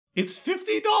It's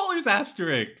 $50,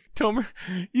 asterisk. Tomer,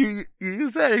 you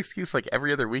use that excuse like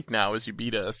every other week now as you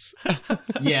beat us.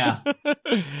 Yeah.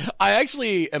 I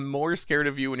actually am more scared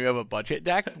of you when you have a budget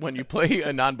deck when you play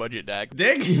a non-budget deck.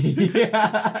 Dang.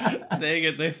 Yeah. Dang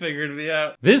it, they figured me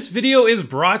out. This video is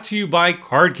brought to you by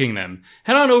Card Kingdom.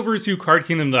 Head on over to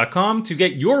cardkingdom.com to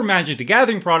get your Magic the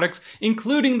Gathering products,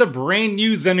 including the brand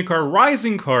new Zendikar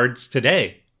Rising cards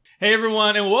today. Hey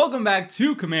everyone, and welcome back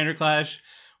to Commander Clash.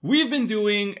 We've been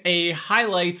doing a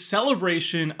highlight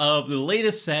celebration of the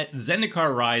latest set,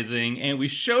 Zendikar Rising, and we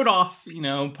showed off,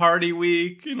 party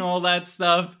week and all that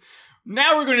stuff.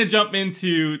 Now we're going to jump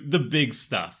into the big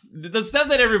stuff. The stuff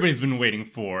that everybody's been waiting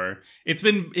for. It's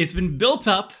been built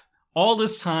up all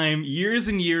this time, years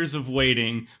and years of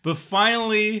waiting, but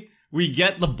finally we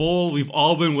get the bowl we've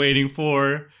all been waiting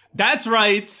for. That's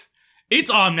right,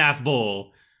 it's Omnathbowl.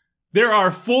 There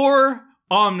are 4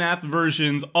 Omnath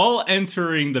versions all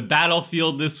entering the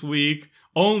battlefield this week.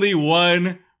 Only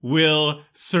one will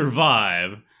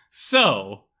survive.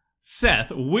 So,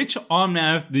 Seth, which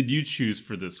Omnath did you choose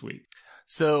for this week?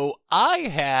 So I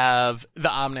have the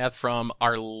Omnath from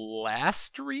our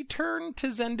last return to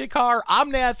Zendikar,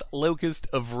 Omnath Locus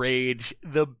of Rage,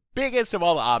 the biggest of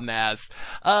all the Omnaths.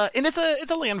 And it's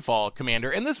a landfall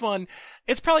commander. And this one,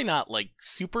 it's probably not like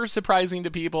super surprising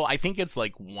to people. I think it's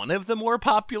like one of the more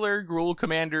popular Gruul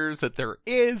commanders that there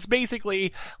is.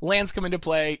 Basically, lands come into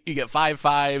play, you get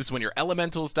 5/5s. When your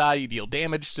elementals die, you deal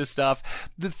damage to stuff.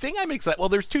 The thing I'm excited, well,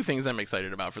 there's 2 things I'm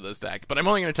excited about for this deck, but I'm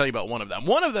only going to tell you about one of them.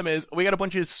 One of them is we got a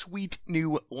bunch of sweet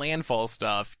new landfall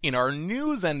stuff in our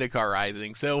new Zendikar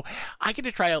Rising. So I get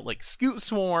to try out like Scoot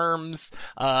Swarms,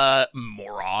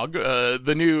 Morog,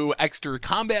 the new extra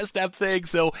combat step thing.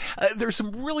 So there's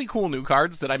some really cool new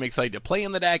cards that I'm excited to play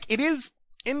in the deck. It is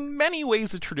in many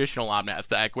ways a traditional Omnath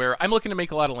deck where I'm looking to make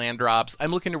a lot of land drops,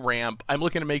 I'm looking to ramp, I'm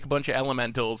looking to make a bunch of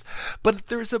elementals, but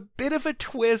there's a bit of a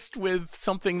twist with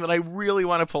something that I really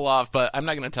want to pull off, but I'm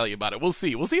not going to tell you about it. We'll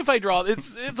see. We'll see if I draw.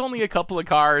 It's only a couple of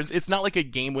cards. It's not like a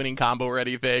game-winning combo or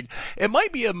anything. It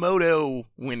might be a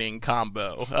Moto-winning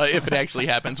combo, if it actually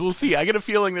happens. We'll see. I get a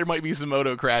feeling there might be some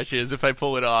Moto crashes if I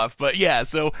pull it off, but yeah,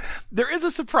 so there is a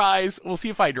surprise. We'll see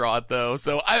if I draw it, though,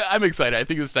 so I'm excited. I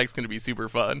think this deck's going to be super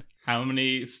fun. How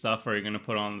many stuff are you going to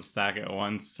put on the stack at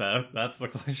once, Seth? That's the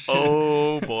question.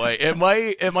 Oh boy, it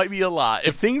might be a lot.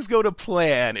 If things go to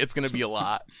plan, it's going to be a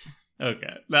lot.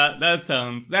 Okay, that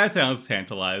sounds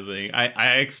tantalizing.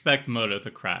 I expect Moto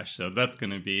to crash, so that's going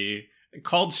to be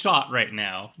called shot right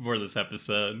now for this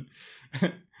episode.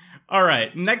 All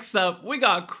right, next up we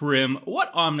got Crim.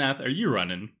 What Omnath are you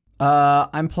running?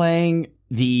 I'm playing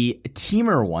the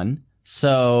Teamer one.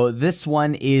 So this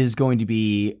one is going to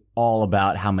be all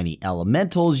about how many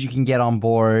elementals you can get on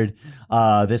board.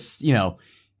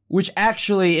 Which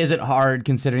actually isn't hard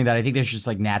considering that I think there's just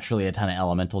like naturally a ton of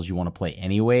elementals you want to play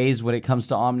anyways when it comes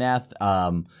to Omnath.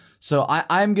 So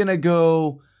I'm gonna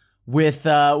go with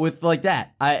like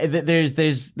that. There's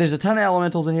a ton of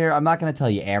elementals in here. I'm not gonna tell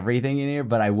you everything in here,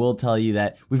 but I will tell you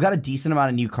that we've got a decent amount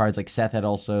of new cards. Like Seth had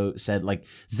also said, like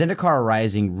Zendikar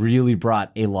Rising really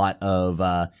brought a lot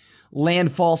of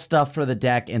landfall stuff for the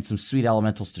deck and some sweet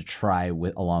elementals to try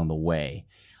with along the way.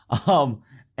 Yeah,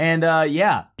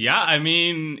 I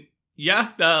mean,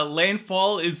 the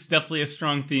landfall is definitely a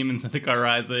strong theme in Zendikar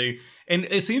Rising, and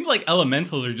it seems like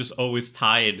elementals are just always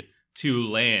tied to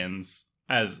lands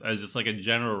as just like a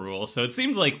general rule. So it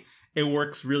seems like it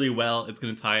works really well. It's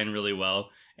going to tie in really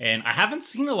well, and I haven't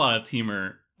seen a lot of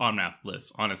Teamer Omnath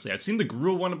lists, honestly. I've seen the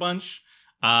Gruul one a bunch.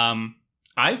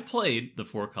 I've played the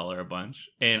 4-color a bunch,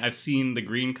 and I've seen the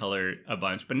green color a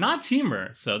bunch, but not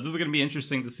Teamer. So this is going to be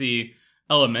interesting to see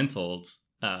elementals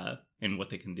and what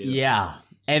they can do. Yeah,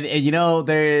 and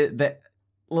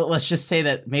let's just say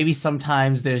that maybe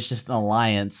sometimes there's just an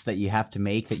alliance that you have to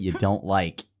make that you don't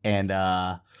like, and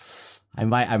I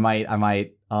might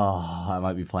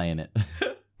be playing it.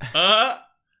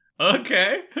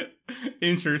 Okay,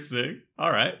 interesting.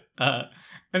 All right.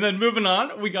 And then moving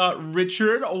on, we got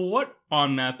Richard. What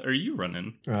Omnath are you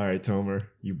running? All right, Tomer,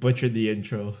 you butchered the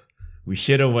intro. We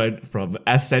should have went from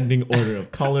ascending order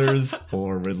of colors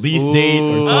or release date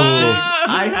or something.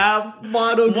 I have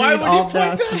mono green. Why would you point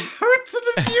Omnath. that hurt to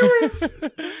the viewers?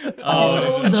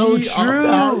 It's so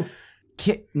true.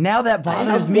 Now that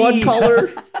bothers me. One color.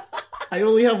 I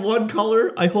only have one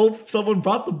color. I hope someone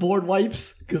brought the board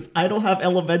wipes because I don't have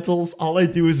elementals. All I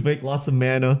do is make lots of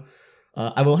mana.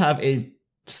 I will have a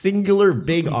singular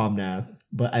big Omnath,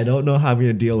 but I don't know how I'm going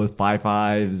to deal with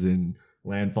 5/5s and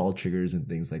landfall triggers and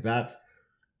things like that.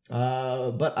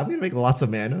 But I'm going to make lots of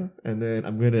mana, and then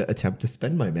I'm going to attempt to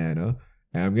spend my mana,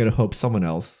 and I'm going to hope someone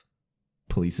else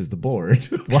polices the board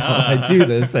while I do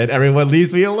this, and everyone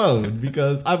leaves me alone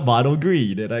because I'm mono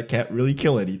green and I can't really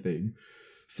kill anything.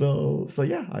 So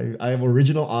yeah, I am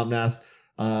original Omnath.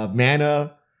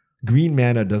 Green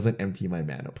mana doesn't empty my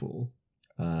mana pool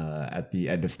at the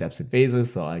end of steps and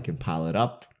phases, so I can pile it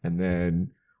up and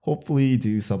then hopefully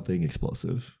do something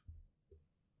explosive.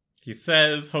 He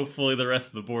says, hopefully the rest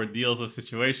of the board deals with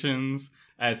situations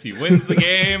as he wins the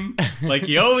game, like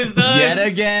he always does.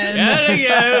 Yet again. Yet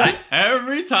again.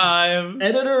 Every time.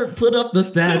 Editor, put up the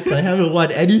stats. I haven't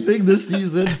won anything this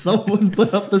season. Someone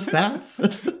put up the stats.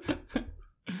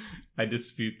 I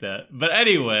dispute that. But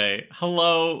anyway,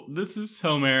 hello, this is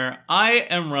Tomer. I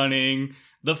am running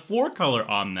the 4-color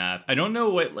Omnath. I don't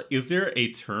know is there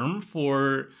a term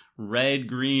for red,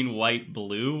 green, white,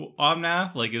 blue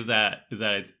Omnath? Like, is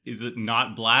it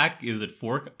not black? Is it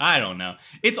 4? I don't know.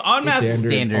 It's Omnath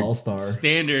standard all-star.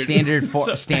 Standard Standard.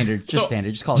 Standard.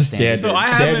 Just call it standard. So I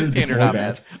haven't Standard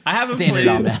Omnath.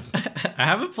 I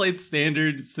haven't played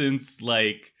standard since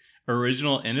like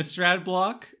original Innistrad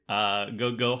block.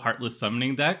 Go Heartless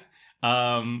Summoning deck.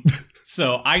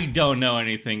 So I don't know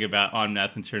anything about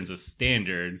Omnath in terms of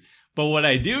standard. But what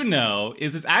I do know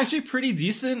is it's actually pretty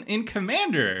decent in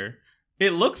Commander.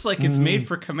 It looks like it's made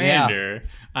for Commander. Yeah.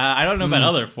 I don't know about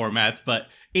other formats, but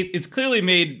it's clearly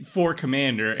made for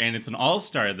Commander, and it's an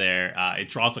all-star there. It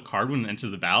draws a card when it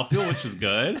enters the battlefield, which is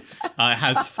good. It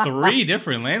has 3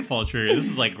 different landfall triggers. This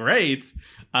is like great.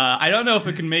 I don't know if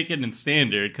it can make it in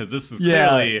Standard, because this is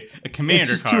clearly a Commander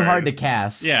card. It's just too hard to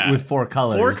cast with 4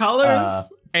 colors. 4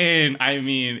 colors? And I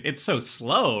mean, it's so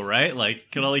slow, right? Like, you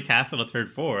can only cast it on turn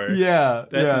 4. Yeah,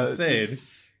 that's insane.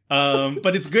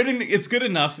 But it's good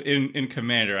enough in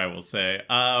Commander, I will say.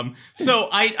 So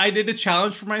I did a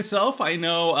challenge for myself. I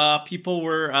know people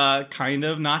were kind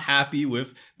of not happy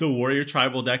with the Warrior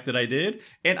Tribal deck that I did,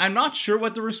 and I'm not sure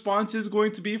what the response is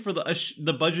going to be for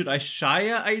the budget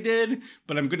Ashaya I did,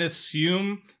 but I'm gonna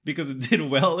assume because it did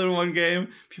well in one game,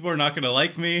 people are not gonna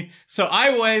like me. So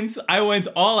I went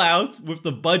all out with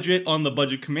the budget on the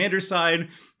budget Commander side.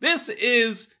 This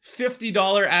is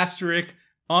 $50 asterisk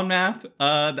Omnath.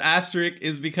 The asterisk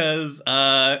is because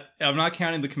I'm not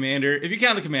counting the Commander. If you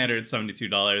count the Commander, it's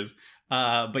 $72.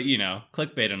 But you know,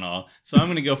 clickbait and all. So I'm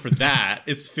gonna go for that.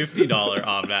 It's $50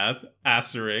 Omnath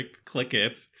asterisk. Click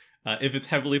it. If it's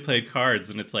heavily played cards,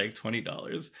 then it's like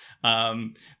 $20.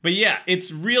 But yeah,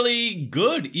 it's really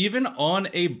good even on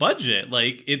a budget.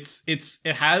 Like it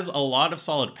has a lot of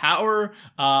solid power.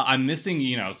 I'm missing,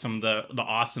 you know, some of the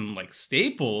awesome like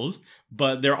staples,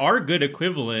 but there are good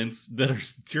equivalents that are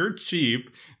dirt cheap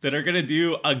that are gonna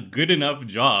do a good enough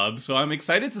job. So I'm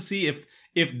excited to see if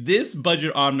this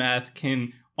budget Omnath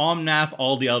can Omnath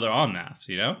all the other Omnaths,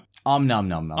 you know? Nom nom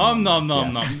nom.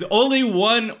 Only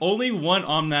one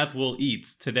Omnath will eat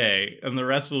today, and the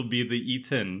rest will be the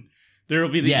eaten. There will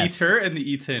be the eater and the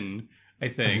eaten, I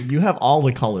think. You have all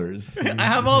the colors. I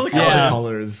have all the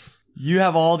colors. You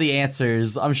have all the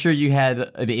answers. I'm sure you had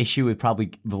an issue with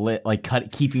probably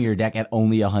keeping your deck at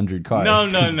only 100 cards. No.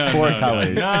 4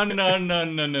 colors.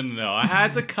 No. I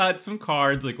had to cut some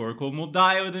cards like Oracle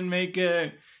Moldiah didn't make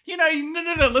it. You know,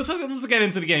 no. Let's get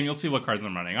into the game. You'll see what cards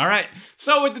I'm running. All right.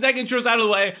 So with the deck intros out of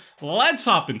the way, let's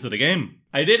hop into the game.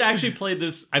 I did actually play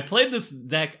this. I played this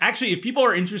deck. Actually, if people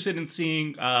are interested in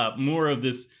seeing more of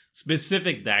this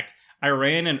specific deck, I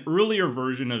ran an earlier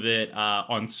version of it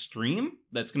on stream.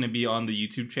 That's going to be on the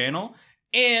YouTube channel.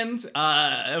 And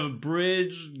a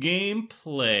bridge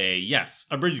gameplay. Yes,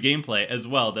 a bridge gameplay as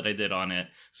well that I did on it.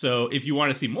 So if you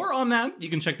want to see more on that, you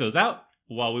can check those out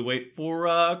while we wait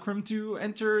for Crim to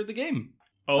enter the game.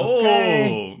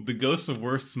 The ghost of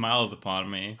worst smiles upon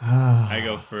me. I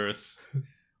go first.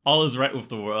 All is right with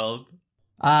the world.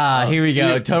 Here we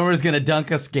go. Tomer's gonna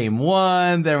dunk us game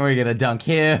 1, then we're gonna dunk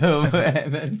him,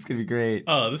 and then it's gonna be great.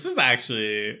 Oh, this is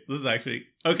actually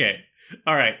okay.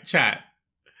 All right, chat.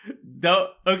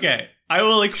 Okay, I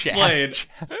will explain.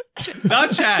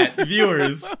 Not chat,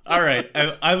 viewers. All right,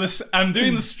 I'm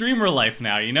doing the streamer life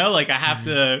now. You know, like I have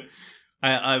to.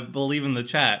 I believe in the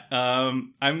chat.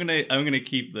 I'm gonna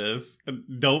keep this.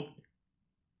 Don't.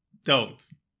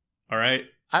 All right.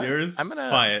 I'm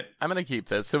gonna keep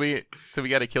this. So we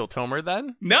got to kill Tomer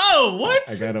then? No, what?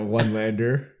 I got a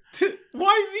 1-lander.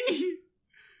 Why me?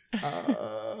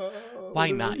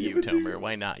 Why not you, Tomer?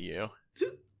 Why not you?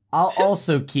 I'll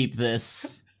also keep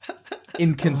this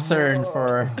in concern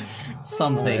for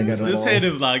some things. This hand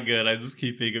is not good. I'm just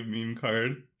keeping a meme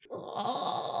card.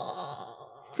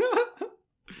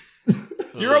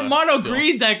 You're a mono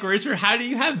green deck, Richard. How do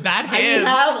you have bad hands? I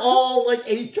have all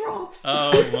 8 drops.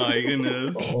 Oh my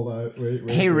goodness. Hold on, wait.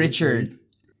 Hey, Richard.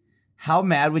 How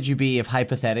mad would you be if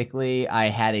hypothetically I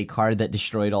had a card that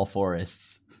destroyed all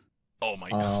forests? Oh my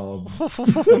god.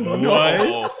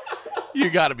 What?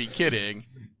 You gotta be kidding.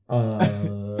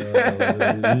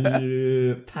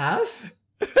 Pass?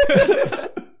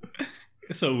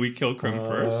 So we kill Crim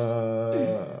first.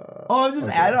 I'm just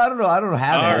I don't know. I don't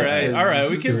have All it. right.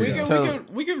 It's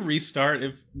We can restart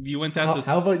if you went down to.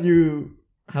 How about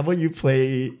you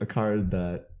play a card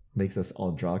that makes us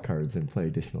all draw cards and play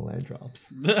additional land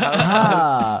drops?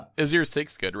 Is your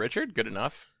 6 good, Richard? Good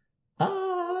enough?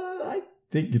 I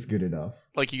think it's good enough.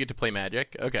 Like you get to play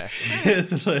Magic? Okay.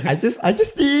 I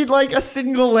just need like a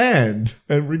single land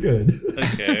and we're good.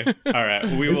 Okay. All right.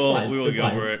 We will It's go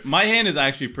fine. over it. My hand is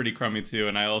actually pretty crummy too,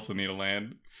 and I also need a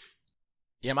land.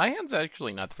 Yeah, my hand's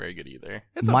actually not very good either.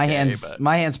 It's my okay, hand's but...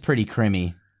 my hand's pretty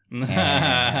crimmy.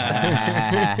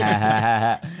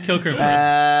 Kill Crim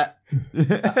first.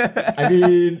 I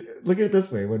mean, look at it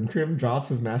this way: when Crim drops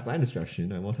his mass land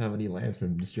destruction, I won't have any lands for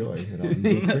him to destroy, and I'll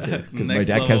be quicker because my Next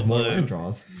deck has level more plays. land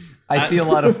draws. I see a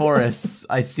lot of forests.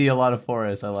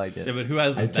 I like it. Yeah, but who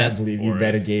has the I can't best believe you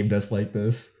forest? metagamed us like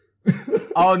this.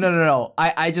 Oh no!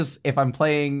 I just if I'm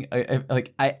playing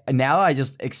now I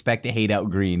just expect to hate out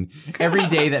green every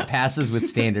day that passes with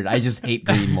standard. I just hate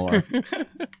green more.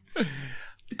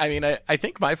 I mean, I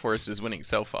think my forest is winning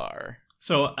so far.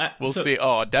 So We'll see.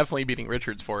 Oh, definitely beating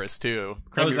Richard's forest too.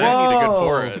 Crim, was you really need a good Whoa.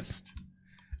 forest.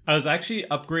 I was actually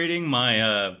upgrading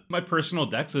my my personal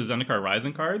decks of Zendikar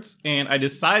Rising cards, and I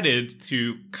decided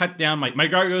to cut down my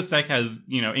Gargos deck has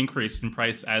increased in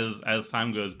price as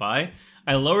time goes by.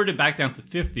 I lowered it back down to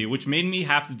 50, which made me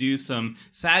have to do some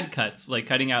sad cuts, like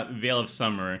cutting out Veil of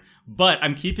Summer. But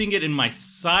I'm keeping it in my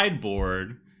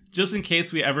sideboard just in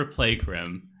case we ever play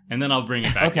Crim, and then I'll bring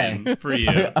it back in for you.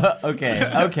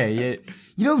 Okay.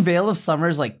 Yeah. Veil of Summer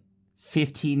is like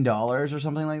 $15 or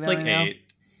something like It's that. like right now? 8.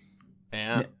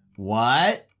 Yeah.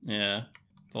 What? Yeah,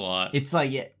 it's a lot. It's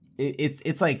like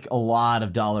it's like a lot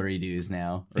of dollary dues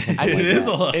now. Or something It like is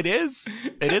that. a lot. It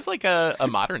is like a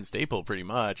modern staple pretty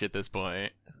much at this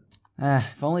point.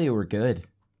 If only it were good.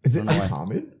 Is it I don't know.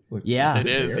 uncommon? Like, Yeah. It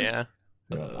is, rare?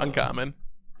 yeah. Uncommon.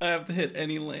 I have to hit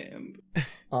any land.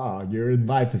 Ah, you're in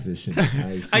my position. I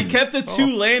see. I kept a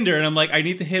 2-lander, and I'm like, I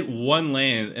need to hit one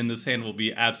land, and this hand will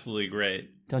be absolutely great.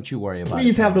 Don't you worry about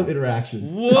Please it. have no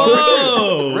interaction.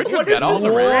 Whoa! Richard's What got is all this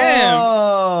the ramp?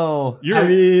 Whoa! You're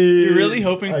really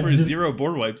hoping I for just- 0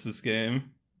 board wipes this game.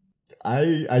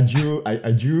 I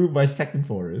drew my second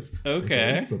forest.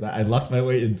 Okay. So that I locked my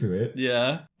way into it.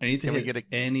 Yeah. I need to Can we hit get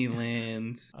any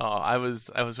land. Oh, I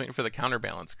was waiting for the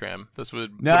counterbalance, Crim. This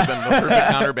would No. have been the perfect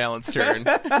counterbalance turn.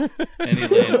 Any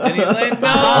land. Any land. No!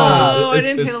 Ah, I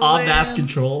didn't it's hit a Omnath land.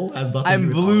 control. Has nothing to I'm do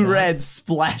with blue Omnath. red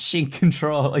splashing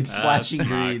control like splashing That's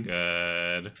green. not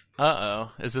good.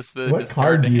 Uh-oh. Is this the What discard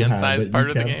card to do you hand have size that part you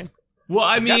of the kept? game? Well,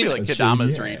 I It's gotta mean, be like Let's show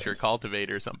Kadama's you. Reach or Cultivate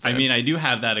or something. I mean, I do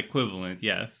have that equivalent.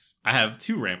 Yes, I have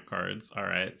 2 ramp cards. All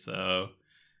right, so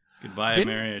goodbye, Didn't-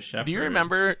 Marius Shepherd. Do you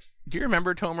remember,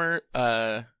 Tomer,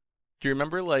 do you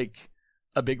remember like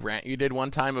a big rant you did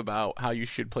one time about how you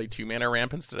should play 2-mana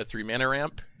ramp instead of 3-mana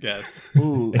ramp? Yes.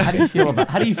 Ooh, how do you feel about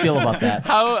that?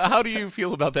 How do you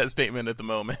feel about that statement at the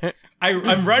moment?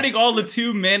 I'm running all the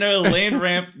 2-mana land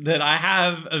ramp that I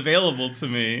have available to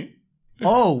me.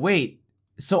 Oh, wait.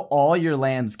 So all your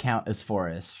lands count as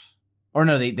forests. Or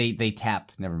no, they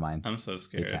tap. Never mind. I'm so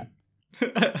scared.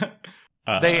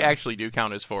 They actually do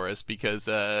count as forests because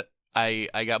I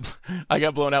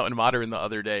got blown out in Modern the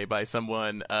other day by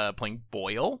someone playing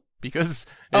Boil because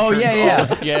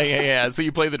yeah. So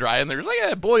you play the Dryad and they're just like,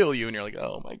 yeah, boil you, and you're like,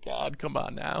 oh my god, come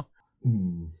on now.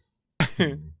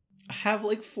 I have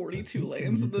like 42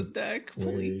 lands in the deck,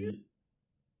 please.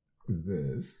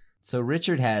 This. So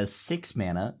Richard has 6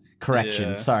 mana. Correction,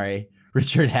 Yeah. sorry.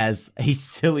 Richard has a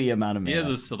silly amount of mana. He has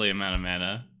a silly amount of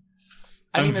mana.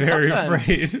 I mean, I'm very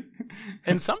afraid.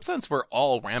 In some sense, we're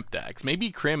all ramp decks.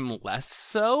 Maybe Crim less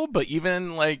so, but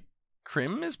even like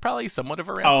Crim is probably somewhat of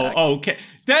a ramp deck. Oh, okay.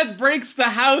 That breaks the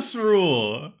house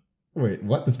rule. Wait,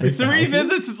 what? This breaks 3 the house rule?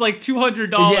 visits is like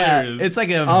 $200. Yeah, it's like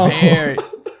a Oh. very...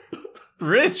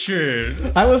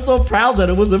 Richard. I was so proud that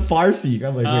it was a Farsi.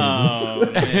 I'm like, wait, Oh, is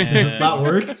this, man. does this not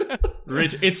work?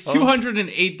 Rich, it's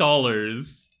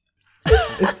 $208.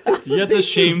 You have the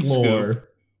shame Nature's scoop. lore.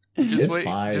 Just It's wait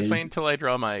fine. until I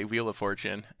draw my Wheel of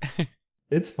Fortune.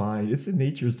 It's fine. It's in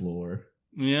nature's lore.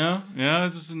 Yeah,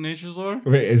 it's just in nature's lore.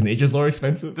 Wait, is nature's lore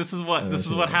expensive? This is what that's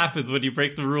what right. happens when you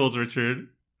break the rules, Richard.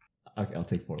 Okay, I'll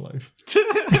take 4 life.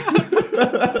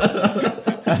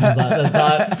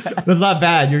 That's not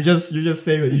bad. You're just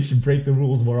saying that you should break the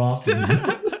rules more often.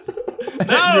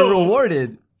 You're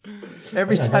rewarded.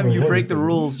 Every Yeah, time never you would break have the been.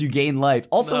 rules, you gain life.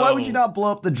 Also, why would you not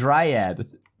blow up the Dryad?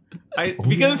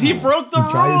 Because he broke the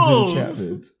Dryad's rules.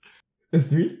 enchantment. It's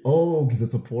 3? Oh, because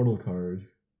it's a portal card.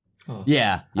 Huh.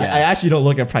 Yeah, yeah. I actually don't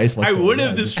look at price whatsoever. I would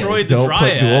have I just destroyed the don't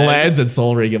Dryad. put dual lands and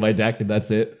Soul Ring in my deck, and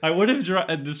that's it. I would have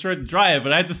destroyed the Dryad,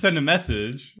 but I had to send a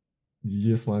message. You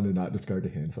just want to not discard the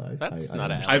hand size. That's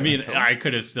not I mean, I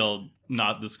could have still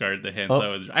not discarded the hands.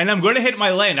 And I'm going to hit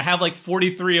my land. I have like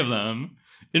 43 of them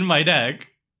in my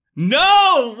deck.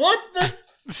 No! What the?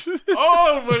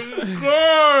 Oh my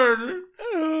god!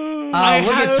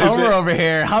 Look at Tomer over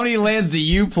here. How many lands do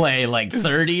you play? Like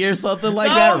 30 or something like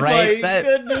that, right?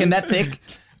 Can that stick?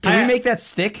 Can we make that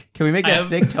stick? Can we make that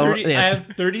stick? 30, I have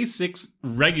 36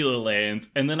 regular lands,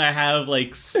 and then I have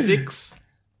like 6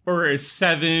 or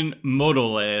 7 moto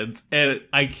lands, and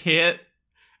I can't.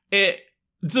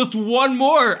 Just one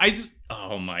more.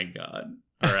 Oh my god.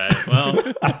 All right. Well.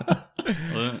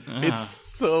 It's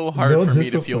so hard for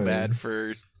me to feel bad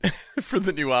for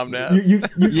the new Omnath.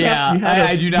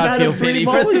 I do not feel pity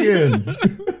for them.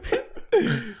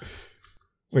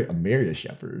 Wait, a Maria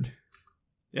Shepherd.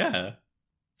 Yeah.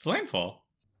 It's Landfall.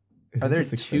 Are there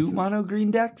 2 mono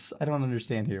green decks? I don't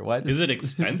understand here. Why is it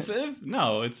expensive?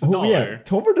 No, it's $1. Yeah.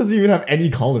 Tomer doesn't even have any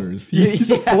colors.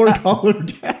 He's a 4-color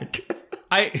deck.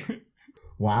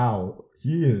 Wow.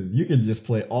 He is. You can just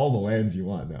play all the lands you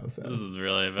want now, Seth. This is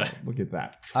really bad. Look at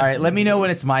that. All right, let me know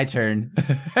when it's my turn.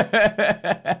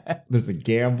 There's a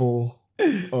gamble.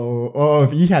 Oh, if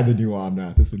he had the new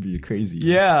Omnath, this would be crazy.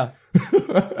 Yeah.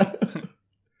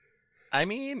 I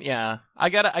mean, yeah. I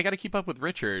gotta keep up with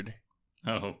Richard.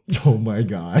 Oh my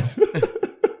god.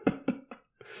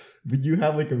 But you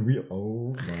have like a real.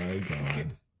 Oh my god.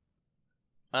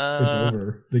 It's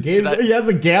over. The game. He has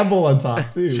a gamble on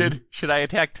top too. Should I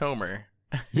attack Tomer?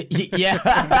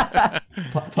 Yeah.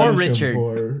 Or Richard.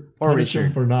 Or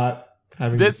Richard for not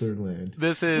having the third land.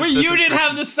 Wait, you didn't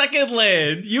have the second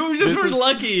land. You just were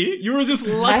lucky. You were just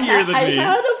luckier than me. I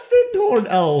had a Findhorn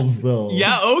Elves though.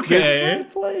 Yeah, okay.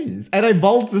 Plays. And I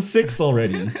balled to 6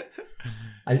 already.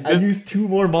 I used 2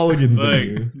 more mulligans than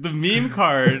you. The meme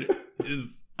card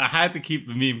is. I had to keep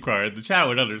the meme card. The chat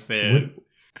would understand.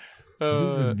 What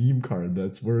is a meme card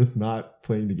that's worth not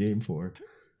playing the game for?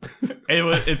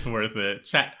 It's worth it.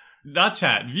 Chat, not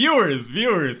chat. Viewers.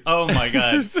 Oh my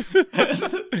god.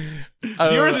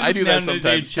 Viewers are I do that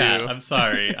sometimes too. Chat. I'm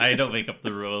sorry. I don't make up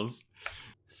the rules.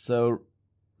 So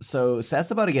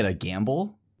Seth's about to get a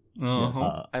gamble.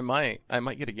 Uh-huh. I might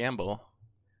get a gamble.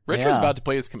 Richard's about to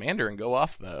play his commander and go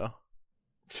off though.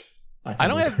 I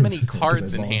don't have many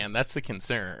cards in hand. That's a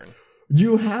concern.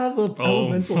 You have a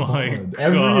elemental bond.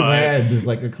 Every land is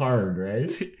like a card, right?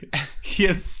 He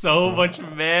has so much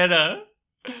mana.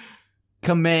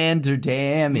 Commander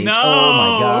damage. No! Oh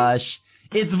my gosh.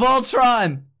 It's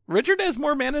Voltron! Richard has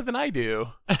more mana than I do.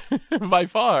 By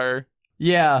far.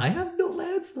 Yeah. I have no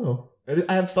lands though.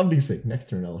 I have something sick. Next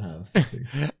turn I'll have something.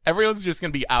 Everyone's just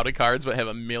going to be out of cards but have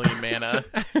a million mana.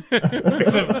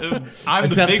 I'm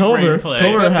the big brain player.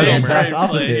 Tomer has a exact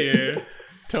opposite here.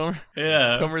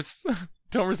 Tomer's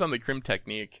on the Crim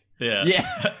technique. Yeah.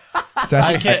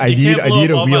 Seth, I need a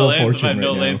Wheel of Fortune if I have no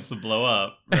right now. lands to blow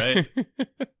up, right?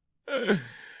 That's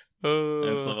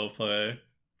level play.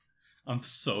 I'm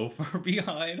so far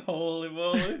behind. Holy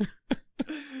moly.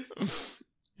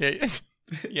 Yeah.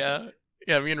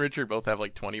 Yeah, me and Richard both have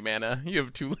like 20 mana. You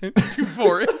have two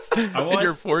forests and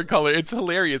you're 4-color. It's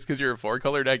hilarious because you're a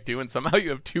 4-color deck too, and somehow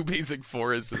you have 2 basic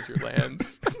forests as your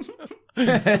lands.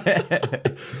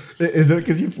 Is it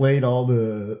because you played all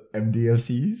the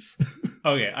MDFCs?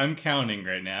 Okay, I'm counting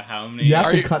right now. How many? You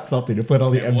have to cut something to put all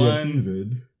the MDFCs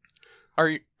in. Are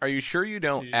you sure you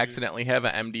don't accidentally have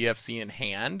an MDFC in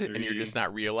hand and you're just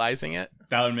not realizing it?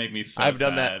 That would make me so I've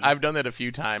done sad. that. I've done that a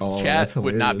few times. Oh, Chat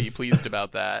would not be pleased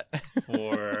about that.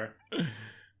 4.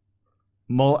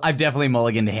 I've definitely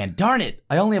mulliganed to hand. Darn it!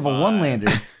 I only have a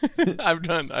 1-lander. I've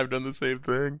done the same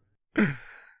thing.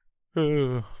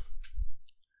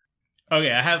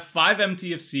 Okay, I have 5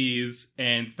 MTFCs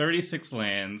and 36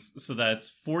 lands, so that's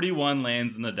 41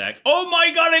 lands in the deck. Oh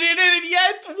my god, I didn't hit it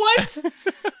yet! What?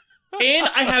 And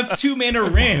I have 2 mana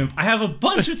ramp. I have a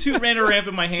bunch of 2 mana ramp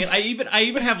in my hand. I even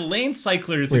have land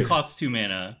cyclers that cost 2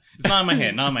 mana. It's not in my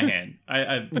hand. Not in my hand.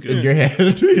 I'm good. In your hand.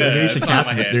 It's not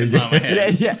in my hand. It's not in my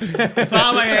hand. Yeah. It's not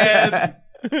in my hand.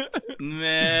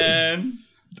 Man.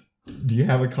 Do you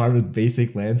have a card with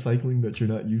basic land cycling that you're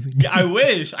not using? Yeah, I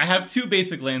wish. I have 2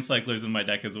 basic land cyclers in my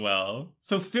deck as well.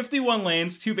 So 51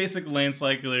 lands, 2 basic land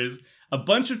cyclers, a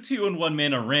bunch of 2 and 1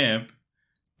 mana ramp.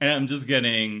 And I'm just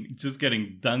getting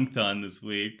dunked on this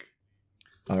week.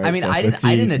 All right, I mean, Seth, I let's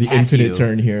didn't see attack the infinite you.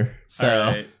 turn here. So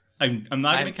all right. I'm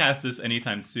not going to cast this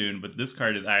anytime soon, but this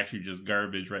card is actually just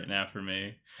garbage right now for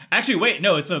me. Actually, wait,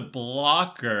 no, it's a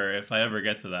blocker if I ever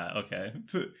get to that. Okay.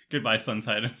 Goodbye, Sun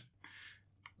Titan.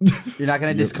 You're not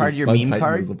going to discard your meme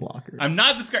card? A blocker. I'm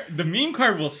not discarding. The meme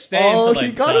card will stay until I die. Oh,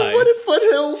 he got a Wooded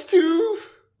Foothills too.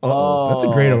 Oh, that's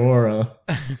a Great Aurora.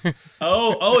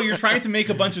 Oh, you're trying to make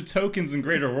a bunch of tokens in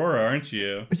Great Aurora, aren't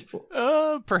you?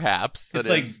 Perhaps. It's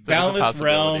like Boundless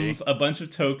Realms, a bunch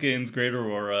of tokens, Great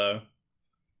Aurora.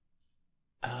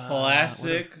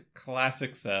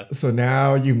 Classic Seth. So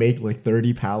now you make like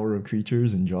 30 power of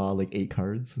creatures and draw like 8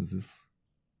 cards. Is this?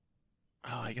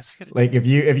 Oh, I guess we could. Like if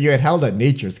you had held at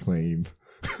Nature's Claim,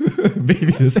 maybe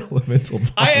this elemental.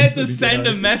 I had to send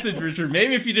a message, Richard.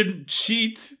 Maybe if you didn't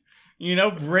cheat,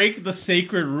 break the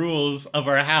sacred rules of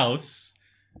our house,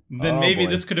 then maybe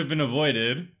this could have been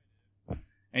avoided.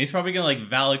 And he's probably gonna like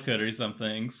Valakut or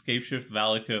something. Scapeshift,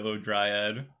 Valakut,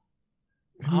 Dryad.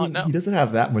 Oh, no. He doesn't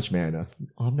have that much mana.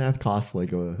 Omnath costs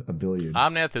like a billion.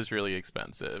 Omnath is really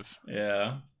expensive.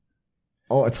 Yeah.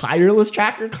 Oh, a Tireless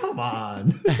Tracker? Come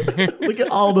on. Look at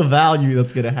all the value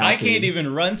that's going to happen. I can't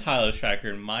even run Tireless Tracker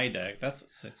in my deck. That's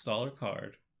a $6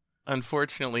 card.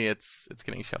 Unfortunately, it's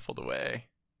getting shuffled away.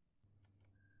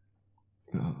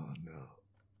 Oh, no.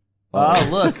 Oh,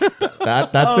 look.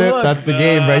 That's Oh, it. look. That's the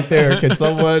game right there. Can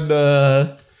someone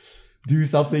do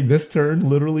something this turn,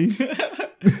 literally?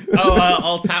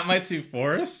 I'll tap my 2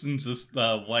 forests and just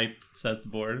wipe Seth's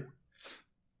board.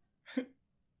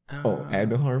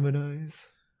 And harmonize.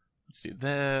 Let's do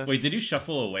this. Wait, did you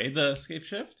shuffle away the Scape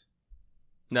Shift?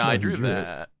 No, I drew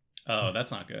that. Oh,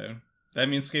 that's not good. That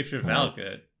means Scape Shift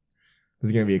Valakut. This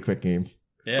is going to be a quick game.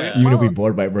 Yeah. Even if we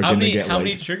board by, we're going to get how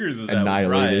many triggers is that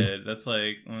annihilated. with Dryad? That's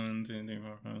like 1, 2, 3,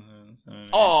 4, 5, 6, 7, 8.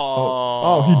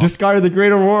 Oh, he discarded the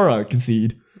Great Aurora.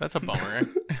 Concede. That's a bummer.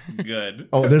 Good.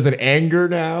 Oh, there's an anger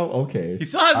now? Okay. He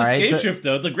still has the Alright, Scape Shift,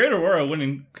 though. The Great Aurora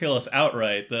wouldn't kill us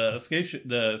outright. The Scape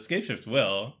Shift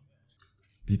will.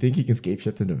 Do you think he can scape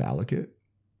shift into Valakut?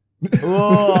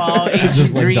 Oh, Just,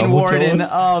 Ancient like, Green double Warden. kill us?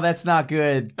 Oh, that's not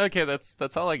good. Okay,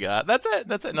 that's all I got. That's it.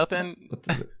 Nothing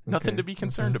to be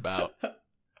concerned about.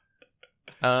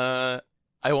 I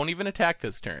won't even attack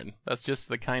this turn. That's just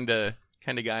the kind of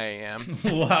guy I am.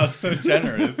 Wow, so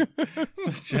generous.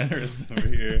 So generous over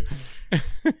here.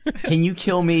 Can you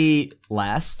kill me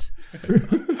last?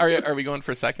 Are we going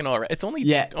for second already? It's only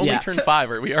turn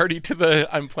 5. Are we already to the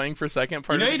I'm playing for second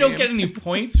part of the You game? don't get any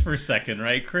points for second,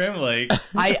 right, Crim? Like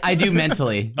I do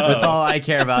mentally. That's all I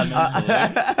care about.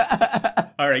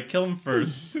 all right, kill him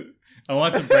first. I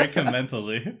want to break him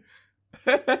mentally.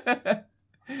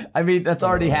 I mean, that's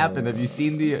already happened. Have you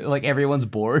seen everyone's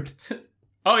board?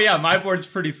 Oh yeah, my board's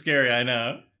pretty scary, I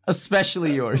know.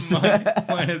 Especially yours.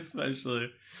 Mine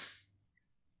especially.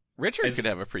 Richard could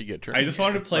have a pretty good turn. I just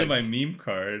wanted to play my meme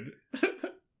card.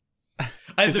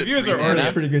 The viewers are 3 already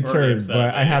mana? Pretty good turn,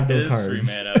 but I have no cards. 3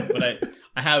 mana, but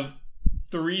I have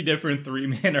 3 different 3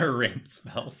 mana ramp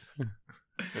spells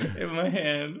in my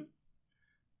hand.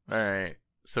 All right.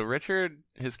 So Richard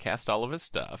has cast all of his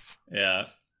stuff. Yeah.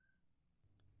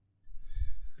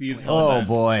 Oh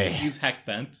boy. He's heck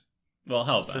bent. Well,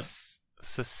 hellbent.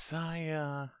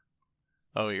 Sasaya.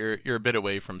 Oh, you're a bit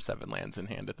away from 7 lands in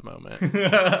hand at the moment.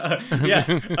 Yeah.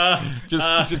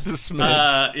 Just a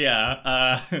smidge.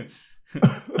 Yeah.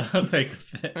 I'll take a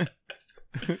bit.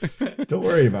 Don't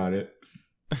worry about it.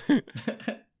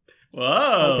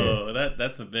 Whoa, okay.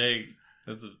 That's a big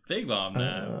bomb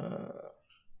now.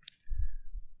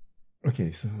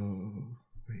 Okay, so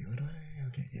wait, what do I?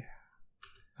 Okay, yeah.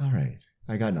 All right,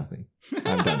 I got nothing.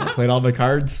 I'm done. I played all my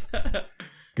cards.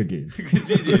 Good game.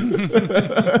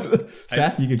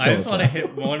 Seth, you can kill I just us want now. to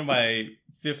hit one of my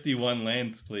 51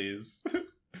 lands, please.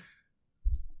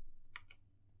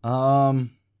 Oh,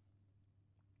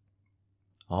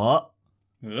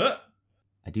 Ugh.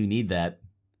 I do need that.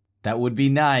 That would be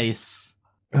nice.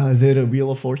 Is it a Wheel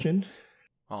of Fortune?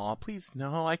 Oh, please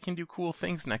no! I can do cool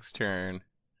things next turn.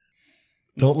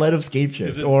 Don't let him scape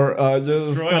shift, or just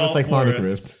Destroy have a all Cyclonic Rift.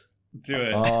 forests. Do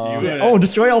it. Oh,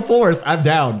 destroy all forests. I'm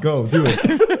down. Go, do it.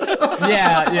 No,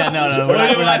 we're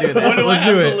not doing that. What do Let's I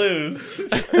do have it. to lose?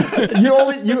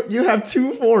 you have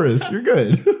 2 forests. You're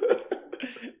good.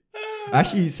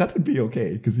 Actually, Seth would be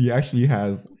okay because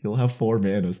he'll have 4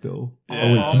 mana still.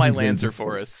 Yeah. All my lands are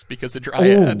forests because of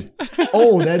Dryad.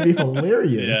 That'd be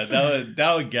hilarious. Yeah,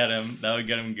 that would get him. That would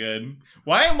get him good.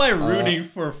 Why am I rooting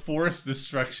for forest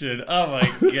destruction? Oh my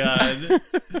god.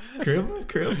 Crim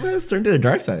has turned to the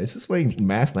dark side. It's just playing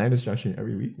mass land destruction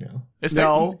every week now.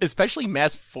 Especially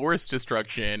mass forest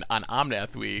destruction on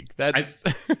Omnath week. That's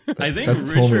I think That's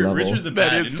Tomer level. Richard's a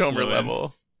bad That is Tomer influence. level.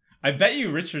 I bet you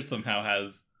Richard somehow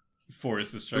has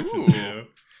forest destruction Ooh. too.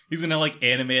 He's gonna like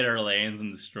animate our lanes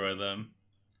and destroy them.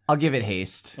 I'll give it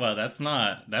haste. Well, that's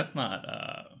not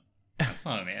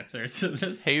an answer to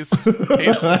this. Haste.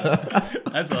 That's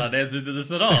not an answer to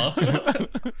this at all.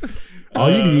 All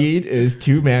you need is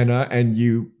 2 mana, and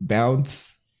you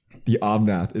bounce the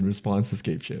Omnath in response to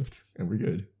Scape Shift, and we're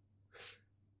good.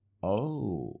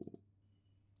 Oh.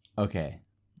 Okay.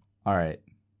 All right.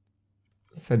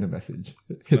 Send a message.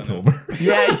 Send Hit a- Tomer.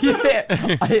 Yeah.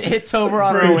 I hit Tomer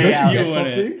on our way out. You Get want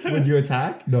it. something when you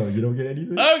attack? No, you don't get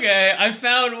anything. Okay, I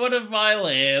found one of my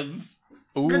lands.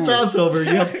 Ooh. Good job, Tomer.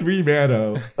 You have 3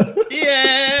 mana.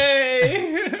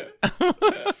 Yay!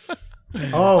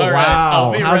 Oh, right, wow.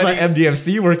 I'll be How's ready. that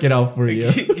MDFC working out for you?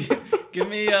 give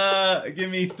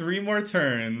me 3 more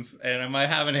turns, and I might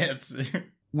have an answer.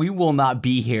 We will not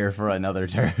be here for another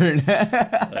turn.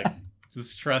 Like,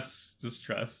 just trust.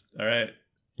 All right.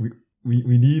 We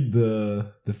need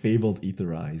the fabled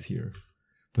Aetherize here.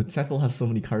 But Seth will have so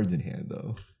many cards in hand,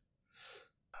 though.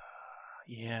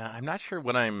 Yeah, I'm not sure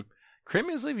what I'm... Crim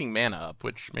is leaving mana up,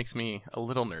 which makes me a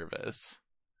little nervous.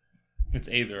 It's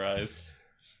Aetherized.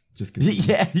 Just because.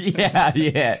 yeah.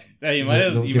 Yeah, you might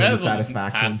as Don't you give might him as well just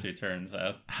satisfaction. pass your turn,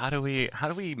 Seth. How do we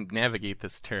navigate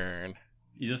this turn?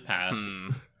 You just pass.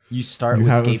 You start You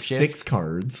with have Scape Shift. 6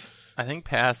 cards. I think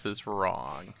pass is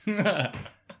wrong.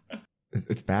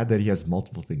 It's bad that he has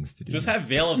multiple things to do. Just have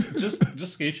Veil of just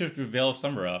Scape Shift with Veil of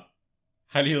Summer up.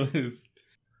 How do you lose?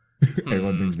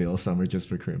 Everyone brings Veil of Summer just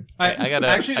for Crim. I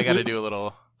gotta do a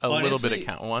little honestly- bit of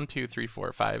count. 1, 2, 3,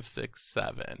 4, 5, 6,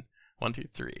 7. 1, 2,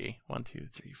 3. 1, 2,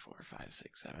 3, 4, 5,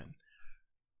 6, 7.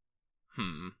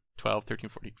 12, 13,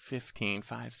 14, 15,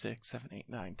 5, 6, 7, 8,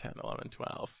 9, 10, 11,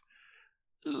 12.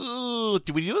 Ooh,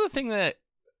 do we do the thing that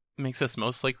makes us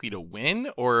most likely to win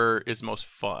or is most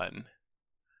fun?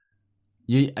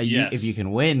 Yes. If you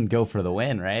can win, go for the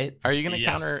win, right? Are you going to Yes.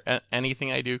 counter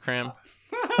anything I do, Crim?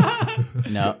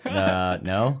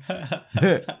 No.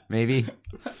 Maybe.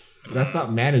 That's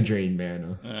not mana drain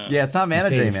mana. Yeah, it's not mana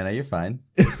Safe. drain, man. You're fine.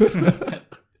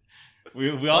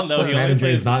 We all know So he mana only drain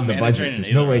plays is not in the mana budget. drain and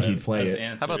There's no way Aether he'd as- play as it.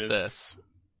 answers. How about this?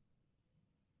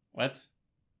 What?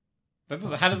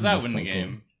 How does that win the Cycle.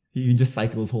 game? He can just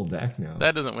cycle his whole deck now.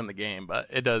 That doesn't win the game, but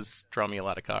it does draw me a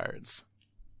lot of cards.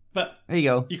 But There you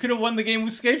go. you could have won the game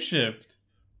with Scape Shift.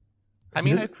 I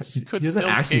mean, I he could doesn't still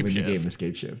actually Scape win the game Shift. with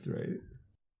Scape Shift,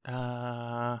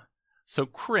 right? So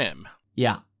Crim,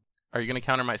 Yeah. are you going to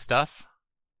counter my stuff?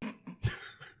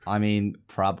 I mean,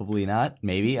 probably not.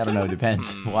 Maybe. I don't know.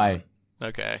 Depends. Why?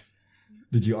 Okay.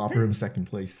 Did you offer him second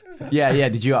place? Yeah.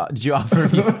 Did you offer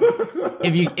me?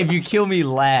 If you kill me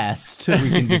last, we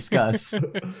can discuss.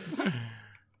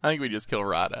 I think we just kill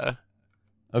Rada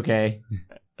Okay.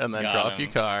 and then Got draw a him. few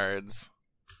cards.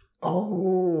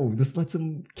 Oh, this lets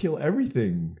him kill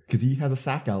everything because he has a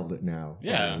sack outlet now.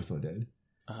 Yeah. Oh, we're so dead.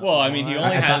 Well, I mean, he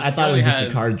only has. I thought he it was only just a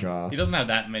has- card draw. He doesn't have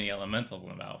that many elementals on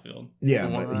the battlefield. Yeah,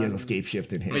 but he has a One. Scape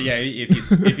Shift in hand. But yeah,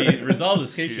 if he resolves the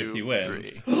Scape Shift, he Two,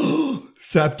 wins. three.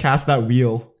 Seth, cast that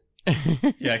wheel.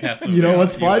 Yeah, cast You know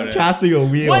what's fun? Casting. Casting a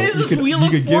wheel. What is You this could- Wheel you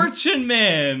of could give- Fortune,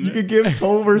 man? You could give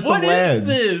Tomer some What is lands.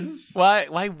 this?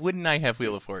 Why wouldn't I have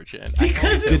Wheel of Fortune? I Because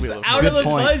always have it's Wheel of out of the Good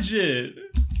point. budget.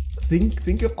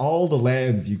 Think of all the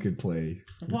lands you could play.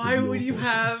 with the Why Wheel would of you Fortune.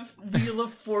 have Wheel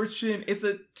of Fortune? It's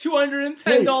a $210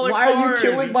 Hey, card. why are you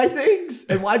killing my things?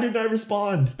 And why didn't I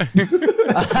respond? Do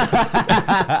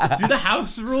the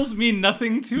house rules mean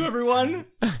nothing to everyone?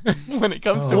 when it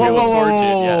comes to Whoa, Wheel whoa, of whoa, Fortune,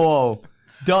 whoa, yes. whoa, whoa.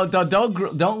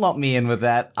 Don't lump me in with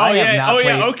that. Oh, I yeah, have not oh,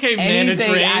 yeah, played okay, Mana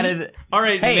anything Drain. out of. All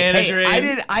right, Hey, Mana Drain.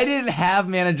 I didn't have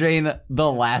Mana Drain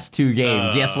the last 2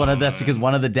 games. Yes, that's because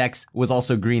one of the decks was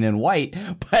also green and white,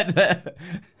 but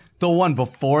the one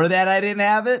before that I didn't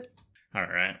have it. All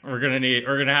right, we're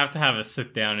gonna have to have a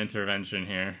sit down intervention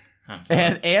here. I'm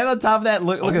sorry. And on top of that,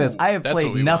 look at this. I have that's played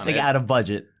what we nothing wanted. out of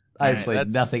budget. I have Alright, played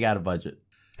that's- nothing out of budget.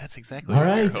 That's exactly All what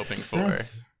we right, were hoping for.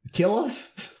 Seth, kill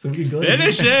us so we can go.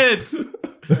 Finish it.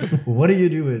 What are you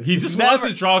doing? He just wants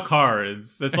to draw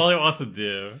cards. That's all he wants to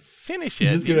do. Finish He's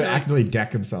it. just gonna accidentally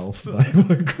deck himself by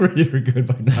greater good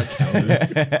by not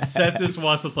counting. Seth just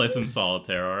wants to play some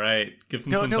solitaire. All right, give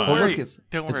him Don't some worry. fun. look, it's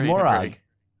Don't it's worry, don't Morag.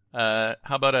 worry.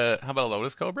 How about a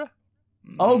Lotus Cobra?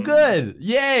 Oh, good!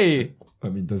 Yay! I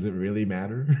mean, does it really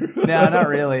matter? No, not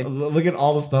really. Look at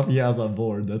all the stuff he has on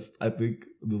board. That's, I think,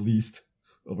 the least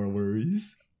of our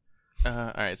worries.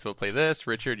 All right, so we'll play this.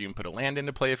 Richard, you can put a land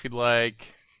into play if you'd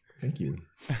like. Thank you.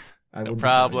 I No will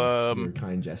problem. decline your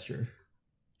kind gesture.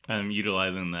 I'm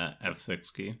utilizing that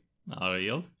F6 key. Auto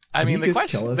yield. I Can mean, you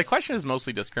just kill us? the question is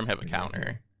mostly does Crim have a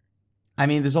counter? I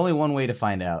mean, there's only one way to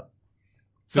find out.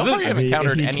 So far, you haven't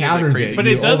countered if he any of the counters crazy. it, But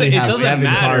you it doesn't. only It have doesn't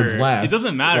 7 cards matter. left. It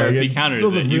doesn't matter Like, if he it counters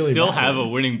doesn't it. You really still matter. have a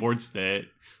winning board state.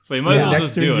 So you might as well Next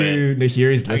just turn do it.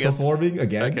 Nahiri's I guess- lithoforming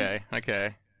again. Okay.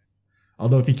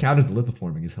 Although if he counters the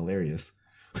lithoforming, it's hilarious.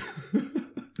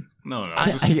 No.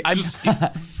 I'm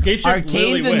Scape Shift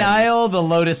Arcane literally Denial, the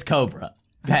Lotus Cobra.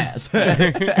 Pass.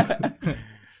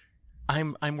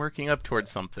 I'm working up towards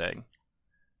something.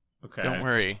 Wins. Okay.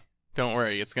 Don't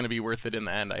worry. It's gonna be worth it in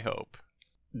the end. I hope.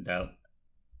 No.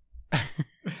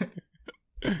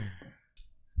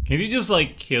 Can you just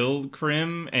like kill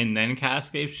Crim and then cast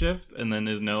Scape Shift, and then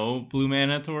there's no blue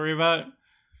mana to worry about?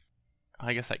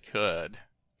 I guess I could.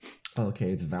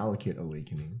 Okay, it's Valakut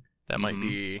Awakening. That might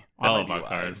be. That I might love be my wise.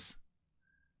 cards.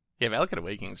 Yeah, Valakut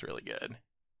Awakening's really good.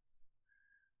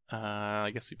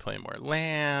 I guess we play more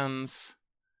lands,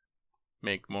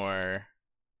 make more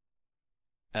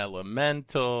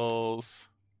elementals.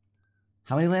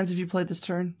 How many lands have you played this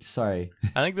turn? Sorry.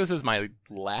 I think this is my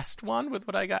last one with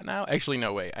what I got now. Actually,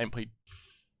 no, wait. I played.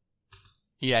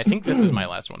 Yeah, I think this is my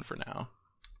last one for now.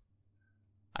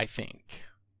 I think.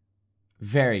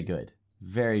 Very good.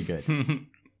 Very good.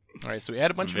 All right, so we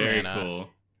add a bunch Very of mana. cool.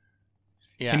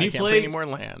 Yeah, Can I you can't play- play any more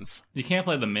lands. You can't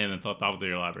play the Mammoth on top of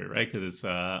your library, right? Because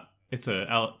it's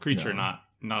a creature, No.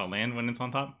 not a land when it's on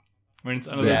top. When it's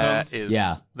under the That zones. is,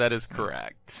 Yeah. that is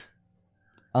correct.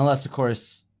 Unless, of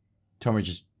course,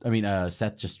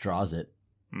 Seth just draws it.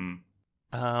 Hmm.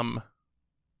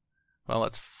 Well,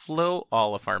 let's float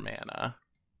all of our mana.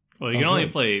 Well, you can only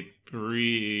Okay. play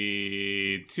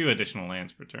 2 additional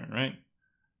lands per turn, right?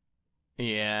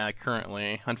 Yeah,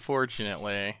 currently,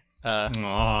 unfortunately.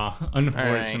 Aw,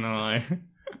 unfortunately.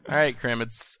 All right, Crim.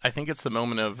 I think it's the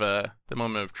moment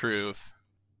of truth.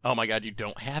 Oh my God, you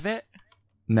don't have it?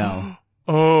 No.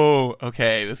 Oh,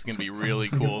 okay. This is gonna be really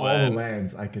Think of cool all then. the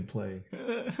lands I could play.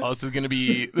 Oh, this is gonna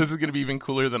be even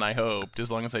cooler than I hoped.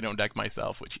 As long as I don't deck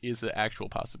myself, which is the actual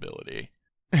possibility.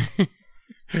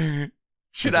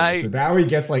 Should So now he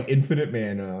gets like infinite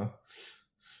mana.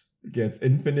 Gets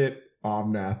infinite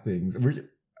Omnath things.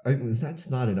 Is that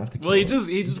just not enough to kill Well, he us?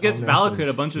 just gets Omnath Valakut a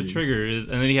is bunch of huge. triggers,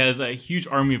 and then he has a huge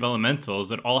army of elementals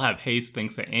that all have haste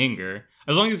thanks to anger.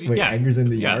 As long as Wait, Anger's in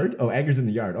the yeah. yard? Oh, Anger's in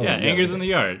the yard. Oh, yeah, Anger's in the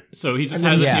yard. So he just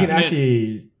And then has yeah. he an can infinite.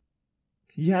 actually.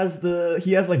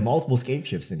 He has like multiple scape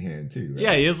shifts in hand too. Right?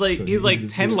 Yeah, he has So he has can like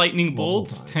just 10 do it lightning multiple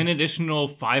bolts, times. 10 additional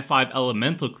 5/5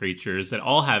 elemental creatures that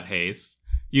all have haste.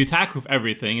 You attack with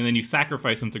everything, and then you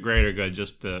sacrifice them to greater good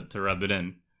just to rub it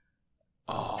in.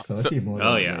 Oh, So let's see if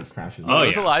Mono oh, yeah. crashes. Oh, it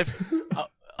was yeah. alive.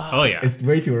 Oh yeah, It's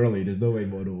way too early. There's no way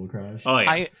Mono will crash. oh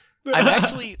yeah. I'm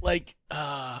actually like,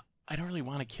 I don't really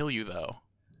want to kill you though.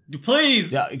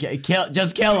 Please. Yeah,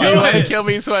 just kill Do You him. want it. to kill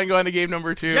me so I can go into game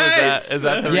number 2? Yes! Is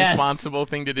that the Yes. responsible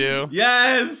thing to do?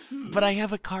 Yes. But I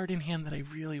have a card in hand that I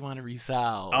really want to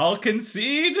resolve. I'll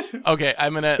concede. Okay,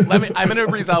 I'm gonna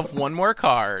resolve one more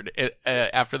card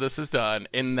after this is done,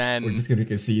 and then We're just gonna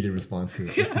concede in response to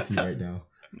it. Just concede right now.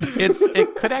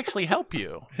 it could actually help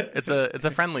you. It's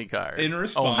a friendly card. In Oh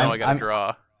response, no, I gotta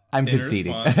draw. I'm In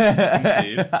conceding. response,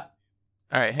 concede.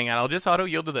 All right, hang on. I'll just auto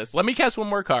yield to this. Let me cast one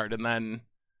more card, and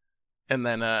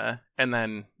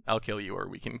then I'll kill you, or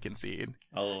we can concede.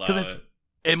 I'll allow 'Cause it.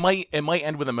 It might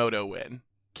end with a Moto win.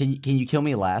 Can you kill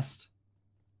me last?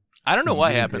 I don't know You what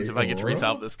do a happens if great I get to aura?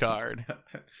 resolve this card.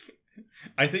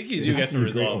 I think you do Just get to a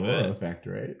great resolve aura it. effect,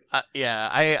 right? Yeah,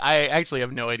 I actually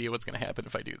have no idea what's gonna happen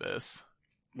if I do this.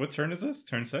 What turn is this?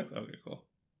 Turn 6? Okay, cool.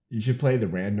 You should play the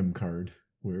random card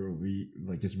where we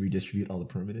like just redistribute all the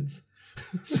permanents.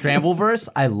 Scrambleverse?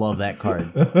 I love that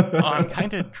card. Oh, I'm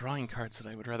kind of drawing cards that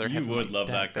I would rather You have. in would my love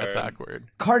deck. that That's card. awkward.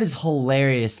 Card is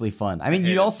hilariously fun. I mean, hate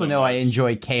you it also so know I much.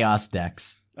 enjoy chaos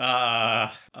decks.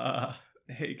 I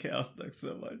hate Chaos decks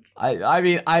so much.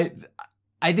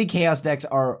 I think chaos decks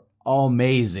are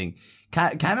amazing.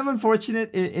 Kind of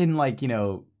unfortunate in like, you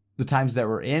know, the times that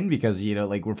we're in because, you know,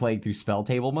 like we're playing through spell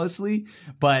table mostly,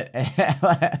 but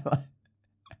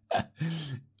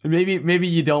maybe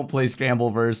you don't play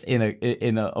Scrambleverse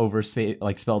in a over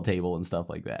like spell table and stuff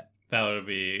like that.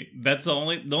 That's the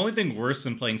only thing worse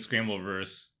than playing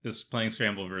Scrambleverse is playing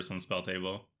Scrambleverse on spell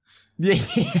table.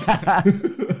 Yeah.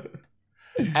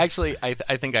 Actually, I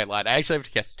think I lied. I actually have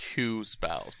to cast 2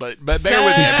 spells, but bear with me.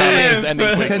 I promise it's ending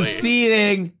quickly.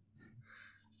 Conceding.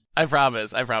 I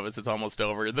promise it's almost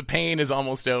over. The pain is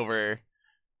almost over.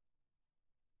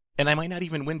 And I might not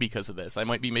even win because of this. I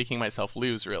might be making myself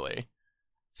lose, really.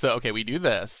 So, okay, we do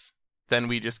this. Then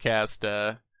we just cast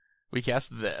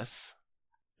this.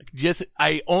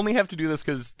 I only have to do this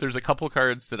because there's a couple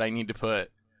cards that I need to put.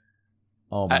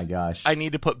 Oh my gosh. I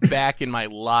need to put back in my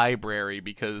library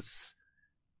because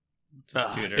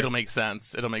it'll make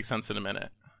sense. It'll make sense in a minute.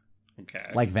 Okay.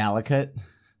 Like Valakut?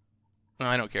 No,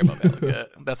 I don't care about Valakut.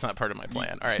 That's not part of my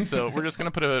plan. All right, so we're just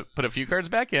gonna put a few cards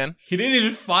back in. He didn't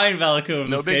even find Valakut with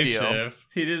No the big scape deal. shift.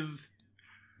 He just...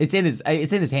 It's in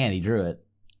his hand. He drew it.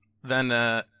 Then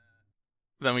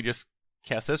we just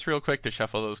cast this real quick to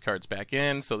shuffle those cards back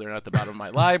in, so they're not at the bottom of my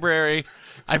library.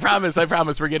 I promise.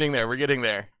 We're getting there. We're getting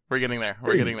there.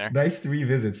 Nice 3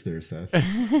 visits there, Seth.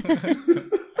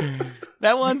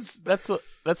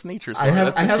 That's nature. I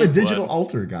have a digital one.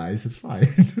 altar, guys. It's fine.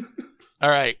 All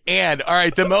right,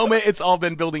 the moment it's all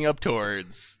been building up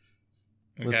towards.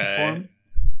 With the Okay. form?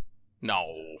 No.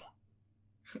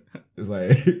 It's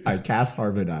like, I cast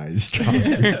Harmonize. Draw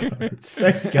 3 cards.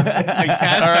 Thanks, guys. I cast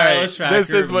All right, Charlotte's Tracker,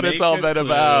 this is what it's make all a been clue.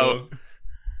 about.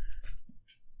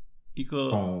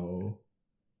 Equal... Oh.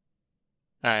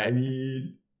 All I right,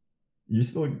 mean, you're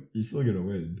still gonna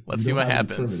win. Let's You see don't what have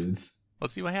any happens. permanents.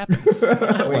 let's see what happens. Wait,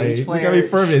 Like, each look player- how many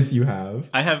permanents you have.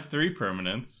 I have 3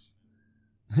 permanents.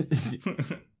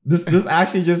 This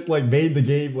actually just like made the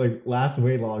game like last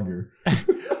way longer.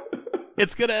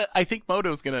 I think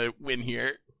Moto's gonna win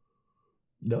here.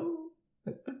 No,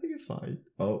 I think it's fine.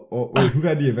 Oh, wait, who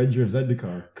had the Avenger of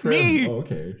Zendikar? Crim. Me! Oh,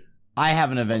 okay. I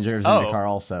have an Avenger of Oh. Zendikar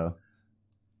also.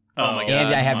 Oh my God.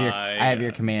 And I have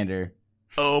your commander.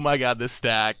 Oh my God, this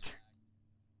stack.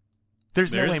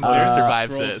 There's no way There's Moto a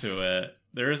survives scroll this. to it.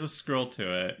 There is a scroll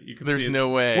to it. You can There's see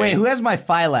no it's- way. Wait, who has my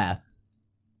Phylath?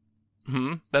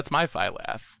 That's my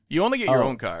Phylath. You only get your Oh.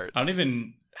 own cards. I don't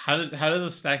even... How does the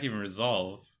stack even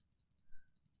resolve?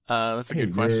 That's a Hey,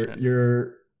 good question.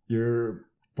 Your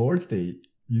board state.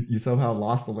 You somehow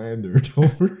lost the lander.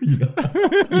 Don't worry.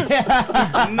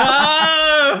 No!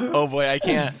 Oh boy, I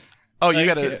can't. Oh, you I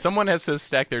gotta. can't. Someone has to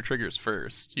stack their triggers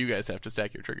first. You guys have to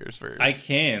stack your triggers first. I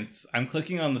can't. I'm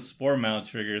clicking on the spore mount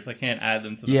triggers. I can't add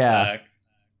them to the Yeah. stack.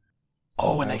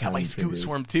 Oh, and I got my Scoot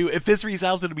Swarm too. If this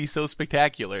resolves, it'll be so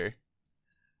spectacular.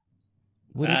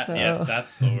 Would it though? Yes,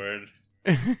 that's the word.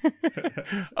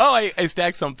 Oh, I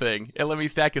stacked something. It let me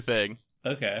stack a thing.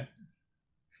 Okay.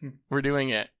 We're doing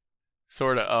it.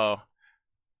 Sorta. Oh.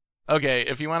 Okay,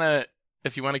 if you wanna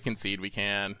concede, we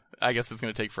can. I guess it's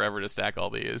gonna take forever to stack all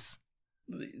these.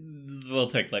 This will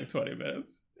take like 20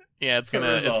 minutes. Yeah, it's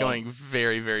resolve. going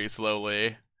very, very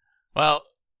slowly. Well,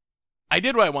 I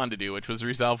did what I wanted to do, which was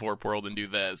resolve Warp World and do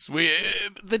this.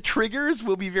 The triggers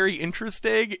will be very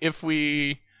interesting if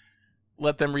we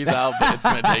let them resolve, but it's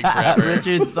gonna take forever.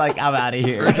 Richard's like, I'm out of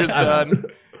here. Richard's done.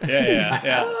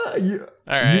 Yeah.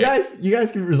 All right. You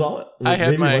guys can resolve it. I had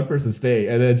Maybe my- one person stay,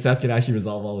 and then Seth can actually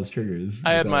resolve all his triggers.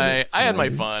 I had my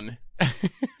without- fun.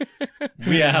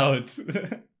 We out.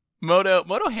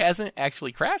 Moto hasn't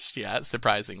actually crashed yet,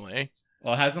 surprisingly.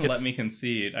 Well, it hasn't It's- let me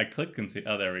concede. I clicked concede.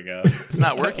 Oh, there we go. It's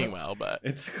not working well, but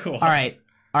It's cool. All right.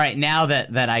 Now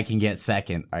that I can get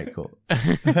second. All right, cool.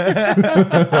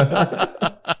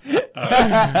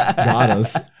 Got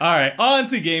us. All right, on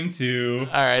to game 2.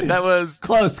 all right, that was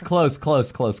Close Are game, you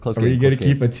close gonna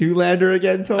keep a 2-lander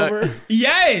again, Tomer?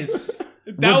 Yes!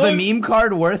 Was the meme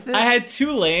card worth it? I had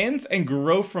 2 lands and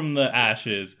grow from the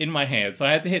ashes in my hand, so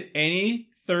I had to hit any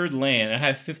third land. I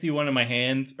had 51 in my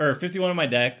hand, or 51 in my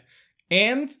deck,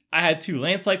 and I had 2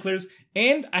 land cyclers,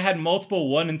 and I had multiple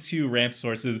 1 and 2 ramp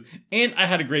sources, and I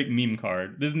had a great meme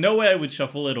card. There's no way I would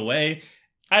shuffle it away.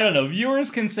 I don't know.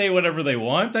 Viewers can say whatever they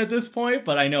want at this point,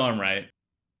 but I know I'm right.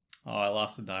 Oh, I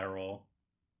lost a die roll.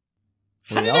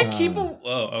 How did I keep a?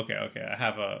 Oh, okay. I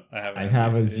have a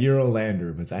a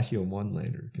 0-lander, but it's actually a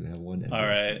 1-lander because I have 1. All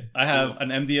right, I have an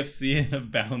MDFC and a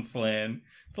bounce land.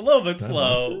 It's a little bit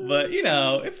slow, but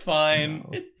it's fine. No.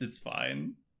 It's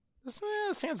fine. this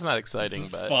sounds not exciting,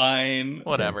 It's but fine.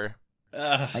 whatever.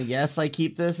 I guess I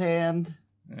keep this hand.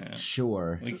 Yeah.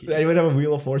 Sure. Does anyone have a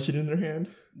Wheel of Fortune in their hand?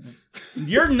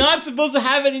 You're not supposed to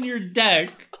have it in your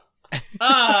deck.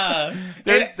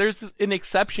 There's an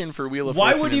exception for Wheel of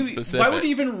Why Fortune would in you? specific. Why would you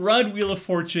even run Wheel of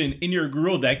Fortune in your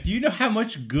Gruul deck? Do you know how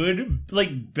much good,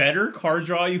 better card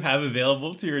draw you have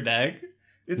available to your deck?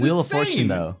 It's Wheel insane. of Fortune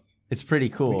though. It's pretty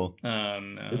cool. Oh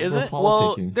no. It's Is for it?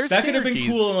 Well, politicking. there's That could have been synergies.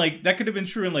 cool that could have been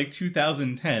true in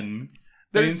 2010.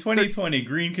 But in 2020,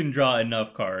 green can draw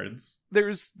enough cards.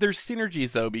 There's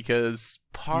synergies though, because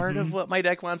part of what my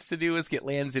deck wants to do is get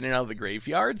lands in and out of the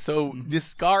graveyard, so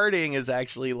discarding is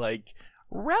actually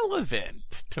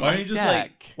relevant to my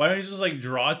deck. Why don't you just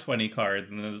draw 20 cards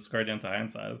and then discard down to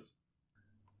hand size?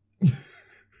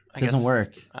 I Doesn't guess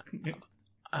work.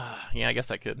 Yeah, I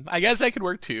guess I could. I guess I could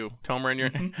work too. Tomer, and you're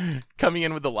coming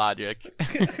in with the logic.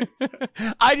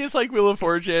 I just like Wheel of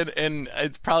Fortune, and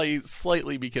it's probably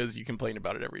slightly because you complain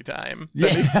about it every time.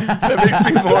 That makes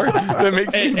me more. That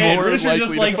makes me more Richard likely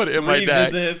just to likes put it in my 3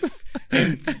 decks. visits,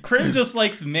 and Crim just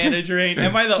likes mana drain.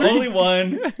 Am I the only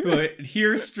one who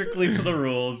adheres strictly to the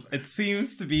rules? It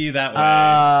seems to be that way.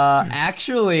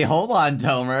 Actually, hold on,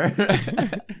 Tomer.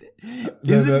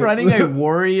 Isn't running a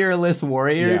warriorless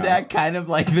warrior deck kind of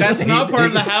like the That's same not part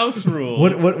of the thing? house rules.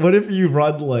 What if you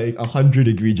run like 100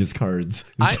 egregious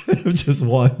cards instead of just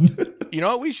one? You know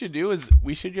what we should do is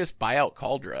we should just buy out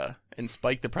Caldra and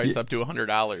spike the price up to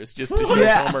 $100 just to show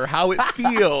Tomer how it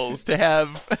feels to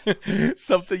have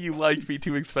something you like be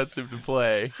too expensive to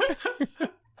play.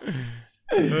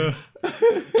 Go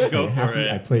for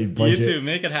it. I played budget. You too,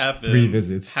 make it happen. 3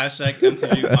 visits. Hashtag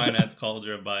MTG Finance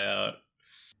Cauldron buyout.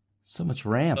 So much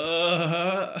ramp.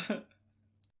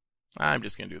 I'm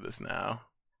just gonna do this now.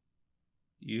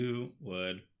 You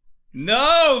would.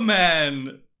 No,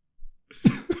 man!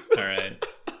 Alright.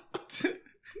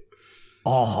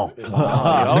 Oh. Look Look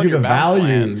at your the bounce value.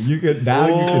 lands. You can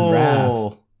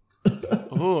wrath.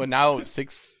 Ooh, and now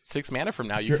six mana from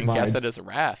now you Strip can cast mine. that as a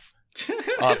wrath.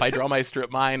 If I draw my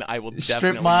strip mine, I will Strip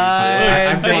definitely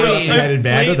mine.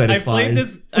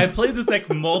 use it. I played this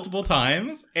deck multiple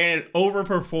times and it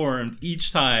overperformed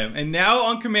each time. And now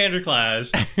on Commander Clash,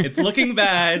 it's looking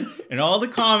bad, and all the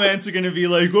comments are gonna be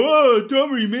like, "Oh,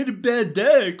 Tomer, you made a bad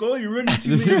deck. Oh, you're running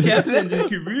too many captains and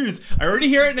careers." I already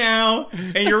hear it now,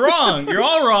 and you're wrong. You're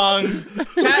all wrong.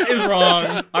 Chat is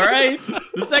wrong. All right,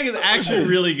 this deck is actually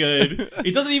really good.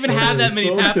 It doesn't even have that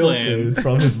many tap lands.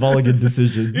 From his mulligan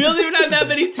decision. He doesn't even have that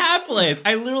many tap lands.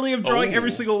 I literally am drawing every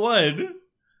single one.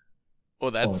 Well,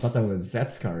 I that's thought that was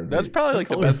Seth's card. that's probably like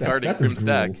the best card in Crim's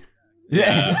deck.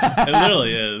 Yeah, it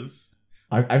literally is.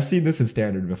 I've seen this in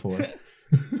standard before.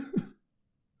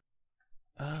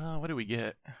 What do we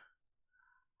get?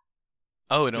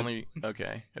 Oh, it only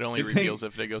reveals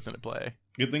if it goes into play.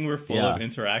 Good thing we're full of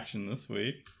interaction this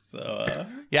week. So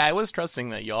Yeah, I was trusting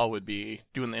that y'all would be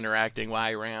doing the interacting while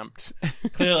I ramped.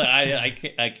 clearly,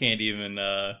 I can't even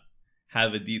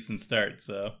have a decent start.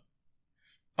 So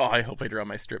Oh, I hope I draw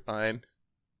my strip mine.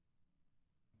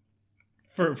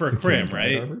 for Crim,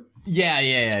 right? Yeah,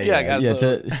 guys. Yeah,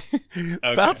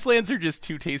 Okay. Bounce lands are just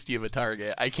too tasty of a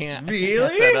target. I can't pass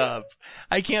Really? that up.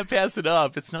 I can't pass it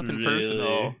up. It's nothing Really?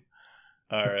 personal.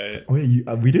 All right. Oh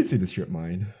yeah, we did see the strip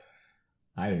mine.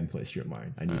 I didn't play strip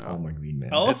mine. I need all my green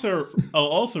mana. I'll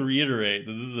also reiterate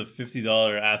that this is a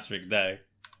 $50 asterisk deck.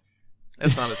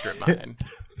 That's not a strip mine.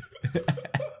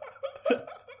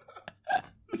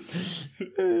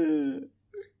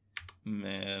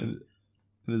 Man.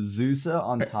 The Zusa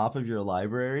on top of your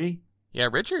library Yeah,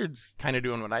 Richard's kind of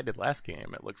doing what I did last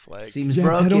game, it looks like. seems Yeah,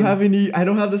 broken. I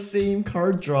don't have the same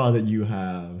card draw that you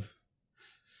have.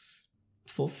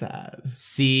 So sad.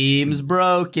 Seems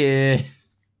broken.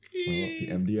 Well, the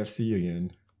MDFC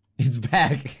again. It's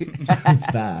back.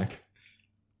 It's back.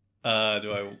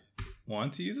 Do I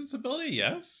want to use its ability?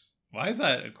 Yes. Why is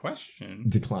that a question?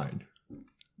 Declined.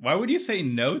 Why would you say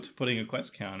no to putting a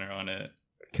quest counter on it?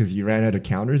 Because you ran out of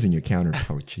counters and you're counter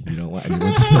poaching. You don't want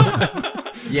anyone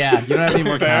to. Yeah, you don't have any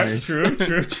more Fair. counters.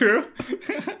 True.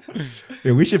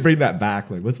 Yeah, we should bring that back.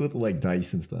 Like, what's with like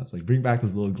dice and stuff? Like, bring back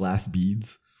those little glass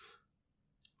beads.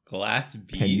 Glass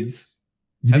beads? Pennies.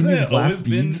 You didn't Hasn't use it glass always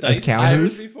been beeds dice as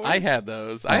counters? before? I had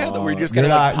those. I had that we're just You're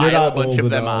gonna like, not- you're pile a not bunch of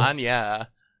old them enough. on. Yeah,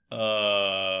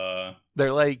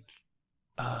 they're like,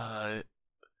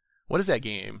 what is that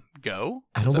game? Go?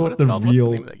 I Is don't that know what what it's the called? What's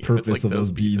real name of that game? It's purpose like of those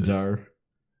beads pieces. are.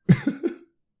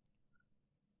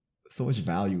 So much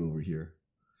value over here.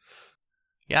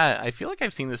 Yeah, I feel like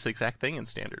I've seen this exact thing in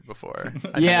Standard before.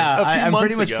 Yeah, A few I'm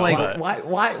months pretty much ago, playing- but-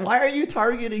 Why are you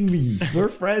targeting me? We're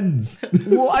friends.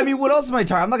 Well, I mean, what else am I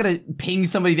targeting? I'm not gonna ping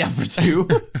somebody down for 2.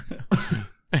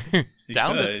 You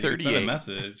Down to could. You could send 38. a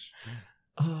message.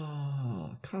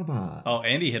 Oh, come on. Oh,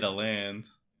 Andy hit a land.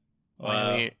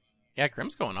 Wow. Yeah,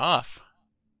 Crim's going off.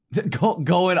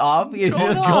 Going off? Going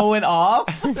off. Going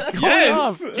off? Going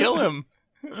Yes! off. Kill him.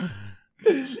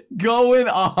 Going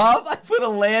off? I put a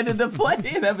land into play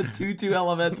and have a 2/2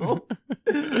 elemental.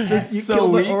 It's You so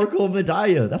killed weak. the Oracle of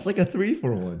Medaya. That's like a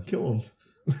 3-for-1. Kill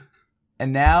him.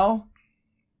 And now?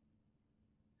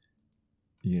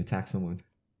 You can attack someone.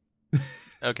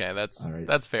 Okay, that's All right.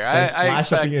 that's fair. Flash I expect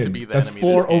something in. to be the That's enemy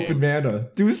 4 this game. open mana.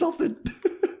 Do something.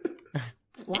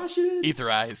 Flash it in.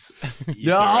 Etherize.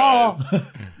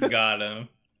 No! Got him.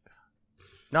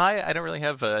 No, I don't really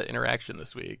have interaction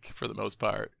this week for the most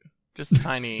part. Just a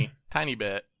tiny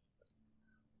bit.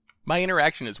 My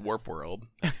interaction is Warp World.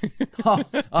 Oh,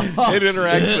 It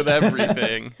interacts with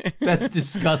everything. That's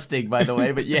disgusting, by the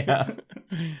way, but yeah.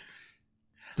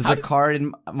 There's a card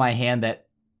in my hand that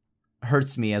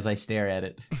hurts me as I stare at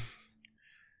it.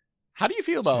 How do you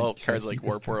feel about cards like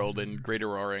Warp World and Great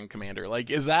Aurora and Commander? Like,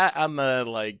 is that on the,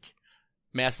 like,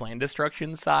 mass land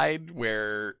destruction side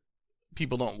where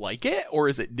people don't like it? Or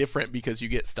is it different because you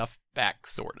get stuff back,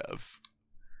 sort of?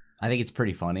 I think it's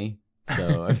pretty funny.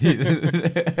 So, I mean,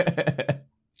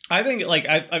 I think, like,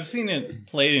 I've seen it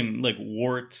played in, like,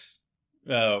 Wart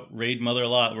Raid Mother a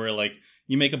lot, where, like,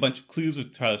 you make a bunch of clues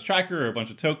with Tireless Tracker or a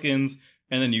bunch of tokens,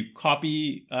 and then you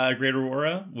copy Great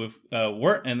Aurora with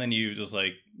Wart, and then you just,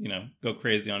 like, you know, go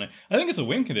crazy on it. I think it's a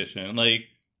win condition. Like,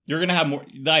 you're going to have more...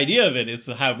 The idea of it is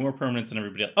to have more permanence than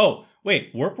everybody else. Oh,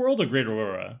 wait, Warp World or Great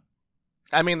Aurora?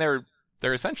 I mean, they're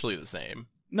essentially the same.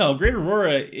 No, Great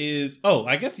Aurora is... Oh,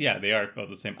 I guess, yeah, they are both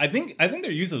the same. I think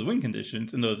they're used as win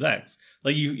conditions in those decks.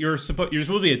 Like, you're supposed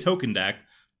to be a token deck,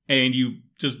 and you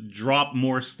just drop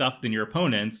more stuff than your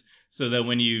opponents, so that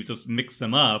when you just mix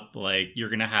them up, like, you're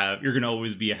gonna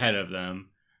always be ahead of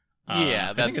them. Yeah,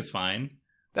 I think it's fine.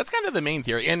 That's kind of the main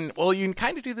theory. And, well, you can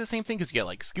kind of do the same thing because you get,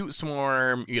 like, Scoot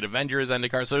Swarm, you get Avengers,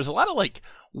 Zendikar. So there's a lot of, like,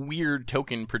 weird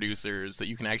token producers that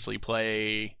you can actually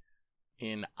play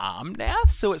in Omnath.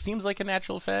 So it seems like a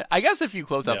natural fit. I guess if you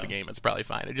close out the game, it's probably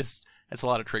fine. It's a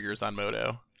lot of triggers on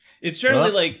Moto. It's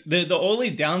generally, like, the only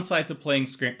downside to playing,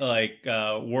 like,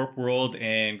 Warp World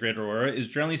and Great Aurora is,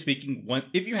 generally speaking,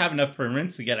 if you have enough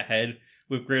permanents to get ahead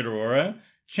with Great Aurora,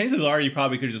 chances are you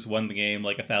probably could have just won the game,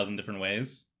 like, 1,000 different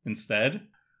ways instead.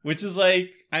 Which is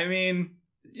like, I mean,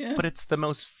 yeah. But it's the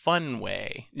most fun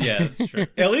way. Yeah, that's true.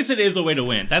 At least it is a way to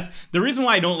win. That's the reason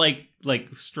why I don't like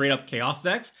straight up chaos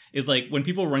decks is like when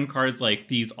people run cards like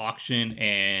Thieves Auction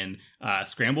and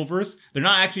Scrambleverse, they're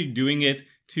not actually doing it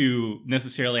to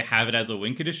necessarily have it as a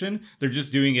win condition. They're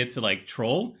just doing it to like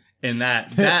troll. And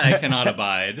that I cannot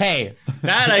abide. Hey.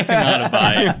 That I cannot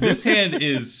abide. This hand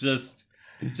is just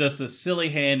a silly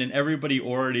hand and everybody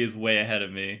already is way ahead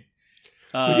of me.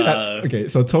 Look at that. Okay,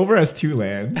 so Tomer has 2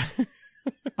 lands.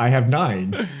 I have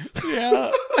 9.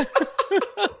 Yeah.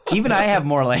 Even I have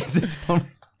more lands than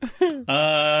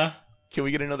Tomer. Can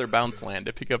we get another bounce land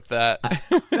to pick up that the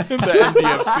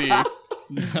MDFC?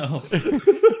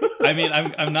 No. I mean,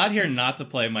 I'm not here not to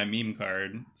play my meme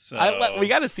card. So we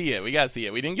got to see it. We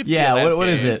didn't get to see it last what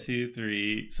game. is it? 1, 2,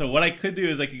 3. So what I could do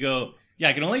is I could go. Yeah,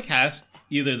 I can only cast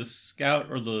either the Scout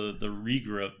or the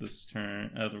Regrowth this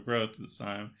turn. The Growth this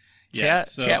time. Yeah,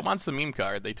 Chat wants the meme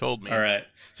card. They told me. All right.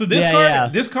 So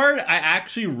this card, I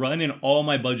actually run in all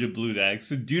my budget blue decks.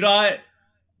 So do not.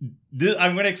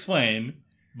 I'm going to explain,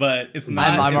 but it's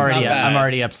not. I'm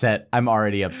already upset.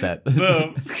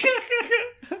 Boom.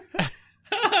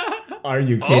 Are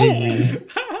you kidding me?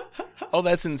 Oh,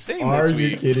 that's insane. Are this you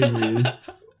week. kidding me?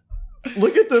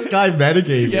 Look at this guy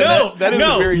metagaming. Yeah, that is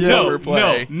a very Tomer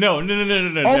play. No.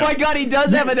 Oh my god, he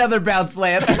does have another bounce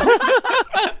land.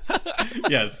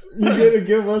 Yes. You're gonna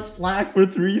give us flack for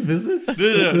 3 visits?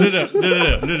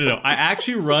 No. I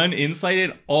actually run Insight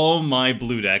in all my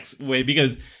blue decks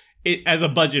because as a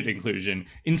budget inclusion.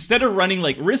 Instead of running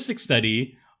like Ristic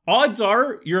Study, odds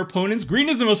are your opponent's green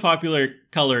is the most popular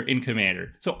color in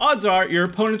Commander. So odds are your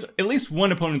opponent's, at least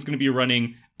one opponent's going to be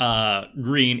running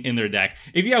green in their deck.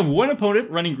 If you have one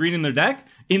opponent running green in their deck,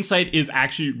 Insight is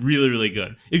actually really, really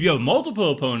good. If you have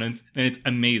multiple opponents, then it's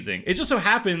amazing. It just so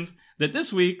happens that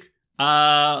this week,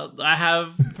 I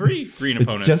have 3 green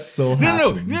opponents. Just so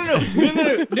happens. No.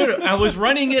 I was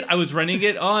running it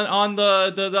on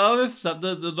the other stuff,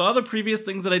 the other previous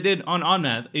things that I did on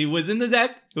Omnath. It was in the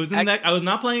deck. I was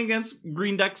not playing against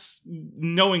green decks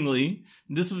knowingly.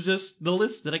 This was just the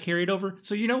list that I carried over.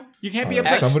 So you can't be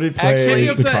upset. Somebody play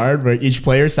the card where each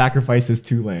player sacrifices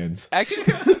 2 lands.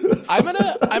 Actually, I'm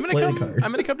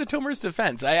gonna come to Tomer's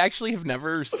defense. I actually have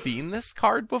never seen this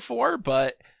card before,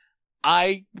 but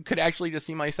I could actually just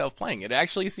see myself playing it. It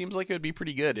actually seems like it would be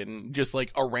pretty good in just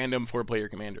like a random 4-player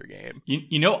Commander game.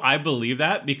 I believe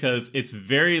that because it's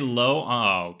very low.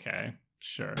 Oh, okay.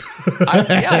 Sure.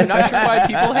 I'm not sure why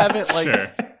people haven't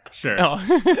like... Sure. Oh.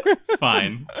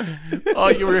 Fine.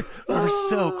 Oh, we were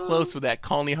so close with that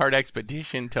Colony Heart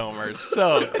Expedition, Tomer.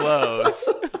 So close.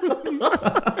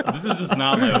 This is just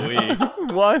not my week.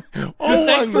 This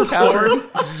deck performed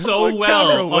so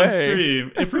well on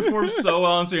stream. It performed so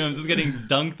well on stream. I'm just getting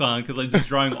dunked on because I'm just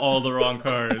drawing all the wrong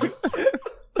cards.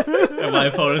 And my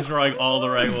opponent's drawing all the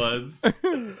right ones.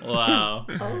 Wow.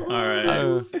 All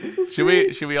right.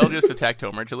 Should we all just attack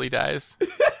Tomer till he dies?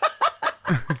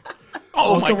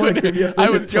 Oh my goodness. I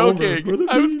was joking.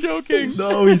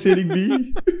 No, he's hitting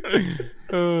me.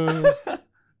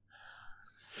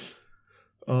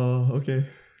 Okay.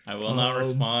 I will not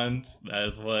respond. That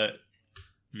is what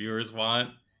viewers want.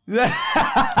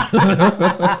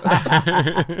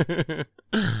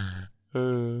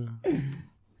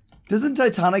 Doesn't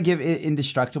Titana give it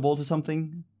indestructible to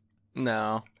something?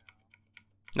 No.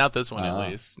 Not this one, at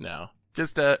least. No.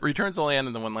 Just returns the land,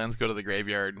 and then when lands go to the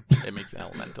graveyard, it makes an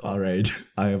elemental. All right.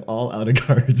 I am all out of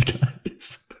cards,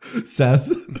 guys. Seth,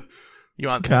 You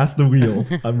want cast the wheel.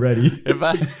 I'm ready. if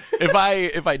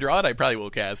I draw it, I probably will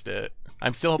cast it.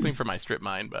 I'm still hoping for my strip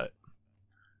mine, but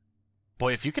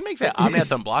boy, if you can make that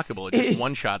Omnath unblockable, it just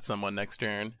one shot someone next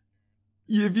turn.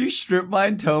 If you strip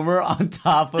mine Tomer on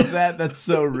top of that, that's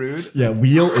so rude. Yeah,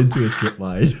 wheel into a strip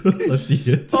mine. Let's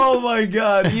see it. Oh my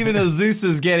god, even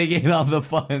Azusa's getting in on the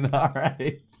fun. All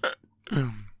right.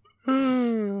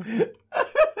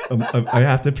 I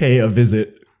have to pay a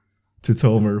visit to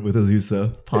Tomer with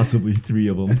Azusa, possibly 3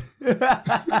 of them.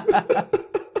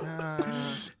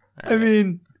 I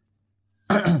mean,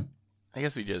 I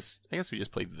guess we just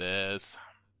played this.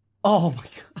 oh my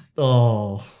god.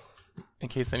 Oh. In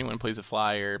case anyone plays a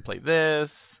flyer, play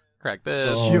this, crack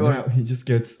this. Oh, Sure. now he just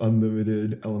gets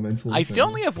unlimited elemental. I still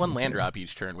only have 1 land drop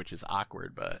each turn, which is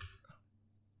awkward, but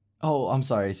Oh, I'm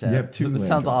sorry, Seth. You have 2 That land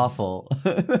sounds drops. awful.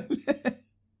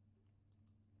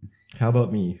 How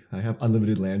about me? I have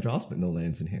unlimited land drops, but no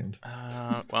lands in hand.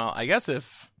 well, I guess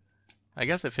if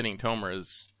hitting Tomer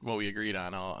is what we agreed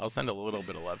on, I'll send a little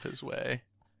bit of love his way.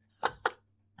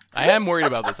 I am worried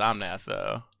about this Omnath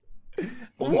though.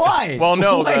 Why? Well,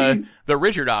 no, Why? the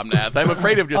Richard Omnath. I'm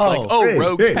afraid of just hey,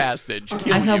 Rogue's hey. Passage,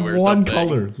 kill I have you or 1 something.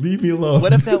 color. Leave me alone.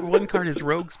 What if that one card is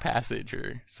Rogue's Passage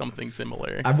or something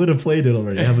similar? I would have played it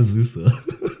already. I have Azusa.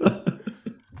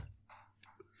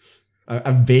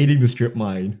 I'm baiting the strip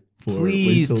mine.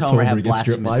 Please, wait till Tomer, have gets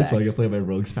strip Blasphemous mine so I Act. can play my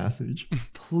Rogue's Passage.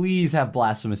 Please have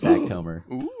Blasphemous Act, Tomer.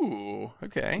 Ooh,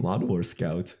 okay. Lawn War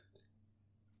Scout.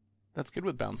 That's good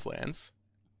with bounce lands.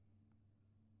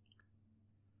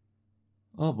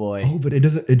 Oh boy. Oh, but it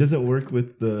doesn't work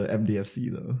with the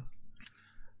MDFC though.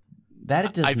 That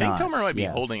it does I think not. Tomer might be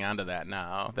yeah. holding on to that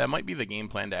now. That might be the game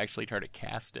plan to actually try to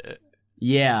cast it.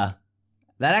 Yeah.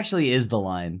 That actually is the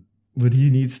line. But he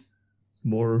needs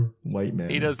more white man.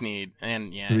 He does need,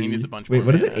 and yeah, 3. he needs a bunch Wait, more.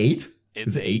 what is it? mana. 8? It's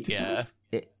Is it 8, 8? yeah.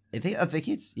 I think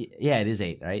it's yeah, it is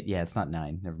 8, right? Yeah, it's not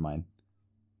 9. Never mind.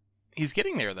 He's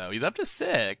getting there though. He's up to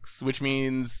 6, which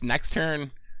means next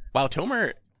turn. Wow,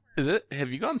 Tomer,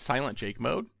 have you gone Silent Jake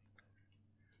mode?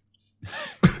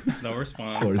 No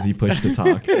response. Or is he pushed to talk?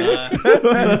 Not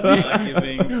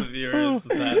giving the viewers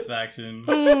the satisfaction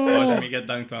watching me get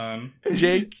dunked on.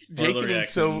 Jake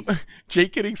the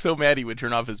getting so mad he would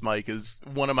turn off his mic is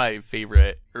one of my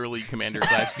favorite early Commander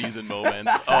Clash season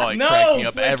moments. Oh, it cracks me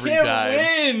up every time.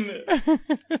 Win.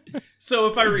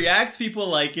 So if I react, people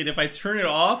like it. If I turn it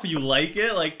off, you like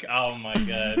it. Like, oh my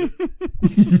god.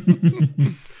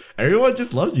 Everyone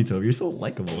just loves you, Toby. You're so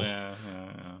likable. Yeah.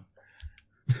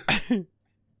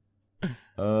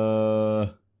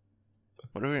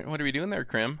 What are we doing there,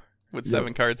 Crim? With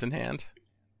 7 cards in hand.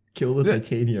 Kill the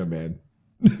Titania, man.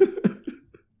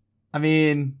 I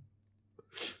mean,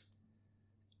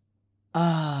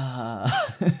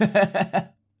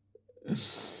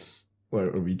 What,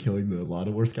 are we killing the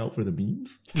Lawn War Scout for the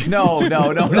beams? no,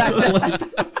 not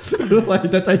Like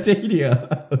the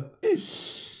Titania.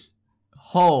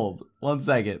 Hold 1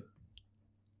 second.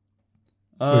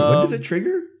 Wait, when does it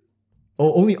trigger?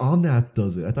 Oh, only Omnath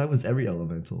does it. I thought it was every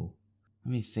elemental.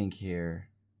 Let me think here.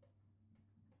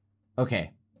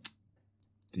 Okay,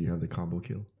 Do you have the combo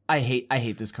kill? I hate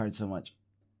this card so much.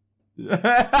 Oh,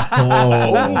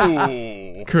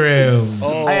 Crim.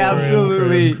 Oh, I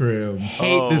absolutely Crim.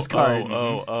 hate this card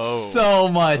Oh. so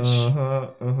much.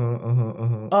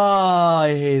 Oh, I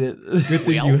hate it. Good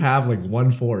thing you have like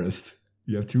 1 forest.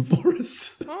 You have 2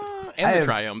 forests. And the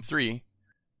Triumph 3.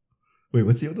 Wait,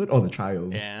 what's the other one? Oh, the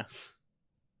Triumph. Yeah.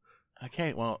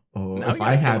 Okay, well. Oh, now if we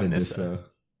I gotta had kill an Nissa. Nissa,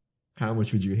 how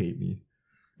much would you hate me?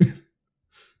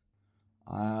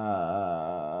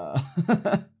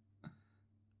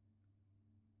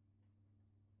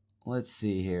 Let's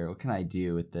see here. What can I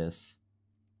do with this?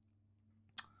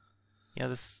 Yeah,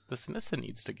 this Nissa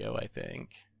needs to go, I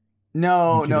think.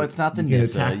 No, You can- it's not the you can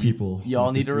Nissa. attack people Y'all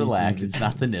with need the to relax. 3 It's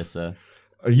not the demons. Nissa.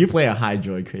 Or you play a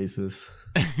Hydroid Crisis.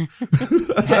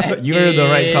 You're in the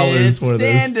right colors for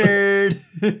this.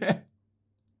 Standard.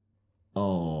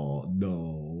 Oh,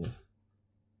 no.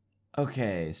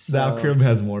 Okay, so Now Crim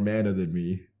has more mana than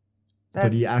me.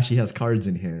 But he actually has cards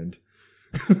in hand.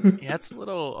 Yeah, it's a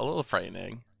little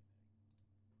frightening.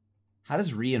 How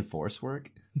does reinforce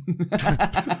work?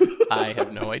 I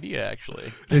have no idea, actually.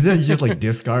 Isn't it just like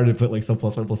discard and put like some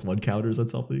 +1/+1 counters on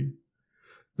something?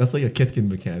 That's like a Kitkin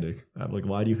mechanic. I'm like,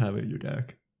 why do you have it in your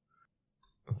deck?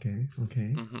 Okay.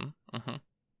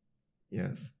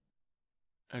 Yes.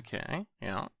 Okay.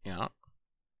 Yeah.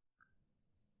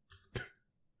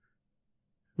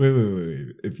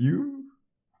 Wait. If you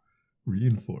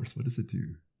reinforce, what does it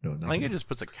do? No, I not think that. it just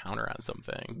puts a counter on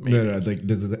something. Maybe. No, like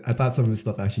I thought some of this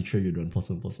stuff actually triggered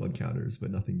 1+1/+1 counters, but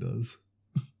nothing does.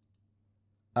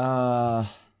 Well,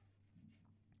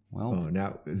 Oh,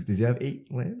 now does he have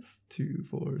 8 lands? 2,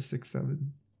 4, 6,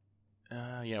 7.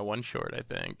 Yeah, one short, I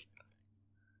think.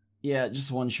 yeah,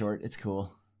 just one short. It's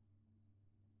cool.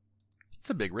 It's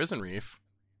a big Risen Reef.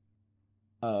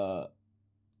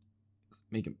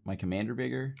 Make my commander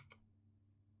bigger.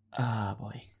 Ah,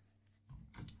 boy.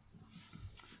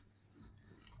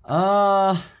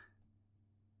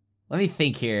 Let me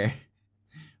think here.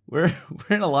 We're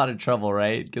in a lot of trouble,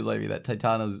 right? Because I mean that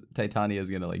Titania is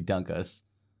gonna like dunk us.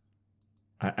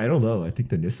 I don't know. I think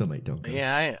the Nissa might dunk us.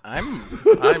 Yeah,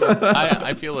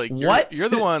 I feel like you're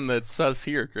the one that's sus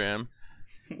here, Crim.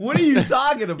 What are you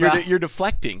talking about? You're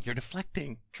deflecting. You're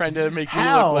deflecting, trying to make you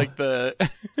How? look like the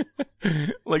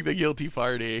like the guilty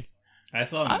party. I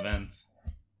saw an event.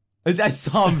 I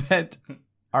saw him vent.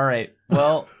 All right.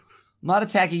 Well, I'm not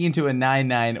attacking into a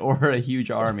 9/9 or a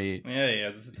huge army. Yeah,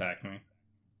 just attack me.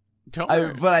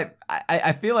 But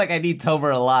I feel like I need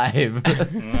Tomer alive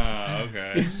Oh,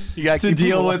 okay. You got to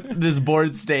deal with this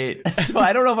board state. So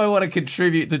I don't know if I want to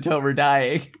contribute to Tomer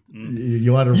dying.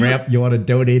 You want to ramp? You want to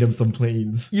donate him some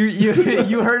planes? You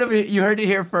heard him. You heard it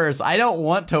here first. I don't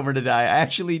want Tomer to die. I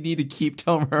actually need to keep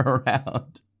Tomer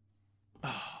around.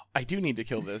 Oh, I do need to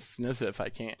kill this Nissa if I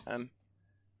can.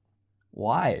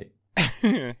 Why?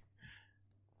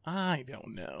 I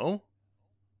don't know.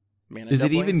 Mana Is it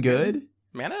doubling's even good?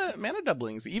 Mana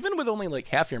doublings, even with only like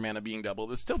half your mana being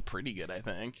doubled, is still pretty good, I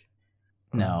think.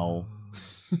 No.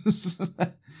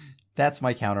 That's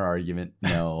my counter argument.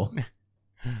 No.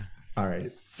 All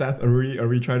right, Seth, are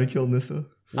we trying to kill Nissa?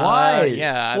 Why?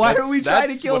 Yeah. Why are we trying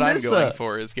to kill what Nissa? I'm going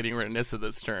for is getting rid of Nissa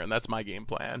this turn. That's my game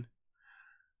plan.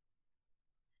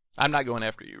 I'm not going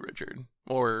after you, Richard.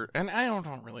 And I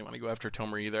don't really want to go after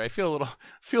Tomer either. I feel a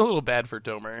little bad for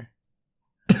Tomer.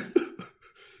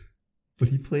 But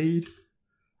he played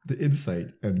the Insight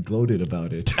and gloated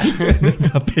about it.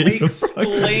 And got paid the fuck.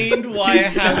 Explained why I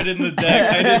have it in the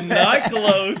deck. I did not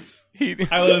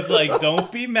gloat. I was like,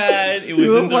 don't be mad. It was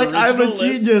You in look the like I'm a original list.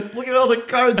 genius. Look at all the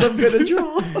cards I'm gonna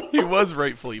draw. He was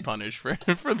rightfully punished for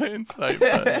the Insight.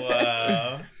 But,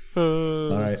 Wow.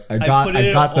 All right, I put got it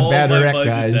in the all my banner budget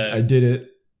guys. decks. I did it.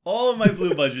 All of my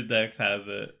blue budget decks has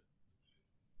it.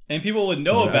 And people would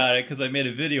know Alright. about it because I made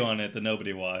a video on it that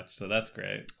nobody watched, so that's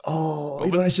great. Oh,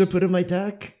 you know what I should put in my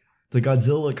deck? The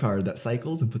Godzilla card that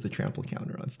cycles and puts a trample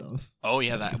counter on stuff. oh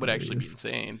yeah, that would actually be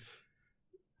insane.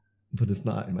 But it's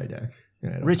not in my deck. Yeah,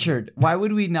 I don't Richard, why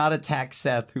would we not attack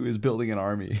Seth, who is building an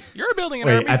army? You're building an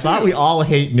Wait, army I thought too. we all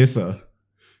hate Nissa.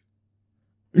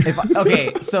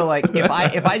 Okay, so like if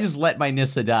I just let my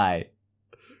Nissa die,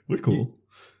 We're cool.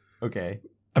 okay.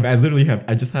 I mean,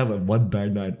 I just have a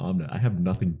 1/9 Omnath. I have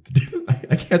nothing to do.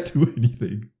 I can't do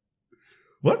anything.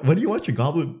 What do you want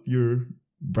your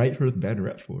Bright Hearth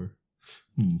Banneret for?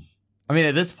 I mean,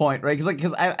 at this point, right?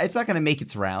 Because it's not going to make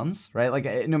its rounds, right?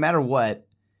 Like, no matter what.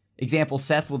 Example,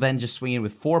 Seth will then just swing in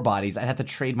with 4 bodies. I'd have to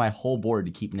trade my whole board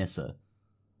to keep Nissa.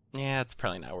 Yeah, it's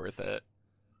probably not worth it.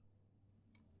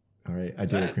 All right, I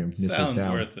did it, Crim. Nissa's Sounds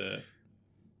down. worth it.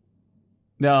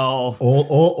 No.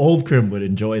 Old Crim would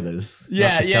enjoy this.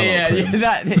 Yeah.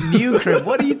 Not new Crim.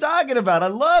 What are you talking about? I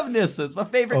love Nissa. It's my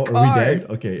favorite Oh, card. are we dead?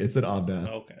 Okay, it's an Omnath.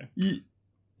 Okay.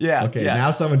 Yeah. Okay, yeah. now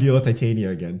someone deal with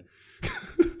Titania again.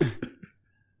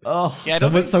 Oh. Yeah, I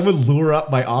don't Someone lure up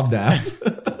my Omnath.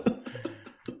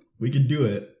 We can do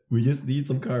it. We just need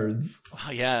some cards.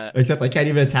 Oh, yeah. Except I can't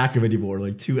even attack him anymore.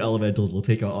 Like 2 elementals will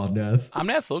take out Omnath.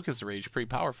 Omnath Locus of Rage pretty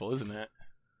powerful, isn't it?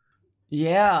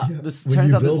 Yeah. This When turns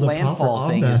you out this build a landfall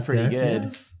proper thing is Omnath pretty deck, good.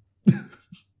 yes.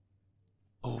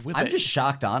 Oh, I'm just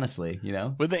shocked, honestly, you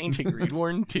know? with the Ancient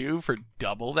Greedwarn too for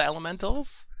double the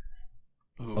elementals.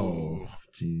 Ooh, Oh,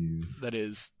 jeez.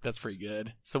 that's pretty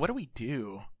good. So what do we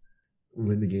do?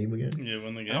 Win the game again? Yeah,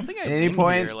 win the I game. don't think I At any win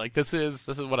point- here. Like this is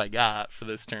what I got for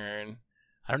this turn.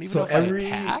 I don't even So know if every- I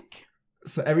attack.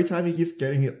 So every time he keeps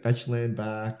getting it fetch land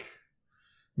back,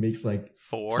 makes like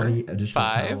 20 additional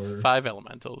power. 5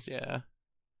 elementals. Yeah.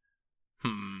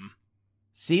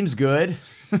 Seems good.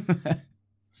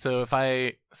 So if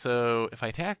I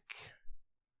attack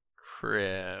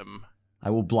Crim, I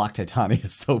will block Titania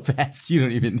so fast you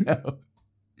don't even know.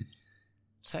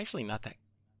 it's actually not that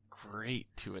great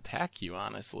to attack you,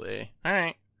 honestly. All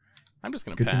right, I'm just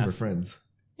gonna Good thing we're pass. friends.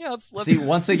 Yeah, let's See,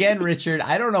 once again, Richard,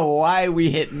 I don't know why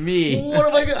we hit me. What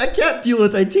am I gonna? I can't deal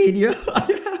with Titania.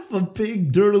 I have a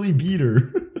big durdly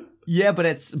beater. Yeah, but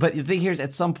the thing here is,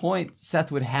 at some point,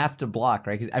 Seth would have to block,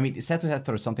 right? 'Cause, I mean, Seth would have to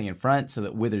throw something in front so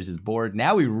that withers his board.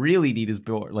 Now we really need his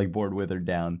board withered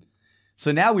down.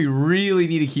 So now we really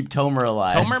need to keep Tomer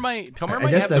alive. Tomer might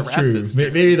I guess have that's the Wrath true. this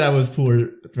turn. Maybe that was poor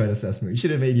threat assessment. You should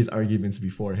have made these arguments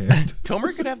beforehand.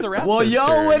 Tomer could have the Wrath Well, this y'all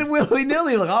turn. went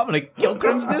willy-nilly. Like, I'm going to kill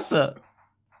Crim's Nissa.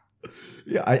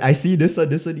 Yeah, I see Nissa.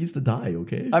 Nissa needs to die,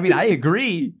 okay? I mean, I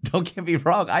agree. Don't get me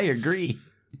wrong. I agree.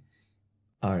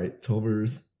 All right,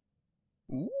 Tomer's.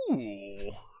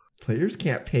 Ooh. Players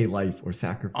can't pay life or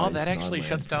sacrifice. Oh, that actually non-land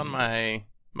shuts down permanents.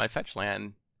 my fetch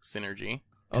land synergy.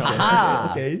 Okay, Aha!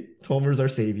 okay. Tomer's our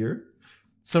savior.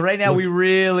 So right now, we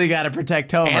really got to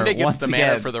protect Tomer. And it gets once the again.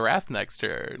 mana for the Wrath next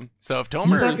turn. So if He's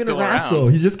Tomer not is gonna still wrap around... though.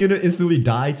 He's just gonna instantly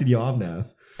die to the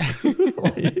Omnath.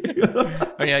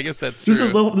 Oh yeah, I guess that's true.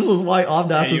 This is why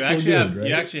Omnath Yeah, is so good, right?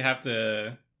 you actually have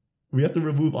to. We have to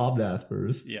remove Omnath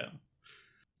first. Yeah.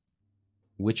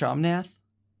 Which Omnath?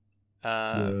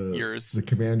 Yours. The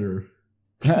commander.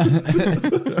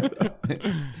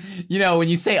 You know, when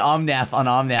you say Omnath on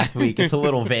Omnath week, it's a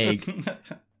little vague.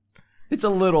 It's a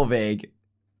little vague.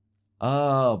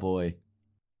 Oh boy.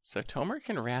 So Tomer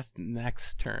can Wrath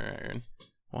next turn.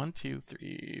 1, 2,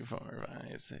 3, 4,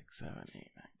 5, 6, 7, 8,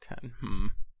 9,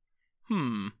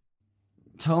 10.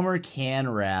 Tomer can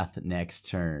Wrath next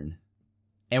turn.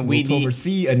 And Will we Tomer need...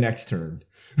 see a next turn?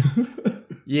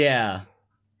 Yeah.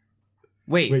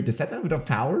 Wait, does that have enough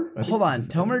power? hold on.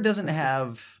 Tomer doesn't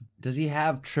have... Does he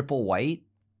have triple white?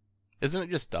 Isn't it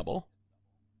just double?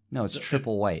 No, it's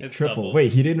triple white. It's Triple. double.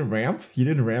 Wait, he didn't ramp? He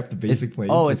didn't ramp the basic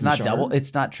planes? Oh, with it's not Yasharn? double?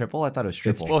 It's not triple? I thought it was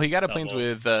triple. Well, he got a Double. planes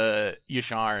with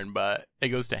Yasharn, but it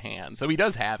goes to hand. So he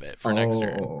does have it for next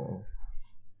turn. Oh.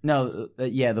 No,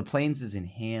 yeah, the planes is in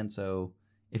hand, so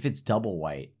if it's double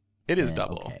white... It is then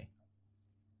double. Okay.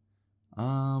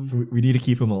 So we need to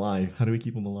keep him alive. How do we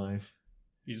keep him alive?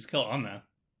 You just kill Omnath.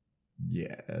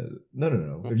 Yeah.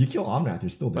 No. If you kill Omnath, you're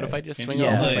still dead. But if I just Can swing you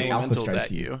all also, my like, Alpha elementals strikes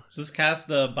at you? you. Just cast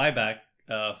the buyback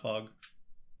fog.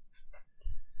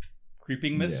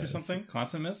 Creeping mist or Yes. something?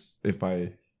 Constant mist? If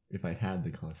I had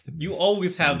the constant You mist,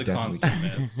 always I have would the definitely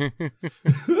constant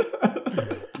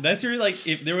mist. That's your, like,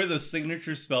 if there was a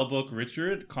signature spellbook,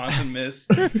 Richard, constant mist,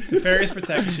 Teferi's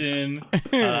protection,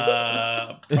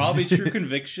 probably true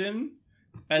conviction,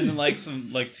 and then like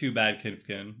some like 2 bad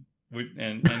Kithkin.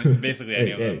 And basically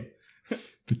any of them.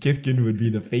 The Kithkin would be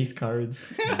the face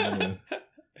cards.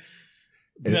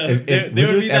 No, if there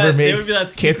would Wizards be ever that- there makes would be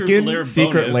that secret Kithkin lair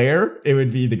secret bonus. lair, it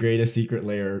would be the greatest secret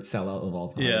lair sellout of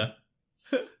all time. Yeah.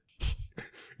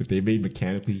 If they made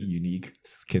mechanically unique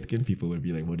Kithkin, people would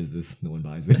be like, "What is this? No one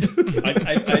buys it."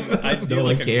 I'd do No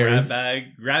one like a cares.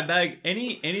 grab bag,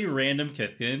 any random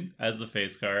Kithkin as the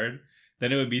face card.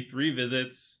 Then it would be 3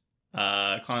 visits,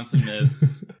 constant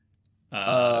miss,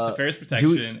 Teferi's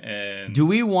protection, and Do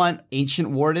we want Ancient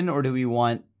Warden or do we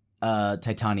want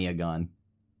Titania gone?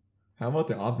 How about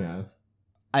the Omnath?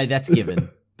 That's given.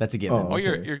 That's a given. Oh,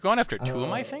 Okay. you're going after 2 of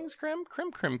my things, Crim?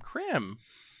 Crim. probably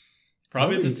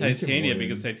Probably the Ancient Titania, Warden.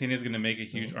 because Titania is going to make a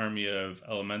huge army of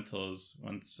elementals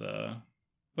once.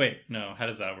 Wait, no, how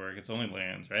does that work? It's only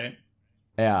lands, right?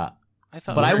 Yeah. I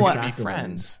thought But we I were want- going to be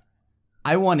friends.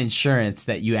 I want insurance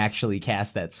that you actually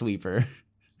cast that sweeper.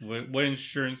 What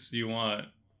insurance do you want?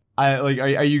 Are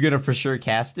you gonna for sure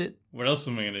cast it? What else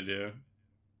am I going to do?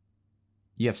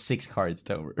 You have 6 cards,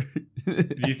 Tomer.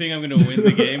 Do you think I'm going to win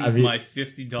the game I with mean- my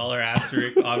 $50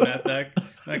 asterisk Omnath deck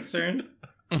next turn?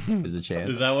 There's a chance.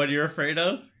 Is that what you're afraid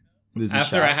of? There's a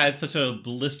After shot. I had such a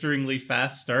blisteringly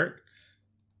fast start?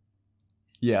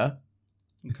 Yeah.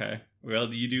 Okay.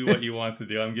 Well, you do what you want to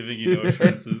do. I'm giving you no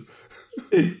assurances.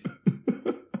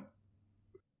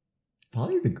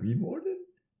 Probably the Green Warden?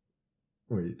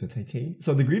 Wait, the Titan?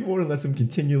 So the Green Warden lets him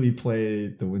continually play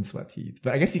the Windswept Heath.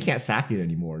 But I guess you can't sack it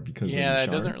anymore because of Yeah, the it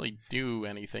shard. doesn't really do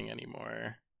anything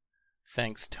anymore.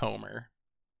 Thanks, Tomer.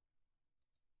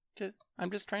 I'm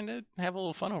just trying to have a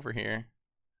little fun over here.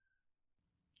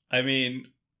 I mean,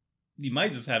 you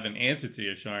might just have an answer to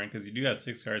your Sharn because you do have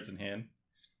 6 cards in hand.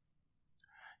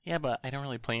 Yeah, but I don't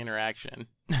really play interaction.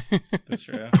 That's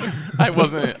true. I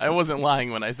wasn't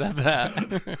lying when I said that.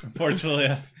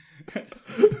 Unfortunately,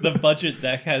 the budget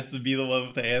deck has to be the one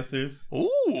with the answers. Ooh,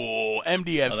 Oh, that's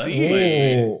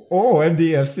MDFC. Oh,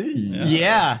 MDFC.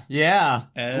 Yeah.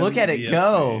 Look at it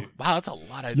go. Wow, that's a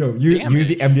lot of Yo, damage. use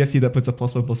the MDFC that puts a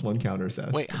 +1/+1 counter,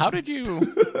 Seth. Wait, how did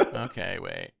you... Okay,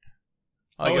 wait.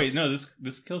 Oh, I wait, guess- no,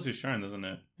 this kills your Sharn, doesn't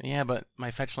it? Yeah, but my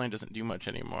fetch land doesn't do much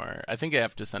anymore. I think I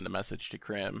have to send a message to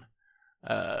Crim.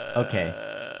 Okay.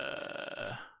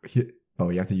 Oh,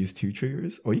 you have to use 2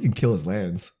 triggers? Oh, you can kill his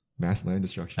lands. Mass land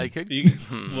destruction. I could.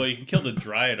 Well, you can kill the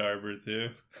Dryad Arbor too.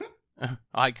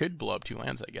 I could blow up 2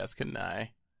 lands, I guess, couldn't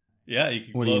I? Yeah, you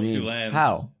can What blow do up you 2 mean? lands.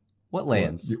 How? What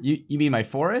lands? You mean my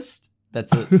forest?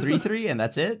 That's a 3/3 and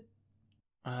that's it?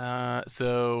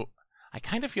 So I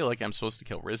kind of feel like I'm supposed to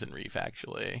kill Risen Reef,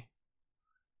 actually.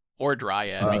 Or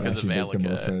Dryad, because of that should make the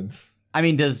most Valakut. sense. I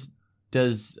mean, does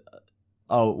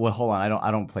oh well, hold on.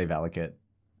 I don't play Valakut.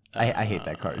 I hate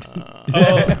that card.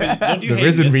 Don't you The hate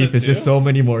Risen Nissa Reef is just too? so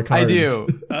many more cards. I do.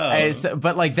 Oh.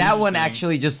 But like that one Interesting.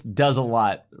 actually just does a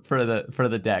lot for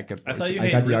the deck. I thought you I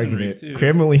hate got the Risen argument. Reef too.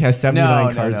 Crim only has 79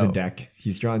 No, cards no. in deck.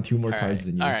 He's drawn 2 more cards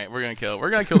than you. All right, we're gonna kill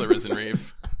the Risen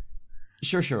Reef.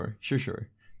 Sure.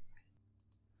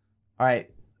 All right.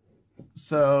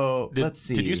 So let's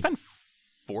see. Did you spend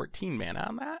 14 mana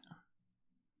on that?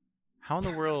 How in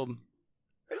the world?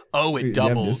 Oh, it Wait,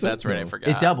 doubles. Nissa? That's right. I No. forgot.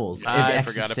 It doubles. If I X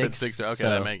is forgot if it's 6, 6. Okay, so-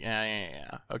 that make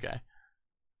yeah. Okay,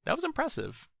 that was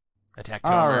impressive. Attack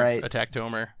Tomer. All right. Attack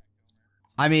Tomer.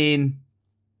 I mean,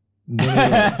 No.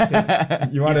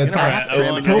 You want to He's gonna attack? wrath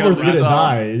Crim, and you're Tomer's gonna gonna lose all-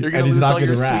 die, You're and gonna he's lose not all your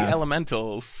gonna sweet wrath.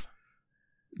 elementals.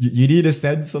 You need to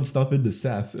send some stuff into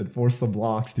Seth and force some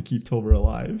blocks to keep Tomer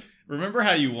alive. Remember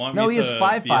how you want me no, to he has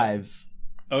 5 be- 5s.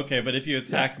 Okay, but if you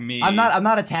attack me... I'm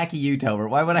not attacking you, Tomer.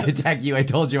 Why would I attack you? I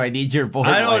told you I need your board.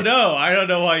 I don't wipe. know. I don't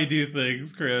know why you do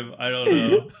things, Crim. I don't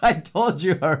know. I told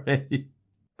you already.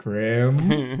 Crim.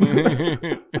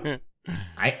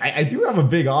 I do have a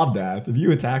big Omnath. If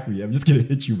you attack me, I'm just gonna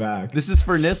hit you back. This is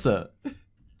for Nissa.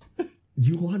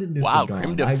 You wanted Nissa Wow, gone.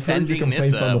 Crim I've heard your defending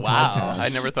complaints Nissa. on the Wow, podcast. I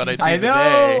never thought I'd see I the day.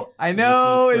 know. I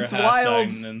know. This It's is for wild.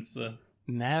 halftime, Nissa.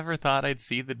 Never thought I'd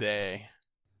see the day.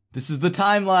 This is the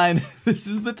timeline. This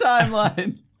is the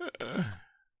timeline.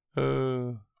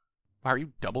 Are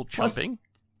you double Plus- jumping?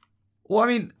 Well, I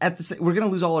mean, we're gonna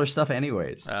lose all our stuff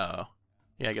anyways. Oh,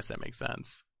 yeah, I guess that makes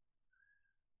sense.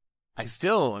 I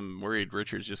still am worried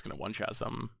Richard's just gonna one-shot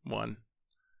someone,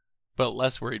 but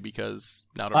less worried because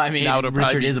now to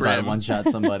Richard is about to one-shot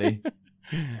somebody.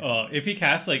 If he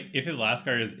casts, like, if his last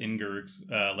card is Ingurk's,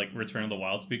 like, Return of the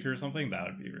Wild Speaker or something, that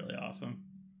would be really awesome.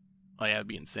 Oh yeah, it'd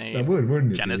be insane. That would,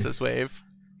 wouldn't it? Genesis Wave.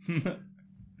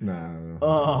 No.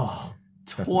 Oh,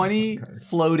 That's 20 not a card.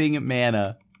 floating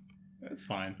mana That's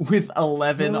fine. with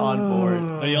 11 on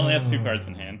board. But he only has 2 cards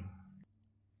in hand.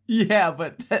 Yeah,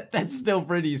 but that's still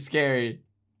pretty scary.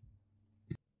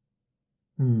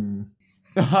 Hmm.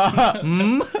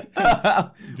 Hmm?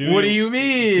 What do you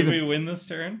Did mean? we win this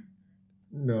turn?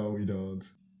 No, we don't.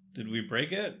 Did we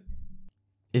break it?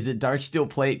 Is it Dark Steel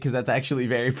Plate? Because that's actually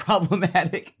very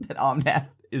problematic that Omnath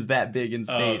is that big in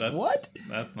state. that's, What?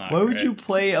 That's not Why would great. you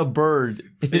play a bird?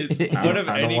 It's out of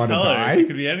I don't any wanna color. die. It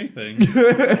could be anything.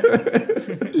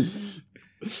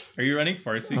 Are you running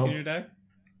Farseek in your deck?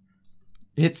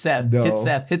 Hit Seth. No. Hit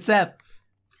Seth. Hit Seth.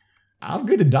 I'm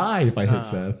gonna die if I hit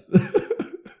Seth.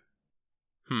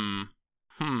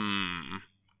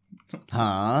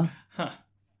 Huh? Huh.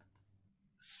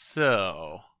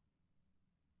 So,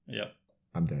 Yep.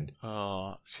 I'm dead.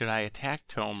 should I attack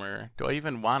Tomer? Do I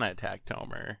even want to attack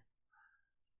Tomer?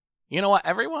 You know what?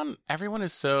 Everyone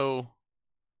is so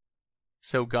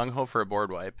gung ho for a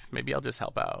board wipe. Maybe I'll just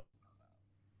help out.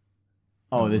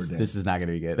 Oh, Oh, this we're dead. this is not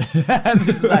gonna be good.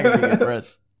 This is not gonna be good for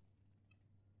us.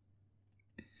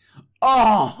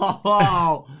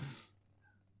 Oh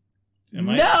Am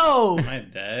I, no! Am I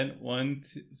dead? 1,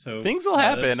 2, so Things will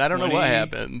happen. I don't know what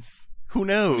happens. Who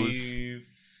knows?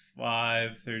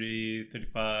 25, 30,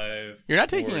 35. You're not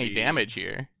taking 40. any damage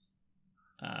here.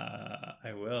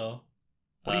 I will.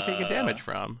 What are you taking damage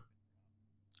from?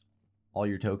 All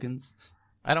your tokens.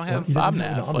 I don't have He doesn't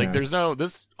have an Omnath. Like, Omnath. there's no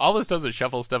this. All this does is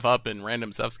shuffle stuff up, and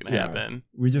random stuff's gonna Yeah. happen.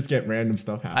 We just get random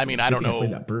stuff happening. I mean, I don't can't know. play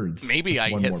that birds. Maybe Just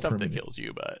I one hit more stuff that permanent. kills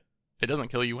you, but it doesn't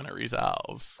kill you when it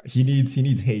resolves. He needs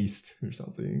haste or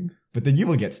something. But then you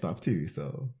will get stuff too.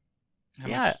 So How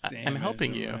Yeah, much I'm damage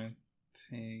helping am you. I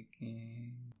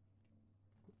taking?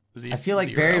 I feel like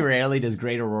Zero. very rarely does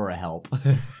Great Aurora help.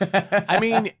 I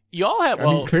mean, you all have. I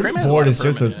mean, Well, Crim's Crim has a board lot of is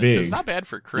just as permanents. big. It's not bad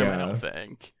for Crim, I Yeah. don't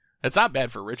think. It's not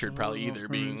bad for Richard probably either,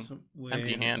 being Way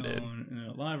empty-handed. In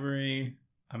a library.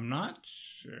 I'm not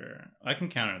sure. I can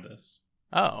counter this.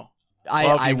 Oh. I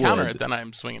Well, if you would. counter it, then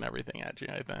I'm swinging everything at you,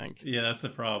 I think. Yeah, that's the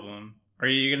problem. Are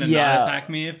you gonna Yeah. not attack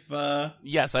me if?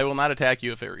 Yes, I will not attack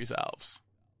you if it resolves.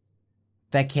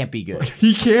 That can't be good.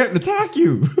 he can't attack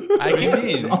you. I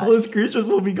can't. All his creatures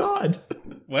will be gone.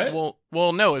 What?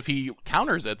 Well, no. If he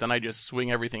counters it, then I just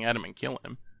swing everything at him and kill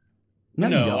him. No,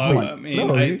 you don't. I mean,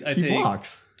 no, I he take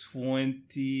blocks.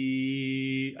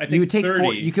 20. I take You would take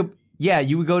 30. 4. Yeah,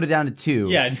 you would go down to 2.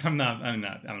 Yeah, I'm not doing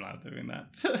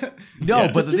that. No,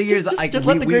 Yeah. but the thing is, just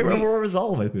let the Great Aurora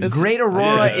resolve, I think. Great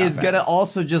Aurora Yeah. is gonna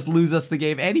also just lose us the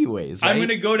game anyways, right? I'm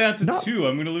gonna go down to No. 2.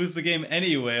 I'm gonna lose the game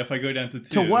anyway if I go down to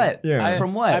 2. To what? Yeah.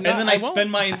 From what? I'm And then I I won't.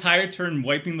 spend my entire turn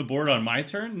wiping the board on my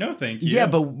turn? No, thank you. Yeah,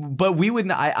 but we would.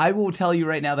 I will tell you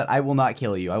right now that I will not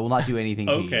kill you. I will not do anything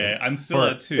to you. Okay, I'm still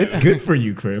at 2. It's good for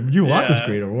you, Crim. You want this Yeah.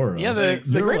 Great Aurora. Yeah, the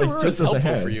You're, Great like, Aurora just is as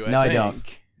helpful ahead. for you, No, I think.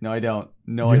 don't. No, I don't.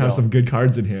 No, You I have don't. some good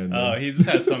cards in hand. Oh, then. he just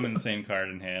has some insane card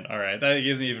in hand. All right, that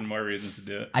gives me even more reasons to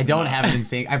do it. I don't have an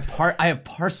insane. I have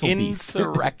parcel beast.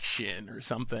 Insurrection or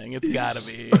something. It's gotta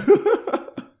be.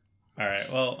 All right,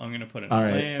 well, I'm gonna put it. All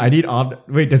right. I need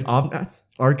Wait, does Omnath?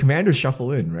 Our commanders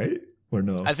shuffle in, right? Or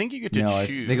no? I think you get to No,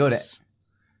 choose. they go to-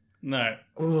 No,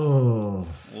 Oh.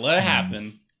 let it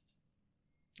happen.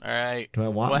 All right. Do I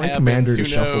want What my happens? commander Who to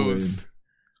shuffle knows? in?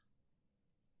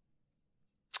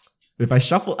 If I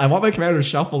shuffle, I want my commander to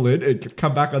shuffle in and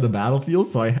come back on the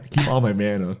battlefield, so I keep all my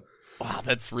mana. Wow,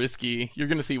 that's risky. You're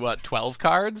gonna see what 12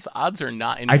 cards? Odds are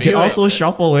not in I favor. can also of it.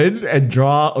 shuffle in and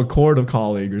draw a Chord of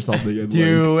Calling or something and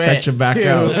Do like, it. fetch him back do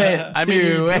out. It, I mean, you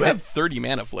do do it. have 30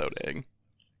 mana floating.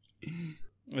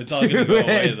 It's all gonna Do go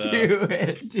away it. though. Do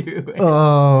it. Do it.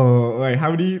 Oh, wait,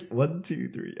 how many? 1, 2,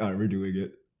 3. All right, we're doing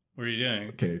it. What are you doing?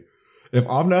 Okay. If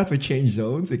Omnath would change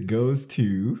zones, it goes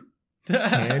to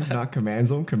hand, not command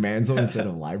zone instead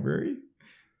of library.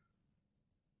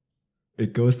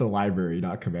 It goes to library,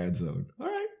 not command zone. All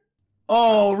right.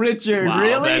 Oh, Richard, Wow,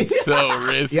 really? That's so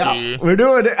risky. Yeah, we're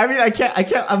doing it. I mean, I can't.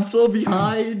 I'm so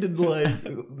behind, and like,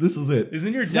 this is it.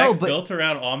 Isn't your deck No, but- built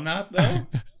around Omnath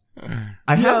though?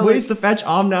 I have Yeah, ways to fetch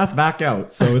Omnath back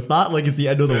out, so it's not like it's the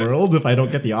end of the world if I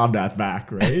don't get the Omnath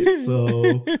back, right?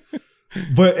 So,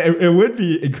 but it would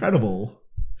be incredible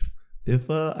if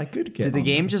I could get. Did the Omnath.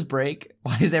 game just break?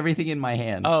 Why is everything in my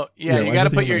hand? Oh, yeah, Yeah, you why gotta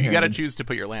is it put in your my you gotta hand? choose to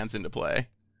put your lands into play.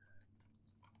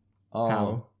 Oh,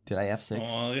 How? did I F6?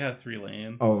 Well, you have 3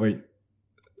 lands. Oh wait,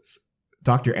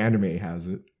 Dr. Anime has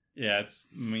it. Yeah, it's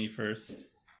me first.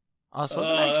 Oh, this Oh,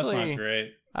 wasn't that's actually. not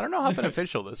great. I don't know how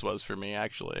beneficial this was for me,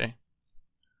 actually.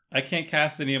 I can't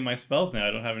cast any of my spells now.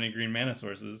 I don't have any green mana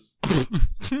sources.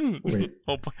 Wait.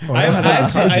 Oh, Oh, I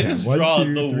that's not hard. just 1, draw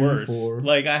 2, the 3, worst. 4,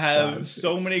 Like I have 5,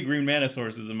 so 6. many green mana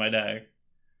sources in my deck,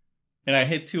 and I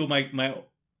hit 2 of my.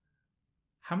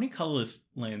 How many colorless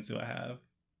lands do I have?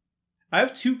 I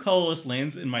have 2 colorless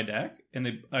lands in my deck,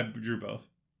 and I drew both.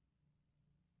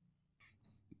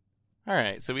 All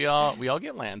right, so we all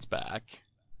get lands back.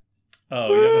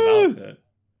 Oh, you have a Valakut.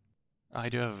 I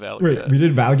do have a valid. Wait, we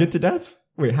did Val get to death?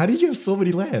 Wait, how did you have so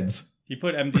many lands? He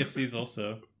put MDFCs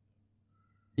also.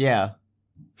 Yeah.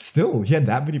 Still, he had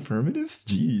that many permanents?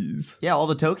 Jeez. Yeah, all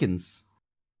the tokens.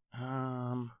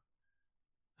 I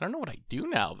don't know what I do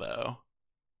now though.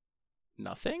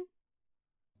 Nothing.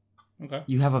 Okay.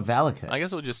 You have a Valakut. I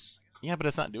guess we'll just but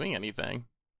it's not doing anything.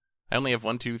 I only have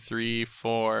 1, 2, 3,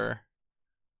 4.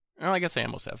 Well, I guess I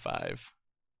almost have 5.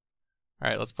 All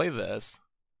right, let's play this.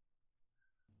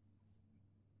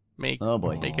 Oh,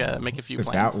 boy. Make a few If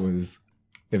plans.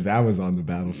 that was on the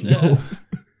battlefield.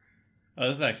 Oh,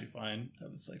 this is actually fine. I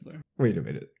have a cycler. Wait a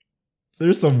minute.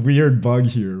 There's some weird bug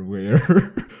here where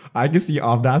I can see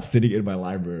Omnath sitting in my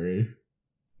library.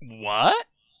 What?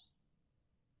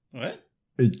 What?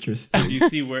 Interesting. Do you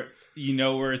see where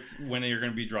where it's when you're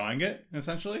going to be drawing it?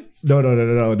 Essentially.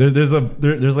 No. There's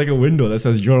like a window that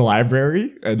says your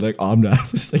library, and like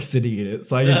Omnath is like sitting in it,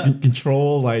 so I can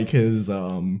control like his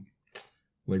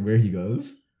like where he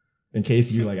goes. In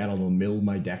case you like, I don't know, mill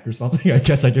my deck or something, I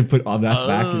guess I can put Omnath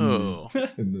back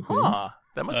in the thing. Huh.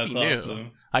 That must That's be new.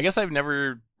 awesome. I guess I've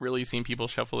never really seen people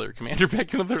shuffle their commander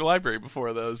back into their library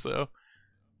before, though. So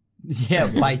Yeah,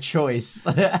 by choice.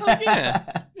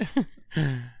 yeah.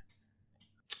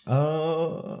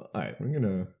 All right, I'm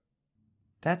gonna.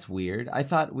 That's weird. I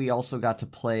thought we also got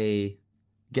to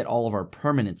get all of our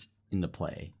permanents into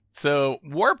play. So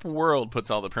Warp World puts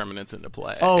all the permanents into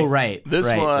play. Oh, right. This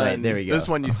right, one, right, there we go. This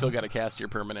one, you still got to cast your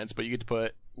permanents, but you get to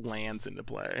put lands into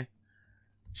play.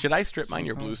 Should I strip mine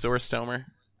your blue source, Tomer?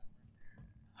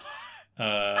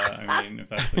 I mean, if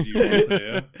that's what you want to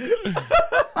do.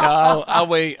 No, I'll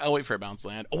wait. I'll wait for a bounce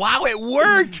land. Wow, it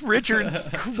worked! Richard's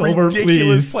Tomer,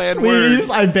 ridiculous please. plan Please,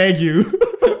 worked. I beg you.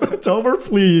 Tomer,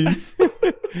 please.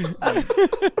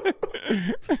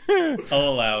 I'll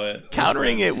allow it.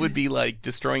 Countering it would be like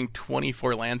destroying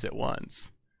 24 lands at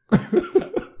once.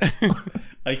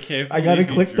 I can't. I gotta believe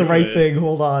you click the drew right it. thing.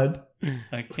 Hold on.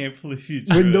 I can't believe you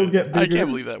drew Window it. get bigger. I can't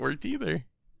believe that worked either.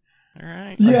 All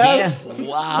right. Yes!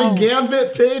 Wow. The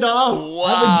gambit paid off!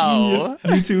 Wow.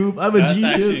 I'm a genius, YouTube. I'm a That's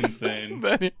actually genius.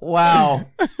 insane. Wow.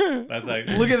 That's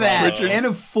actually Look at that. Richard. And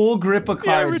a full grip of Yeah,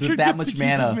 cards Richard with that gets to much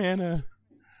keep his mana. mana.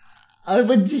 I'm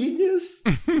a genius.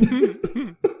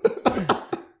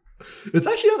 It's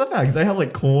actually not that bad because I have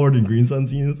like Cord and Green Sun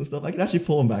Zenith and stuff. I can actually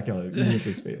pull them back out even if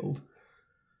this failed.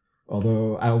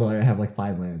 Although, I don't know, I have like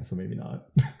 5 lands, so maybe not.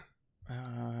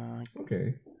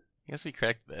 Okay. I guess we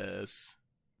cracked this.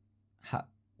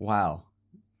 Wow.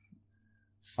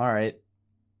 All right.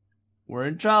 We're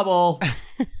in trouble.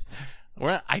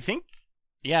 I think,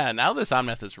 yeah, now this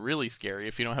Omnath is really scary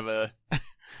if you don't have a...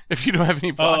 If you don't have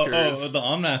any blockers. The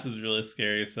Omnath is really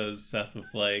scary, says Seth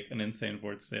with like an insane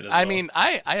board state as I well. mean,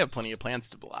 I have plenty of plans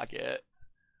to block it,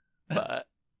 but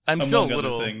I'm still a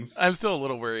little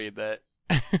worried that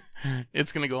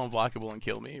it's gonna go unblockable and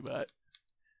kill me. But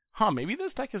maybe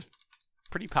this deck is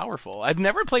pretty powerful. I've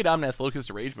never played Omnath Locus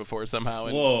of Rage before somehow.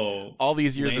 In all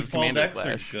these years of Landfall Commander decks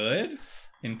Clash. are good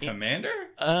in Commander.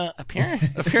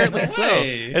 Apparently No so.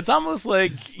 way. It's almost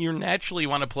like you naturally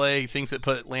want to play things that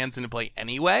put lands into play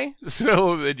anyway,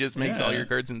 so it just makes all your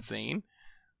cards insane.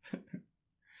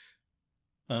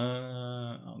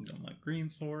 I'll go my green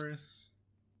source.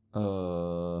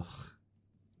 So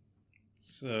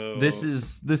So this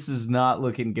is not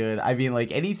looking good. I mean,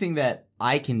 like anything that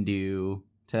I can do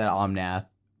to that Omnath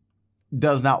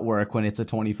does not work when it's a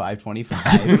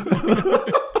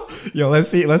 25-25. Yo, let's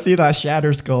see that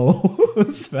Shatter Skull.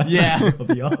 Yeah. Of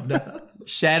the Omnath.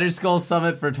 Shatter Skull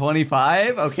Summit for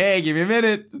 25? Okay, give me a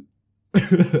minute.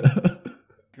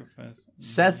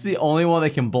 Seth's the only one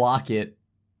that can block it.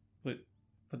 Put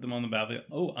them on the battlefield.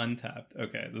 Oh, untapped.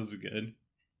 Okay, this is good.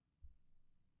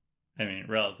 I mean,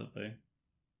 relatively.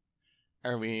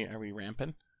 Are we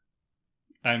ramping?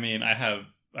 I mean, I had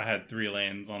 3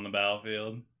 lanes on the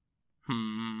battlefield.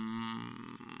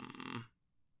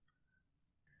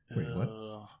 Wait, what?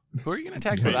 Who are you going to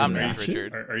attack with Omnath, reaction?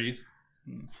 Richard? Are you?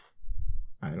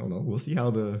 I don't know. We'll see how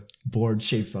the board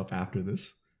shapes up after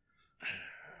this.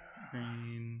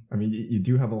 Green, I mean, you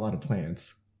do have a lot of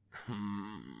plants.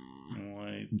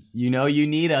 white. You know you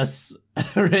need us,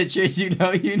 Richard. You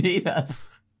know you need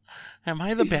us. Am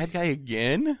I the bad guy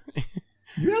again?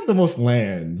 You have the most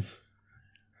lands.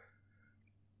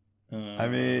 I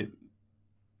mean,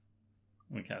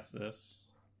 let me cast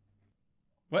this.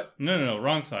 What? No.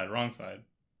 Wrong side.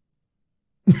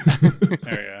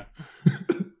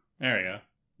 There we go.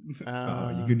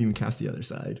 You couldn't even cast the other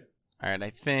side. All right, I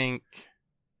think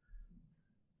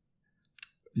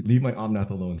Leave my Omnath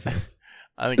alone, Seth.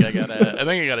 I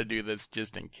gotta do this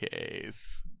just in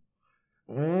case.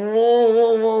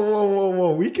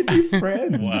 Whoa. We could be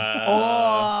friends. Wow.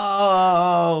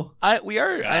 oh,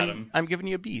 I'm giving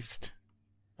you a beast.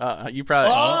 You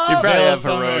probably Oh! have Veil of heroic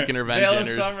Summer. intervention. Veil of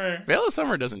Summer. Veil of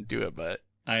Summer doesn't do it, but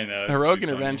I know. heroic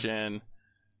intervention.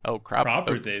 Oh, crop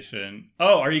rotation.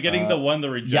 Oh, are you getting the one that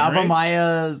regenerates?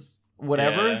 Yavamaya's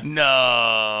whatever. Yeah.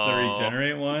 No. The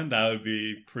regenerate one? That would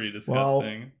be pretty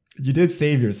disgusting. You did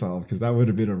save yourself because that would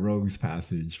have been a rogue's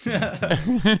passage.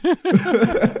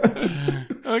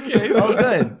 Okay, Oh,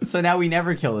 good. So now we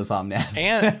never kill this Omnath.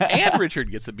 and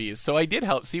Richard gets a beast. So I did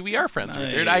help. See, we are friends,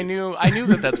 Nice. Richard. I knew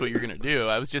that's what you're gonna do.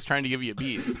 I was just trying to give you a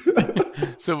beast.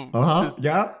 So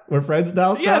Yeah, we're friends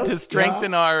now. yeah, Seth? to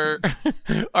strengthen our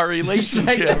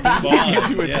relationship, Strengthen we need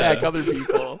bond, to attack yeah. other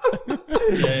people.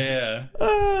 Yeah.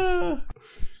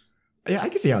 Yeah, I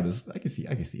can see how this. I can see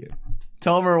it.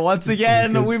 Tomer, once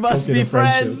again, Good we must token be of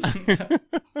friendship. friends.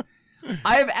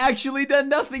 I have actually done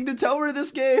nothing to Tomer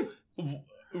this game.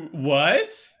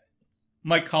 What?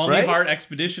 My Colony Right? Heart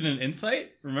Expedition and Insight?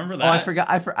 Remember that? Oh, I forgot.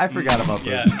 I forgot about those.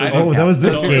 Yeah, Those I- don't Oh, that count. was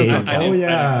this Don't- game. I didn't- Oh I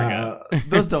yeah. didn't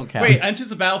Those don't count. Wait, enters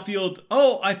the battlefield.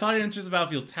 Oh, I thought it enters the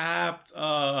battlefield tapped.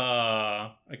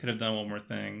 I could have done one more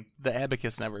thing. The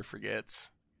abacus never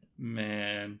forgets.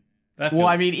 Man. That Well,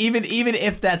 feels- I mean, even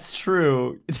if that's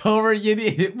true, Tomer,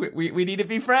 we need to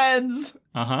be friends.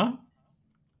 Uh-huh.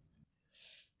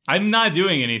 I'm not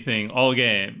doing anything all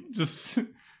game. Just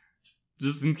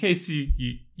in case you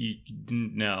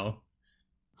didn't know.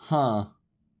 Huh.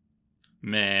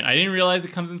 Man, I didn't realize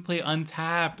it comes into play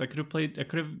untapped. I could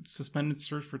have suspended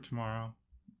search for tomorrow.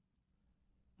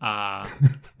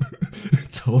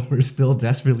 Tomer's still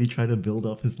desperately trying to build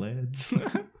up his lands.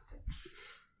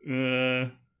 Wait,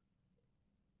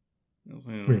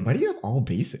 why do you have all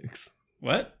basics?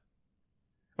 What?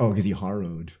 Oh, because you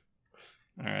harrowed.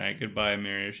 Alright, goodbye,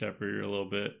 Mary Shepherd. You're a little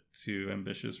bit too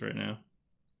ambitious right now.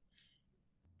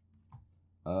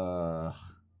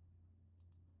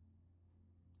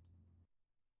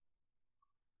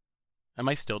 Am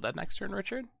I still dead next turn,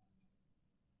 Richard?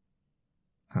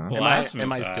 Huh?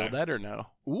 Am I still dead or no?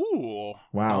 Ooh.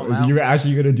 Wow. Oh, wow. You're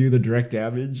actually going to do the direct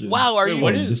damage? Wow, are you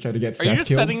just trying to get Seth Are you just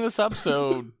killed? setting this up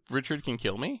so Richard can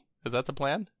kill me? Is that the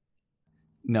plan?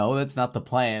 No, that's not the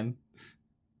plan.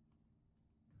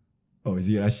 Oh, is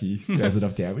he actually has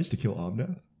enough damage to kill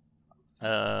Omnath?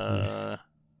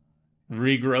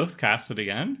 Regrowth, cast it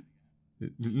again.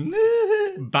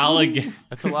 Ball again.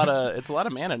 It's a lot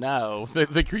of mana now.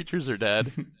 The creatures are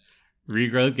dead.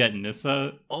 Regrowth, get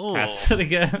Nissa. Oh. Cast it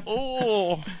again.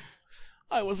 Oh.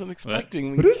 I wasn't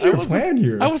expecting. What is your plan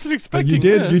here? I wasn't expecting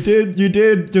You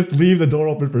did just leave the door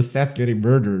open for Seth getting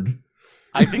murdered.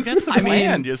 I think that's the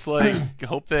plan. Just like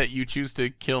hope that you choose to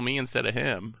kill me instead of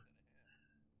him.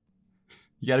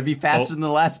 You gotta be faster than the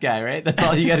last guy, right? That's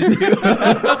all you gotta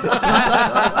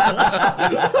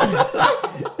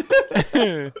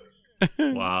do.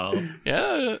 Wow.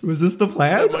 Yeah. Was this the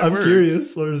plan? I'm work.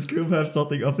 curious. Or does Crim have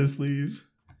something up his sleeve?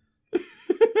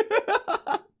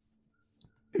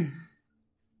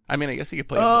 I mean, I guess he could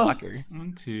play a blocker.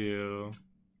 1, 2.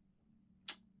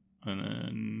 And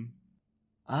then...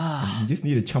 You just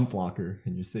need a chump blocker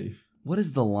and you're safe. What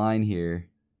is the line here?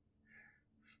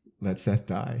 Let Seth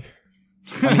die.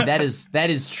 I mean, that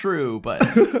is true, but...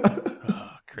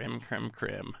 Crim.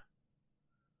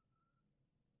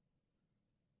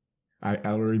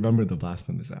 I'll remember the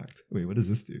blasphemous act. Wait, what does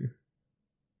this do?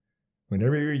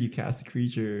 Whenever you cast a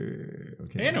creature...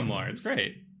 Okay. Animar, it's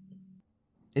great.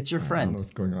 It's your I don't friend. know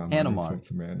what's going on.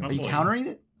 Animar. Are you countering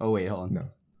it? Oh, wait, hold on. No.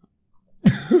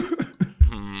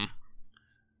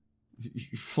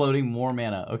 You're floating more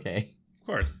mana. Okay. Of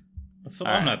course. That's what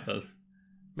All Omnath does.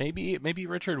 Maybe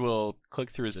Richard will click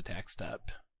through his attack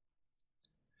step.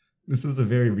 This is a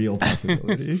very real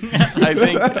possibility. I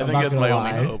think I'm not that's my gonna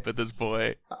only lie. hope at this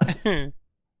point.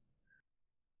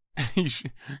 He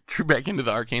drew back into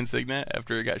the arcane signet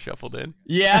after it got shuffled in.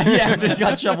 Yeah, after it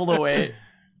got shoveled away.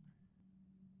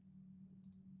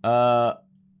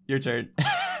 Your turn.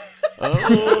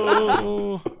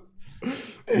 Oh.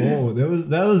 Oh,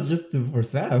 that was just for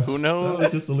Seth. Who knows? That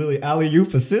was just a little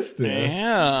alley-oop assist there.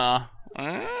 Yeah.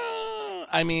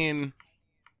 I mean,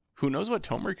 who knows what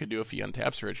Tomer could do if he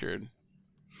untaps Richard?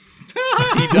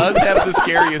 He does have the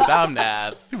scariest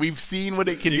Omnath. We've seen what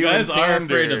it can You do in guys are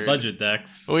standard. afraid of budget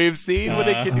decks. We've seen what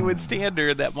it can do in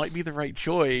standard. That might be the right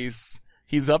choice.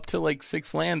 He's up to like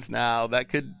 6 lands now. That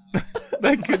could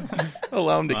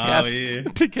allow him to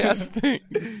cast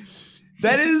things.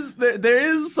 That is there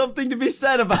is something to be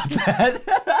said about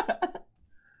that.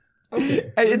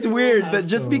 Okay. It's weird that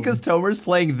just because Tomer's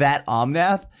playing that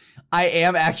Omnath, I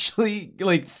am actually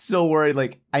like still worried.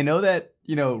 Like I know that,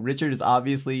 you know, Richard has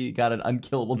obviously got an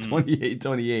unkillable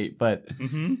 28/28, but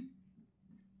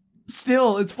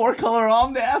still it's 4-color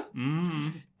Omnath.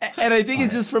 And I think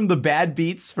it's just from the bad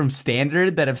beats from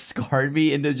standard that have scarred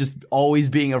me into just always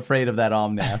being afraid of that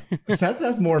Omnath. Seth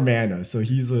has more mana, so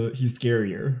he's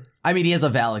scarier. I mean, he has a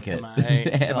Valakut.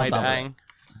 Am I dying?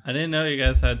 I didn't know you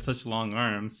guys had such long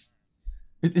arms.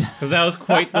 Because that was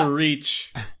quite the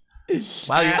reach.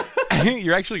 Wow,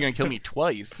 you're actually going to kill me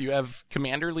twice. You have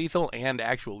commander lethal and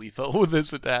actual lethal with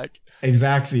this attack.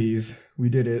 Exacxes. We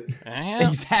did it.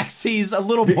 Exacxes, a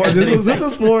little more This than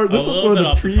is for the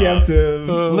preemptive.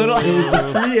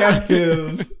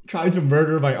 Preemptive trying to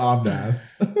murder my Omnath.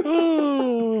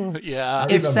 Yeah.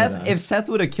 If Seth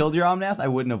would have killed your Omnath, I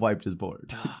wouldn't have wiped his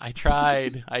board. I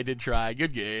tried. I did try.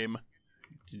 Good game.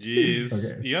 Jeez.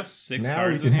 Okay. You have 6 Now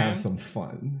cards we can in have hand? some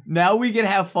fun. Now we can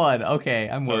have fun. Okay,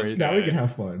 I'm worried. Now we can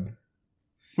have fun.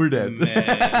 We're dead.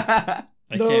 Man.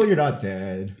 No, you're not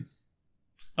dead.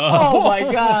 Oh my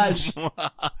gosh.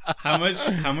 How much?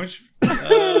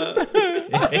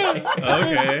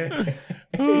 Okay.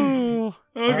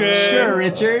 Okay. Sure,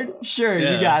 Richard. Sure,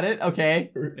 Yeah. you got it. Okay.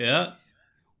 Yeah.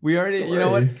 We already, you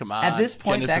know what? Come on. At this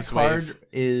point, Genesis that card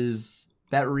wave.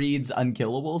 that reads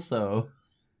unkillable, so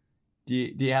do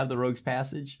you have the Rogue's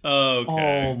Passage?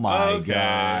 Okay. Oh my Okay.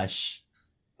 gosh.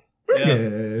 We're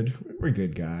good. We're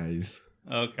good, guys.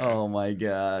 Okay. Oh my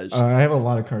gosh. I have a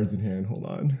lot of cards in hand. Hold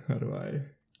on. How do I?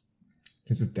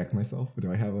 Can I just deck myself? Or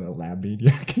do I have a Lab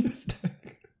Maniac in this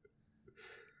deck?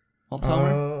 Well,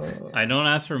 Tomer, I don't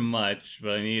ask for much,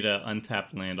 but I need an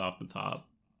untapped land off the top.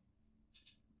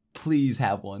 please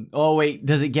have one. Oh wait,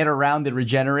 does it get around and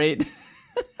regenerate?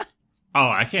 Oh,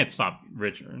 I can't stop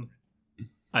Richard.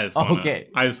 I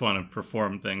just want to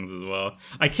perform things as well.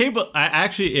 I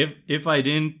actually, if I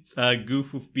didn't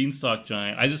goof with Beanstalk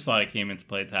Giant, I just thought I came into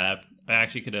play tap. I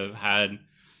actually could have had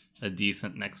a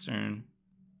decent next turn.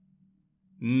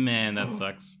 Man, that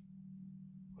sucks.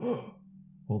 Hold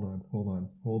on.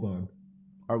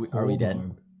 Are we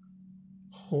dead?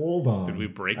 Hold on. Did we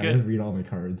break I it? didn't read all my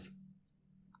cards.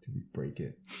 till we break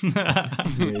it.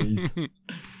 Ways.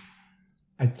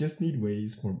 I just need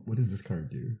ways for... What does this card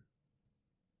do?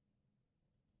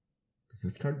 Does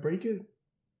this card break it?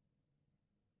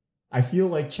 I feel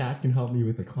like chat can help me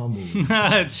with a combo.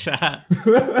 Chat.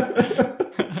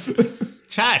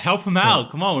 Chat, help him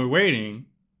out. Come on, we're waiting.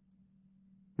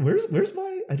 Where's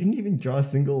my... I didn't even draw a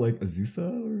single, like, Azusa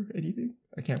or anything.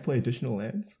 I can't play additional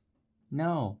lands.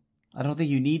 No, I don't think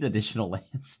you need additional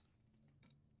lands.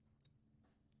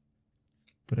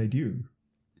 But I do.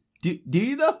 Do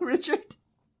you though, Richard?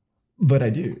 But I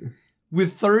do.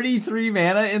 With 33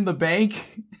 mana in the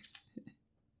bank?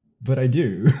 But I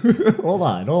do. Hold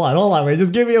on. Wait,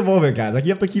 just give me a moment, guys. Like,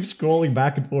 you have to keep scrolling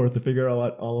back and forth to figure out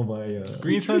what all of my...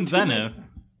 Green Sun Zenith.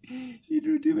 You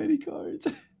drew too many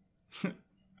cards.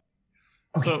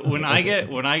 So when I get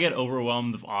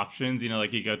overwhelmed with options, you know,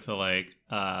 like you go to a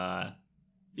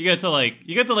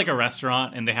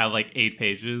restaurant and they have like 8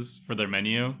 pages for their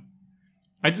menu.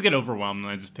 I just get overwhelmed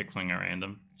and I just pick something at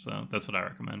random. So that's what I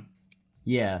recommend.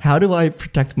 Yeah. How do I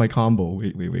protect my combo?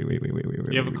 Wait. You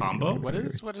have a combo? What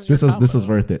is This your is this combo? is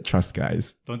worth it. Trust,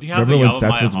 guys. Don't you have Remember the when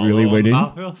Seth was Yellow really Hollow on the winning?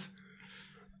 battlefield?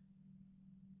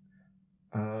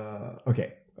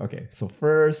 Okay. So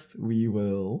first we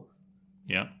will.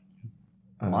 Yep.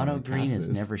 Mono green pass is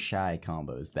this. never shy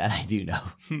combos. That I do know.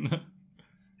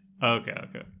 Okay.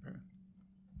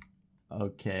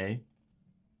 Okay.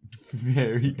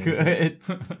 Very good.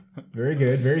 Very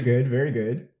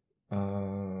good.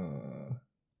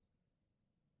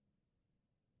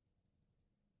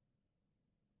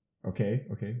 Okay.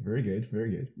 Very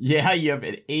good. Yeah, you have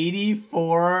an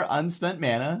 84 unspent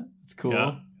mana. It's cool.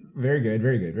 Yeah. Very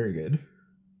good.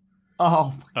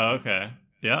 Oh, Okay.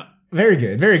 Yeah. Very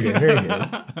good.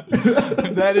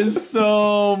 that is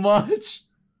so much.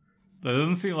 That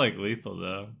doesn't seem like lethal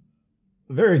though.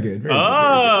 Very good.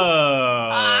 Oh.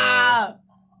 Ah!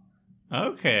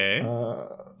 Okay.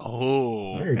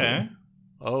 Oh. Very Okay. good.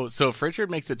 Oh, so if Richard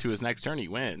makes it to his next turn, he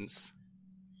wins.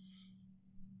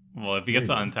 Well, if he gets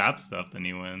to There you untap stuff, then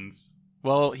he wins.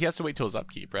 Well, he has to wait till his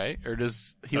upkeep, right? Or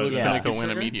does Helix yeah. Pinnacle win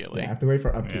Trigger? immediately? Yeah, I have to wait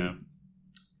for upkeep. Yeah.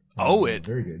 Oh, it.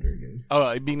 Very good.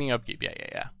 Oh, beating upkeep.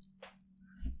 Yeah.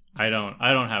 I don't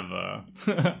have a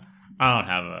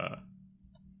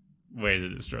way to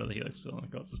destroy the Helix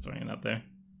Pinnacle. Just throwing it out there.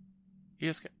 You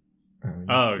just got,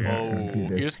 Oh, okay. Let's do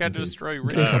this you just got in to case- destroy in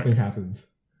case Richard. something happens.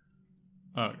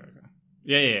 Okay.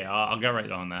 Yeah. I'll get right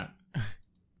on that.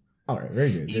 All right,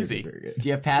 very good. Easy. Very good. Do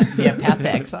you have Path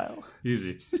to Exile?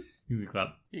 Easy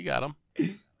clap. You got him.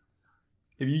 If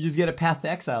you just get a Path to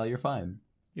Exile, you're fine.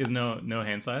 He has no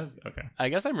hand size. Okay. I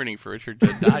guess I'm rooting for Richard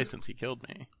to die since he killed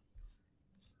me.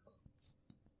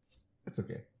 It's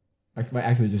okay. I might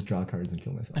actually just draw cards and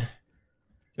kill myself.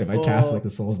 If I cast like the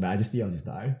Soul's Majesty, I'll just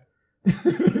die.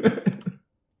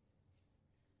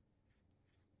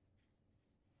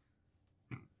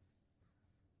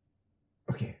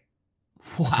 Okay.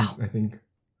 Wow. I think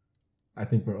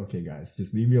we're okay, guys.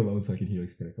 Just leave me alone so I can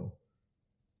Helix Pinnacle.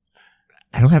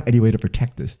 I don't have any way to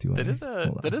protect this, do I? That is a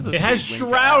Hold on. sweet It has win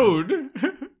Shroud.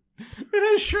 It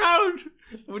has Shroud.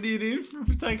 What do you need for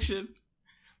protection?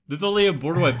 There's only a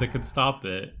board wipe that could stop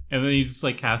it, and then you just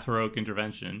like cast Heroic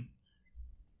Intervention.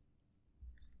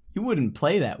 You wouldn't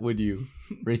play that, would you,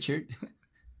 Richard?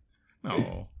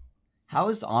 No. How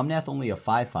is Omnath only a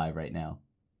 5/5 right now?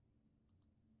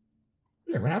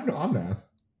 Yeah, what happened to Omnath?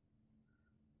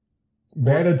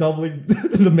 Mana doubling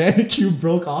the mana cube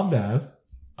broke Omnath.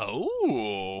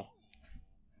 Oh,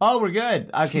 Oh, we're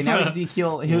good. Okay, now we just need to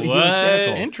kill Helix What?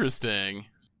 Pinnacle. interesting.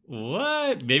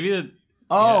 What? Maybe the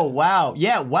Oh, wow.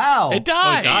 Yeah, wow. It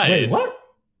died. died. Wait, what?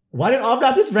 Why did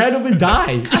Omnath just randomly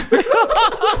die?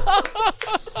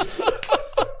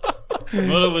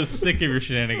 Moto was sick of your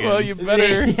shenanigans. Well, you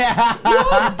better Yeah.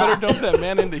 dump that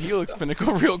man into Helix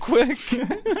Pinnacle real quick.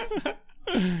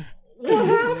 What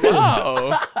happened?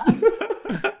 Wow.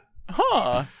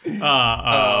 Huh.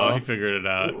 He figured it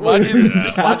out. Why'd you just,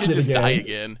 Cast why'd you it just again. die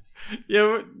again?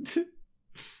 Yeah.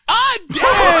 Ah, damn!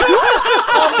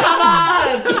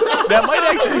 That might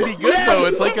actually be good though.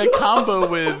 It's like a combo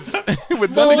with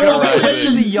Zendikar No, it went to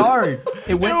Rising. the yard.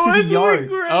 It went to the yard.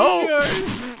 Oh.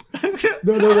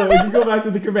 No, we can go back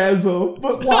to the command zone.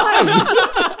 But why?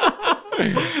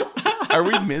 Are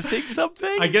we missing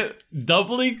something? I get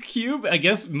doubling cube. I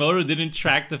guess Moto didn't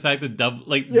track the fact that the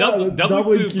doubling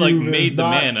doubling cube like cube is made the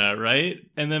not- mana, right?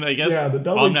 And then I guess Yeah, the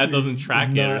doubling Omnath cube doesn't track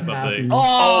is it or not something. happy.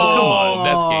 Oh,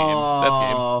 that's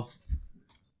game.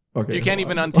 Okay, You can't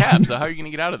hold even on. untap, so how are you going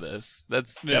to get out of this?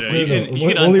 That's No, definitely... No, you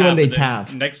can only untap when they it, then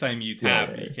tap. Next time you tap,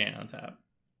 Yeah. you can't untap.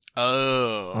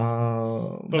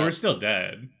 Oh. But we're still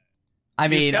dead. I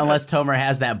mean, unless Tomer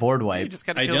has that board You wipe. just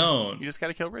gotta I kill, don't. You just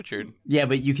gotta kill Richard. Yeah,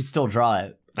 but you can still draw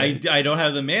it. I don't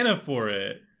have the mana for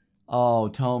it. Oh,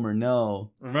 Tomer,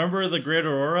 no. Remember the Great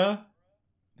Aurora?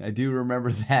 I do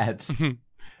remember that.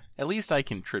 At least I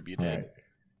contributed.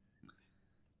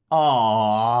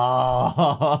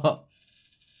 Oh.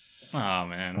 Oh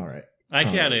man. All right. I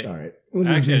had it. All right. We'll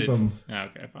just do some.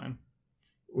 Okay, fine.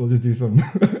 We'll just do some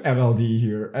MLD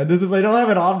here, and this is I don't have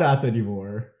an Omnath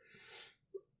anymore.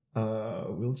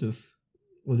 We'll just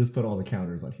put all the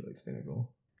counters on Helix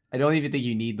Pinnacle. I don't even think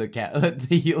you need the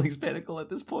the Helix Pinnacle at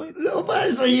this point. No, but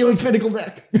it's a Helix Pinnacle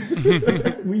deck.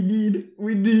 we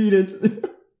need it.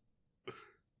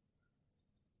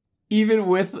 Even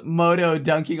with Moto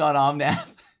dunking on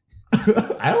Omnath.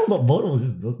 I don't know. Moto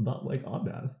just does not like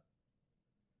Omnath.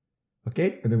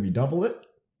 Okay, and then we double it.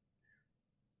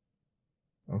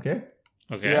 Okay.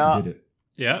 Okay. Yeah. We did it.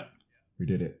 Yeah. We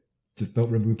did it. Just don't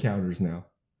remove counters now.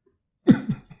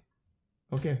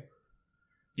 Okay.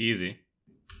 Easy.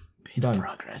 Pain Done. of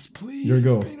progress, please. Your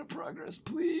go. Pain of progress,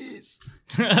 please.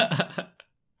 Can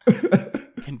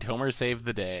Tomer save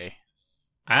the day?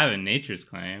 I have a Nature's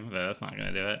Claim, but that's not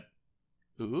gonna do it.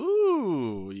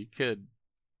 Ooh, you could.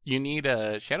 You need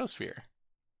a Shadow Sphere.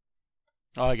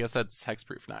 Oh, I guess that's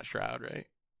hexproof, not shroud, right?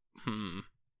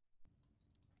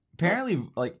 Apparently,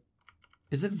 like,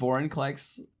 is it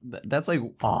Vorinclex? That's like,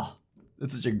 oh,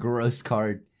 that's such a gross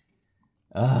card.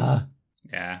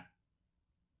 Yeah.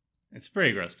 It's a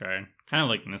pretty gross card. Kind of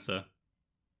like Nissa.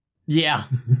 Yeah.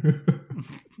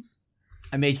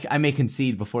 I may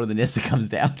concede before the Nissa comes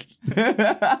down.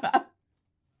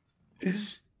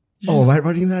 Oh, am I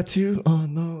running that too? Oh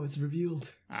no, it's revealed.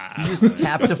 You just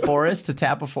tapped a forest to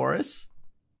tap a forest?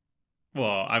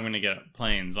 Well, I'm gonna get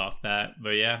planes off that,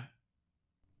 but yeah.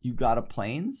 You got a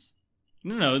planes?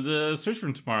 No, the Search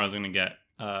from Tomorrow is gonna get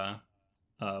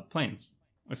planes.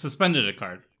 I suspended a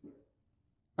card.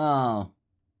 Oh.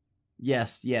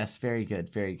 Yes, very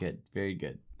good.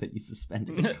 That you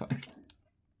suspended a card.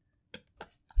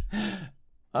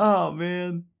 Oh,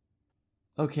 man.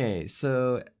 Okay,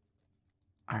 so...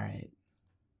 Alright.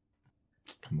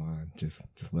 Come on, just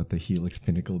let the Helix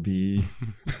Pinnacle be.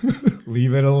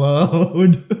 Leave it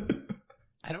alone.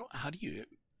 How do you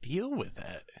deal with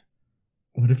it?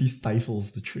 What if he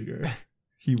stifles the trigger?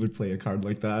 He would play a card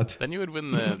like that. Then you would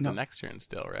win the next turn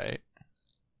still, right?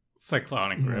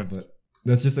 Cyclonic Yeah, Rift. but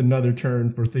that's just another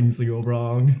turn for things to go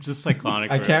wrong. Just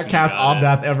Cyclonic I Rift. can't and cast got it.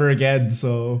 Omnath ever again,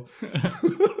 so...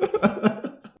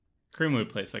 Crim would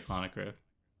play Cyclonic Rift.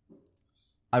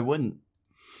 I wouldn't.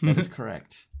 That is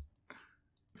correct.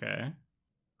 Okay.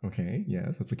 Okay,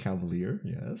 yes, that's a Cavalier,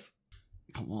 yes.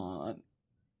 Come on.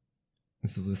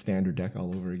 This is a standard deck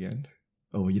all over again.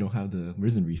 Oh, you don't have the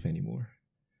Risen Reef anymore.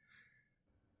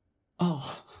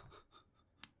 Oh.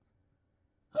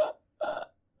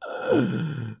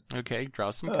 Okay,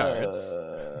 draw some cards.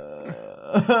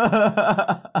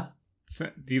 So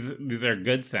these are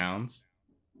good sounds.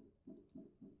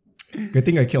 Good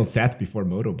thing I killed Seth before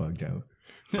Moto bugged out.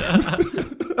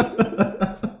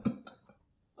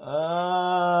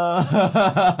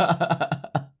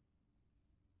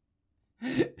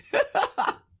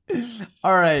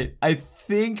 All right, I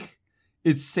think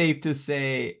it's safe to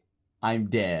say I'm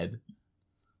dead.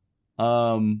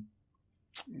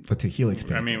 But to Helix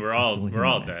Pinnacle, I mean, we're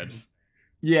all dead.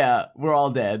 Yeah, we're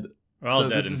all dead. We're all So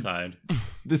dead this is- inside.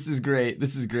 This is great.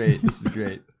 This is great.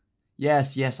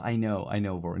 Yes, I know,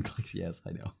 Vorinclex. Yes,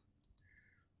 I know.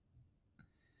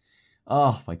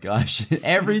 Oh my gosh!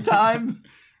 Every time.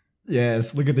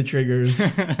 Yes, look at the triggers.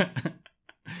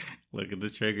 Look at the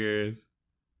triggers.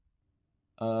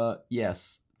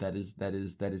 Yes, that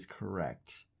is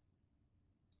correct.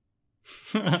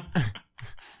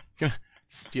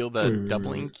 Steal the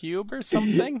doubling cube or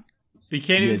something? You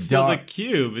can't Yeah, even steal the dark.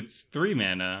 cube. It's 3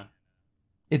 mana.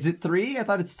 Is it 3? I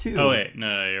thought it's 2. Oh wait,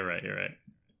 no, you're right.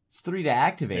 It's 3 to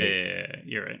activate. Yeah,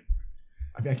 you're right.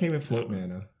 I mean, I can't even float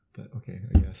mana, but okay,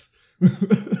 I guess.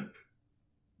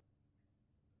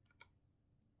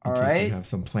 All In case right. you have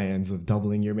some plans of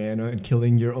doubling your mana and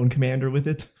killing your own commander with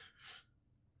it.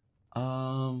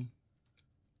 Oh,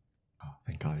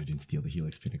 thank God I didn't steal the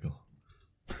Helix Pinnacle.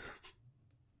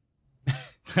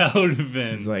 That would have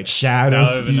been. It's like Shadow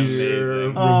That would've been Spear,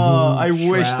 amazing. Oh, I remove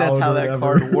wish that's how Shroud, that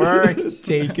whatever. card worked.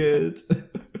 Take it.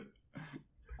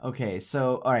 Okay,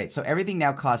 so all right, so everything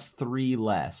now costs 3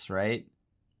 less, right?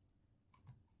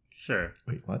 Sure.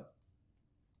 Wait, what?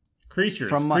 Creatures.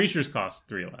 From my- Creatures cost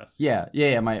 3 less.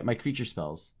 Yeah. My creature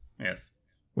spells. Yes.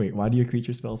 Wait, why do your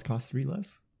creature spells cost 3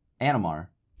 less? Animar.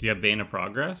 Do you have Bane of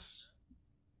Progress?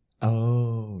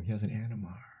 Oh, he has an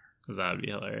Animar. Because that would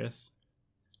be hilarious.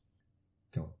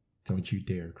 Don't. Don't you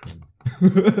dare, Crim.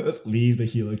 Leave the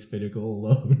Helix Pinnacle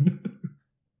alone.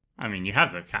 I mean, you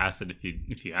have to cast it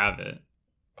if you have it.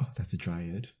 Oh, that's a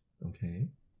Dryad. Okay.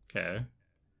 Okay.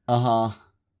 Uh-huh.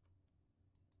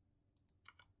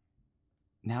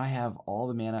 Now I have all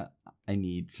the mana I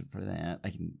need for that. I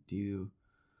can go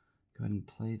ahead and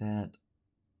play that.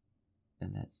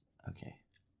 And that, okay.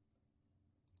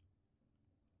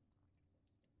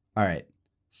 Alright.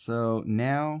 So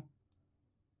now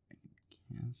I can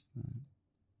cast that.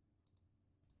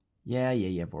 Yeah,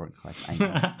 Vorn Collect. I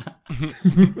know.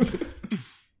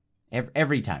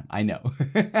 every time, I know.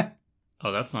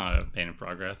 Oh, that's not a pain in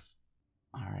progress.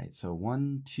 Alright, so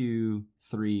 1, 2,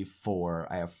 3, 4.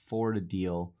 I have 4 to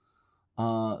deal.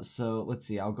 So let's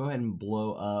see. I'll go ahead and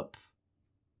blow up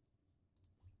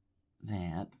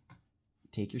that.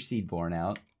 Take your Seedborn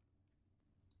out.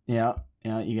 Yeah,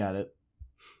 you got it.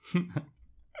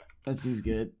 That seems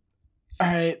good.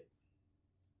 Alright.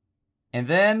 And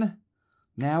then,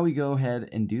 now we go ahead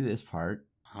and do this part.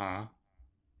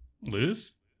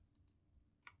 Lose?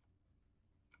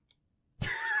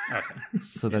 Okay.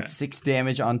 So that's 6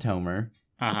 damage on Tomer.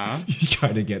 He's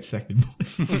trying to get second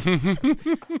place.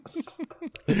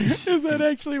 Is that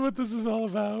actually what this is all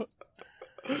about?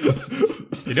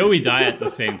 You know we die at the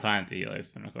same time to Helix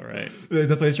Pinnacle, right?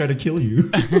 That's why he's trying to kill you.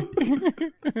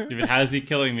 Even how's he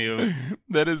killing me?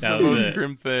 That is the most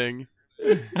grim thing.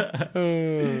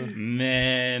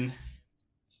 Man.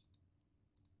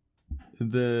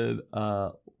 And then,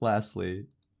 lastly,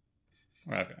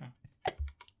 Okay.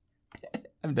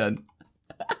 I'm done.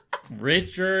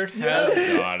 Richard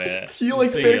has got it.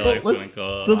 Helix The Pinnacle. Helix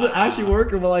Pinnacle. Does it actually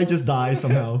work, or will I just die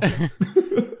somehow? I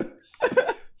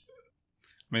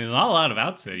mean, there's not a lot of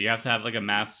outset. You have to have like a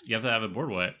mass. You have to have a board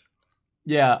wipe.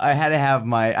 Yeah, I had to have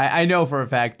my. I know for a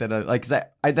fact that cause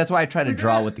that's why I try to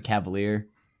draw with the Cavalier.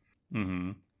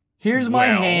 Mm-hmm. Here's my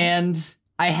hand.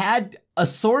 I had a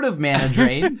sort of mana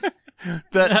drain.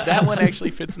 That one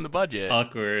actually fits in the budget.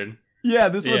 Awkward. Yeah,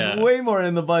 this one's way more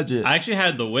in the budget. I actually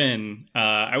had the win.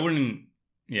 I wouldn't.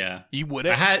 Yeah, you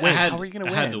wouldn't. Wait, how are you gonna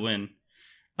win? I had the win.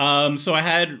 So I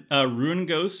had Ruin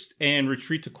Ghost and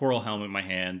Retreat to Coral Helm in my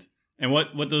hand. And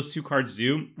what those two cards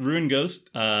do, Ruin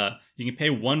Ghost, you can pay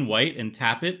 1 white and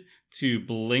tap it to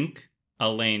blink a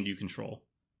land you control.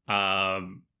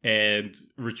 And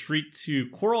Retreat to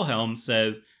Coral Helm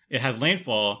says it has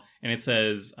landfall, and it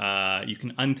says you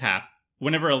can untap.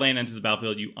 Whenever a land enters the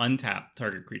battlefield, you untap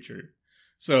target creature.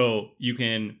 So you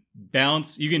can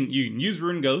bounce, you can use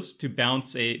Ruin Ghost to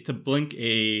bounce to blink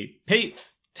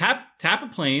tap a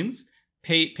plains,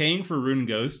 paying for Ruin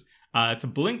Ghost, to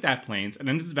blink that plains and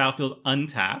enters the battlefield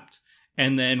untapped.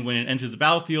 And then when it enters the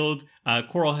battlefield,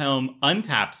 Coral Helm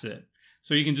untaps it.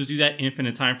 So you can just do that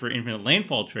infinite time for infinite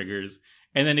landfall triggers.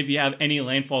 And then if you have any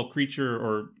landfall creature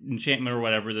or enchantment or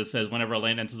whatever that says whenever a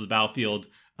land enters the battlefield,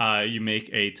 you make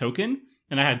a token.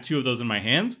 And I had 2 of those in my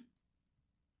hand.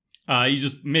 You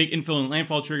just make infinite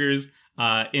landfall triggers,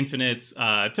 infinite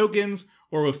tokens,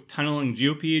 or with Tunneling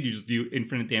Geopede, you just do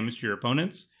infinite damage to your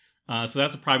opponents. So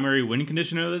that's a primary win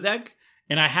condition of the deck.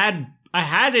 And I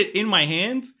had it in my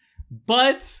hand,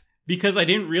 but because I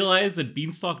didn't realize that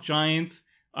Beanstalk Giant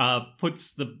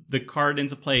puts the card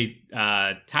into play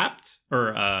tapped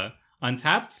or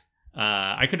untapped,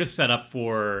 I could have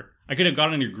I could have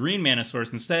gotten your green mana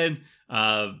source instead,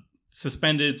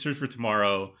 suspended, search for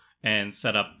tomorrow, and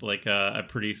set up like a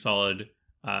pretty solid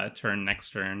turn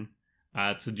next turn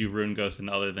to do Ruin Ghost and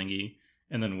the other thingy,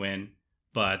 and then win.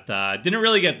 But didn't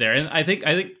really get there, and I think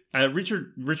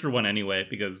Richard won anyway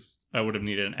because I would have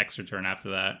needed an extra turn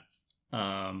after that.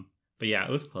 But yeah,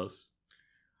 it was close.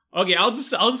 Okay, I'll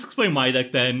just explain my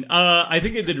deck then. I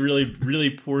think it did really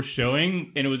poor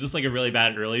showing, and it was just like a really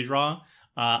bad early draw.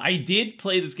 I did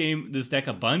play this deck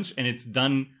a bunch, and it's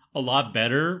done a lot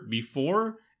better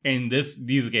before. And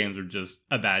these games are just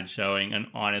a bad showing, and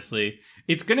honestly,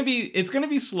 it's gonna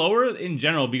be slower in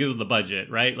general because of the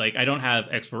budget, right? Like I don't have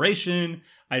Exploration,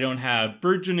 I don't have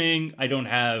Burgeoning, I don't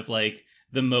have like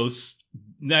the most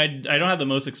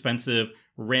expensive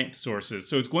ramp sources,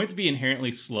 so it's going to be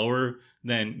inherently slower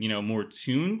than more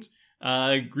tuned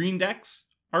green decks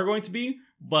are going to be.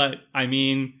 But I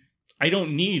mean, I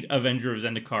don't need Avenger of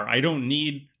Zendikar. I don't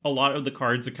need a lot of the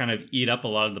cards that kind of eat up a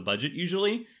lot of the budget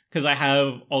usually, because I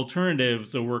have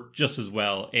alternatives that work just as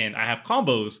well, and I have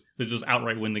combos that just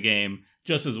outright win the game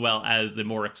just as well as the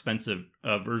more expensive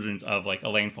versions of like a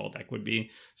landfall deck would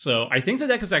be. So I think the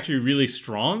deck is actually really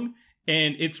strong,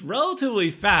 and it's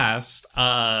relatively fast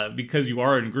because you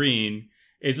are in green.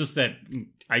 It's just that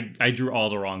I drew all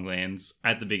the wrong lands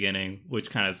at the beginning, which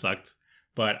kind of sucked.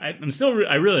 But I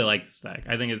really like this deck.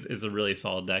 I think it's a really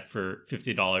solid deck for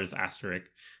 $50 asterisk.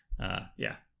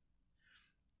 Yeah.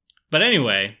 But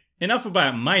anyway, enough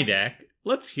about my deck.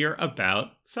 Let's hear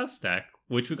about Seth's deck,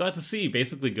 which we got to see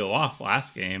basically go off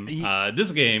last game.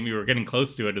 This game, you were getting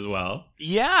close to it as well.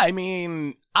 Yeah, I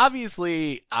mean,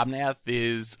 obviously, Omnath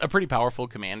is a pretty powerful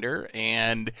commander,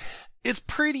 and it's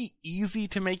pretty easy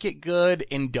to make it good,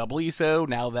 and doubly so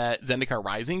now that Zendikar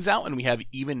Rising's out and we have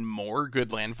even more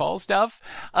good landfall stuff.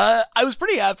 I was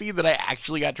pretty happy that I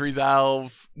actually got to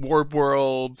resolve Warp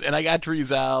Worlds, and I got to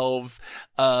resolve,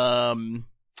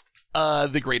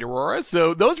 the Great Aurora.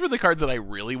 So those were the cards that I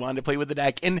really wanted to play with the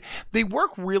deck, and they work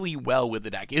really well with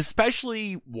the deck,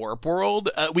 especially Warp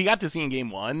World. We got to see in game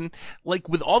 1, like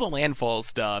with all the landfall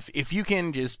stuff, if you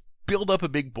can just build up a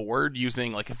big board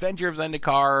using like Avenger of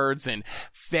Zendikar and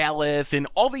Falith and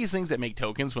all these things that make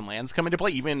tokens when lands come into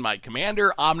play. Even my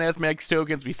commander, Omnath, makes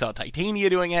tokens. We saw Titania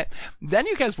doing it. Then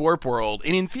you cast Warp World,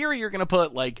 and in theory, you're going to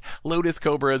put like Lotus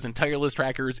Cobras and Tireless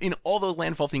Trackers in all those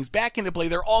landfall things back into play.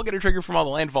 They're all going to trigger from all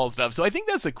the landfall stuff. So I think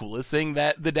that's the coolest thing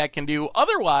that the deck can do.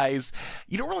 Otherwise,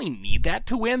 you don't really need that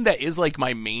to win. That is like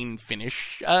my main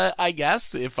finish, I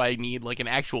guess, if I need like an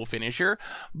actual finisher.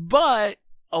 But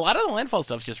a lot of the landfall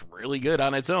stuff is just really good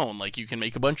on its own. Like, you can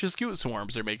make a bunch of Scoot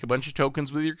Swarms or make a bunch of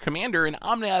tokens with your commander, and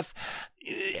Omnath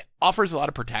offers a lot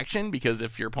of protection because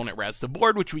if your opponent wraths the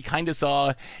board, which we kind of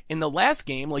saw in the last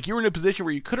game, like, you were in a position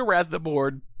where you could have wrathed the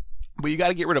board, but you got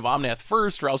to get rid of Omnath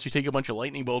first, or else you take a bunch of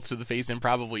lightning bolts to the face and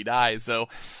probably die. So,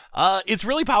 it's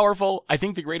really powerful. I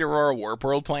think the Great Aurora Warp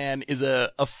World plan is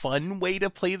a fun way to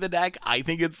play the deck. I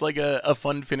think it's like a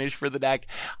fun finish for the deck.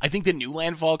 I think the new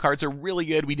landfall cards are really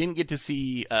good. We didn't get to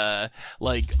see,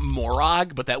 like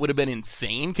Morog, but that would have been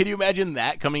insane. Can you imagine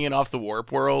that coming in off the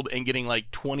Warp World and getting like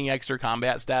 20 extra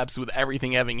combat steps with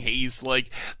everything having haste?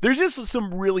 Like, there's just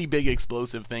some really big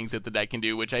explosive things that the deck can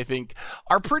do, which I think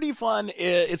are pretty fun.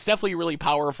 It's definitely really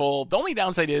powerful. The only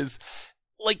downside is,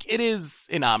 like, it is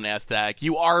an Omnath deck.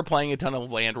 You are playing a ton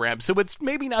of land ramp, so it's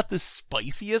maybe not the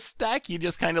spiciest deck. You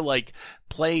just kind of like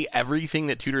play everything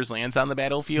that tutors lands on the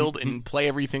battlefield and play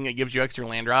everything that gives you extra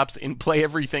land drops and play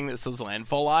everything that says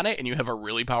landfall on it, and you have a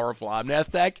really powerful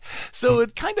Omnath deck. So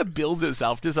it kind of builds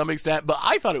itself to some extent, but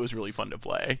I thought it was really fun to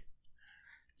play.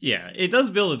 Yeah, it does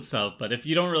build itself, but if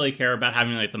you don't really care about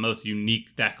having like the most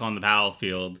unique deck on the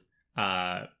battlefield,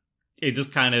 it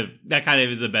just kind of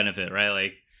is a benefit, right?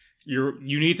 Like, you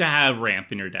need to have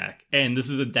ramp in your deck, and this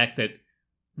is a deck that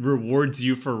rewards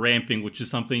you for ramping, which is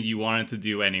something you wanted to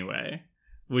do anyway,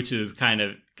 which is kind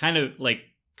of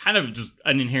just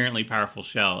an inherently powerful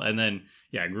shell. And then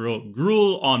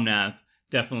Gruul Omnath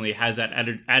definitely has that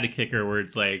added kicker where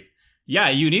it's like, yeah,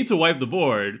 you need to wipe the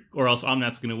board or else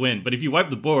Omnath's going to win. But if you wipe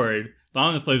the board, the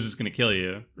Omnath player is just going to kill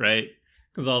you, right?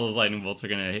 Because all those lightning bolts are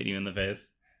going to hit you in the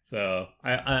face. So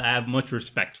I have much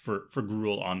respect for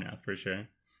Gruul Omnath for sure.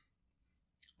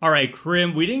 All right,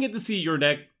 Crim, we didn't get to see your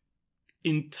deck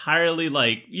entirely.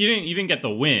 Like, you didn't get the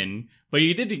win, but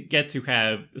you did get to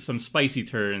have some spicy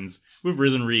turns with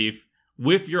Risen Reef,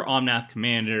 with your Omnath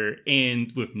commander,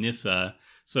 and with Nissa.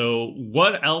 So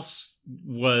what else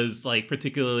was like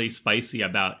particularly spicy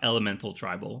about Elemental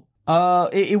Tribal?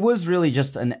 It was really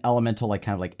just an elemental, like,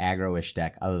 kind of like aggro-ish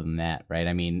deck. Other than that, right?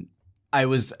 I mean, I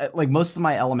was like, most of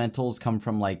my elementals come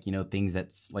from like, you know, things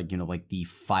that's like, you know, like the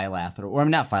Phylath or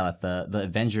I'm not Phylath, the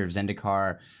Avenger of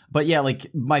Zendikar. But yeah, like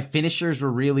my finishers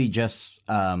were really just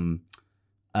Finale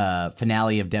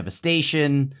of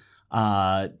Devastation,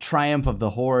 Triumph of the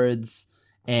Hordes,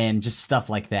 and just stuff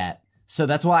like that. So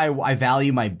that's why I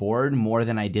value my board more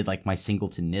than I did like my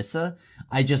Singleton Nissa.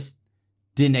 I just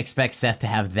didn't expect Seth to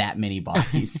have that many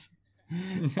bodies.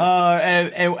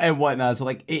 And whatnot. So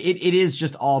like it is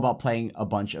just all about playing a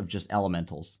bunch of just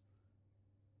elementals.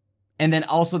 And then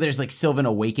also there's like Sylvan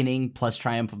Awakening plus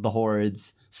Triumph of the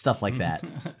Hordes, stuff like that.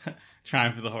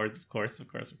 Triumph of the Hordes, of course.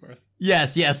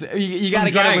 Yes. You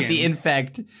gotta get it with the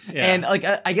Infect. Yeah. And like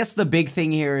I guess the big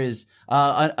thing here is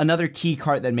another key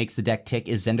card that makes the deck tick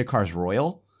is Zendikar's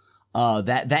Roil.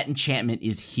 That enchantment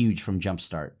is huge from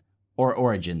Jumpstart. Or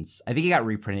Origins. I think it got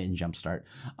reprinted in Jumpstart.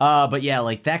 But yeah,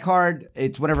 like that card,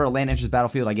 it's whenever a land enters the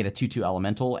battlefield, I get a 2/2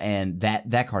 elemental, and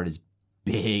that card is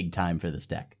big time for this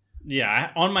deck.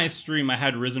 Yeah, on my stream, I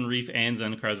had Risen Reef and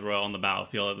Zendikar's Roil on the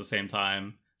battlefield at the same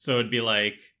time. So it'd be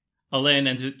like, a land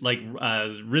entered, like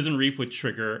Risen Reef would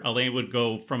trigger, a land would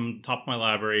go from top of my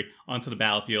library onto the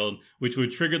battlefield, which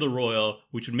would trigger the Roil,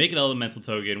 which would make an elemental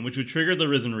token, which would trigger the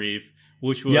Risen Reef,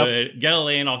 which would get a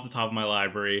land off the top of my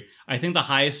library. I think the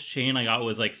highest chain I got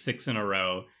was like 6 in a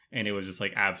row, and it was just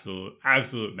like absolute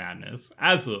madness.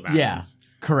 Absolute madness.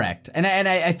 Correct. And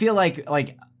I feel like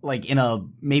in a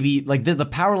maybe like the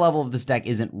power level of this deck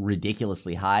isn't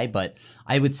ridiculously high, but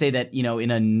I would say that, you know,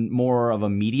 in a more of a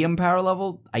medium power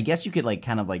level, I guess you could like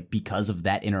kind of like, because of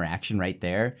that interaction right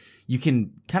there, you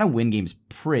can kind of win games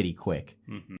pretty quick.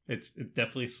 Mm-hmm. It's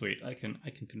definitely sweet. I can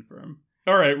confirm.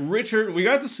 All right, Richard, we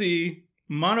got to see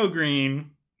mono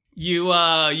green. You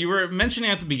were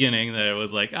mentioning at the beginning that it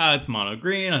was like, it's mono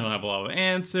green. I don't have a lot of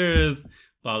answers.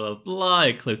 Blah, blah, blah,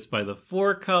 eclipsed by the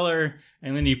 4-color,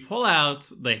 and then you pull out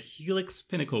the Helix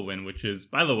Pinnacle win, which is,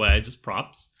 by the way, just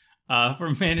props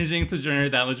for managing to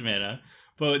generate that much mana.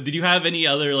 But did you have any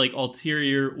other, like,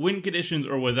 ulterior win conditions,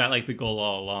 or was that, like, the goal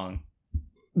all along?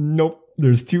 Nope.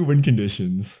 There's 2 win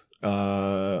conditions.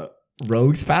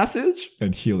 Rogue's Passage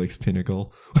and Helix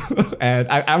Pinnacle. And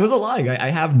I was lying. I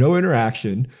have no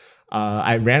interaction.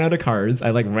 I ran out of cards.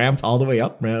 I, like, ramped all the way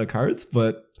up, ran out of cards,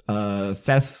 but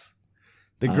Seth's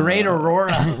The great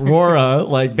Aurora,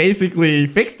 like, basically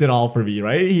fixed it all for me,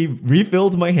 right? He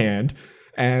refilled my hand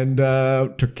and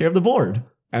took care of the board.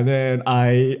 And then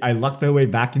I lucked my way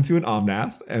back into an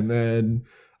Omnath, and then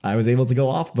I was able to go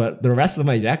off. But the rest of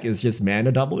my deck is just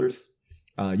mana doublers.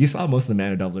 You saw most of the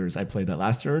mana doublers I played that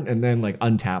last turn, and then like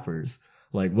untappers,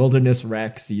 like Wilderness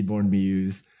Wreck, Seedborn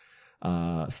Muse,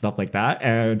 stuff like that.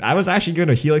 And I was actually going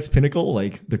to Helix Pinnacle,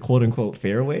 like the quote unquote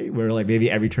fairway, where like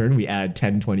maybe every turn we add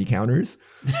 10, 20 counters.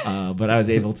 But I was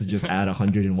able to just add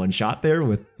 101 shot there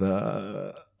with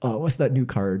what's that new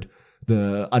card?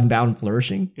 The Unbound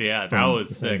Flourishing. Yeah, that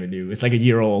was sick. It's like a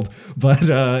year old, but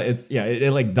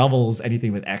it like doubles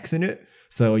anything with X in it.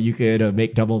 So you could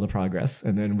make double the progress.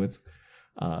 And then with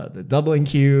the doubling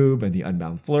cube and the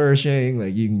Unbound Flourishing,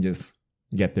 like you can just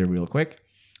get there real quick.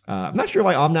 I'm not sure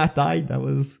why Omnath died. That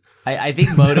was... I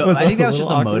think Moto. I think that was just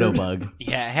a Moto bug.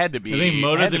 Yeah, it had to be. I think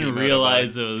Moto didn't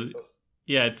realize it was...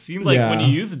 Yeah, it seemed like when you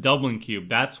use the doubling cube,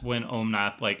 that's when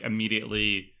Omnath like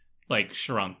immediately like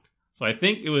shrunk. So I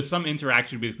think it was some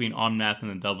interaction between Omnath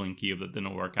and the doubling cube that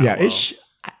didn't work out well.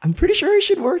 I'm pretty sure it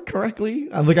should work correctly.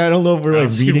 I'm like, I don't know if we're like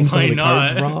reading some of the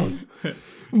cards wrong.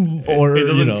 Or it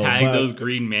doesn't tag those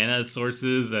green mana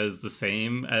sources as the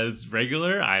same as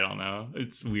regular. I don't know.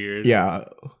 It's weird. Yeah,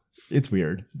 it's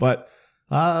weird, but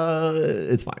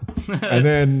it's fine. And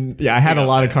then I had a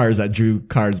lot of cards that drew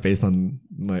cards based on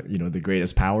my the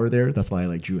greatest power there. That's why I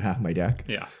like drew half my deck.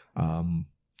 Yeah.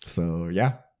 So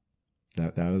yeah,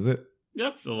 that was it.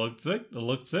 Yep. It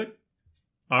looked sick.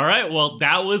 All right. Well,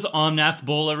 that was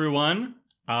Omnathbowl, everyone.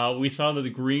 We saw that the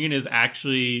green is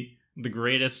actually the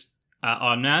greatest.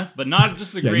 Omnath, but not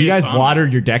just the greatest. You guys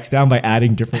watered your decks down by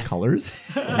adding different colors.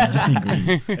 You just need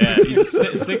green. Yeah, you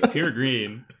stick pure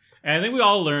green. And I think we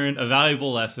all learned a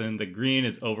valuable lesson that green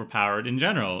is overpowered in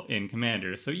general in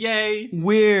Commander. So yay!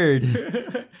 Weird.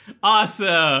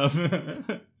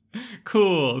 Awesome.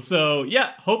 Cool. So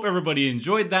yeah, hope everybody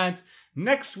enjoyed that.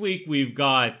 Next week we've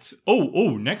got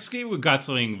next week we've got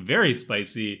something very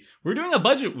spicy. We're doing a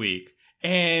budget week,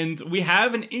 and we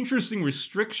have an interesting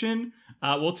restriction.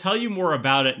 We'll tell you more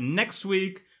about it next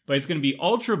week, but it's going to be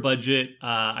ultra budget.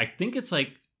 I think it's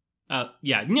like,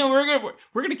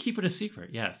 we're gonna keep it a secret.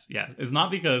 Yes, yeah. It's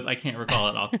not because I can't recall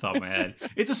it off the top of my head.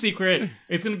 It's a secret.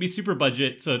 It's going to be super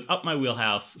budget, so it's up my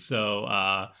wheelhouse. So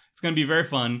it's going to be very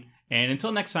fun. And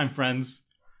until next time, friends,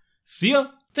 see ya.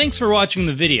 Thanks for watching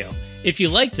the video. If you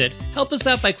liked it, help us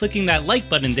out by clicking that like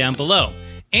button down below.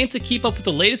 And to keep up with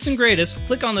the latest and greatest,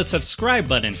 click on the subscribe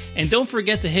button, and don't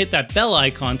forget to hit that bell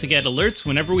icon to get alerts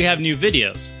whenever we have new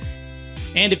videos.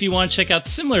 And if you want to check out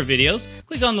similar videos,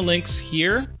 click on the links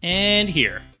here and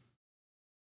here.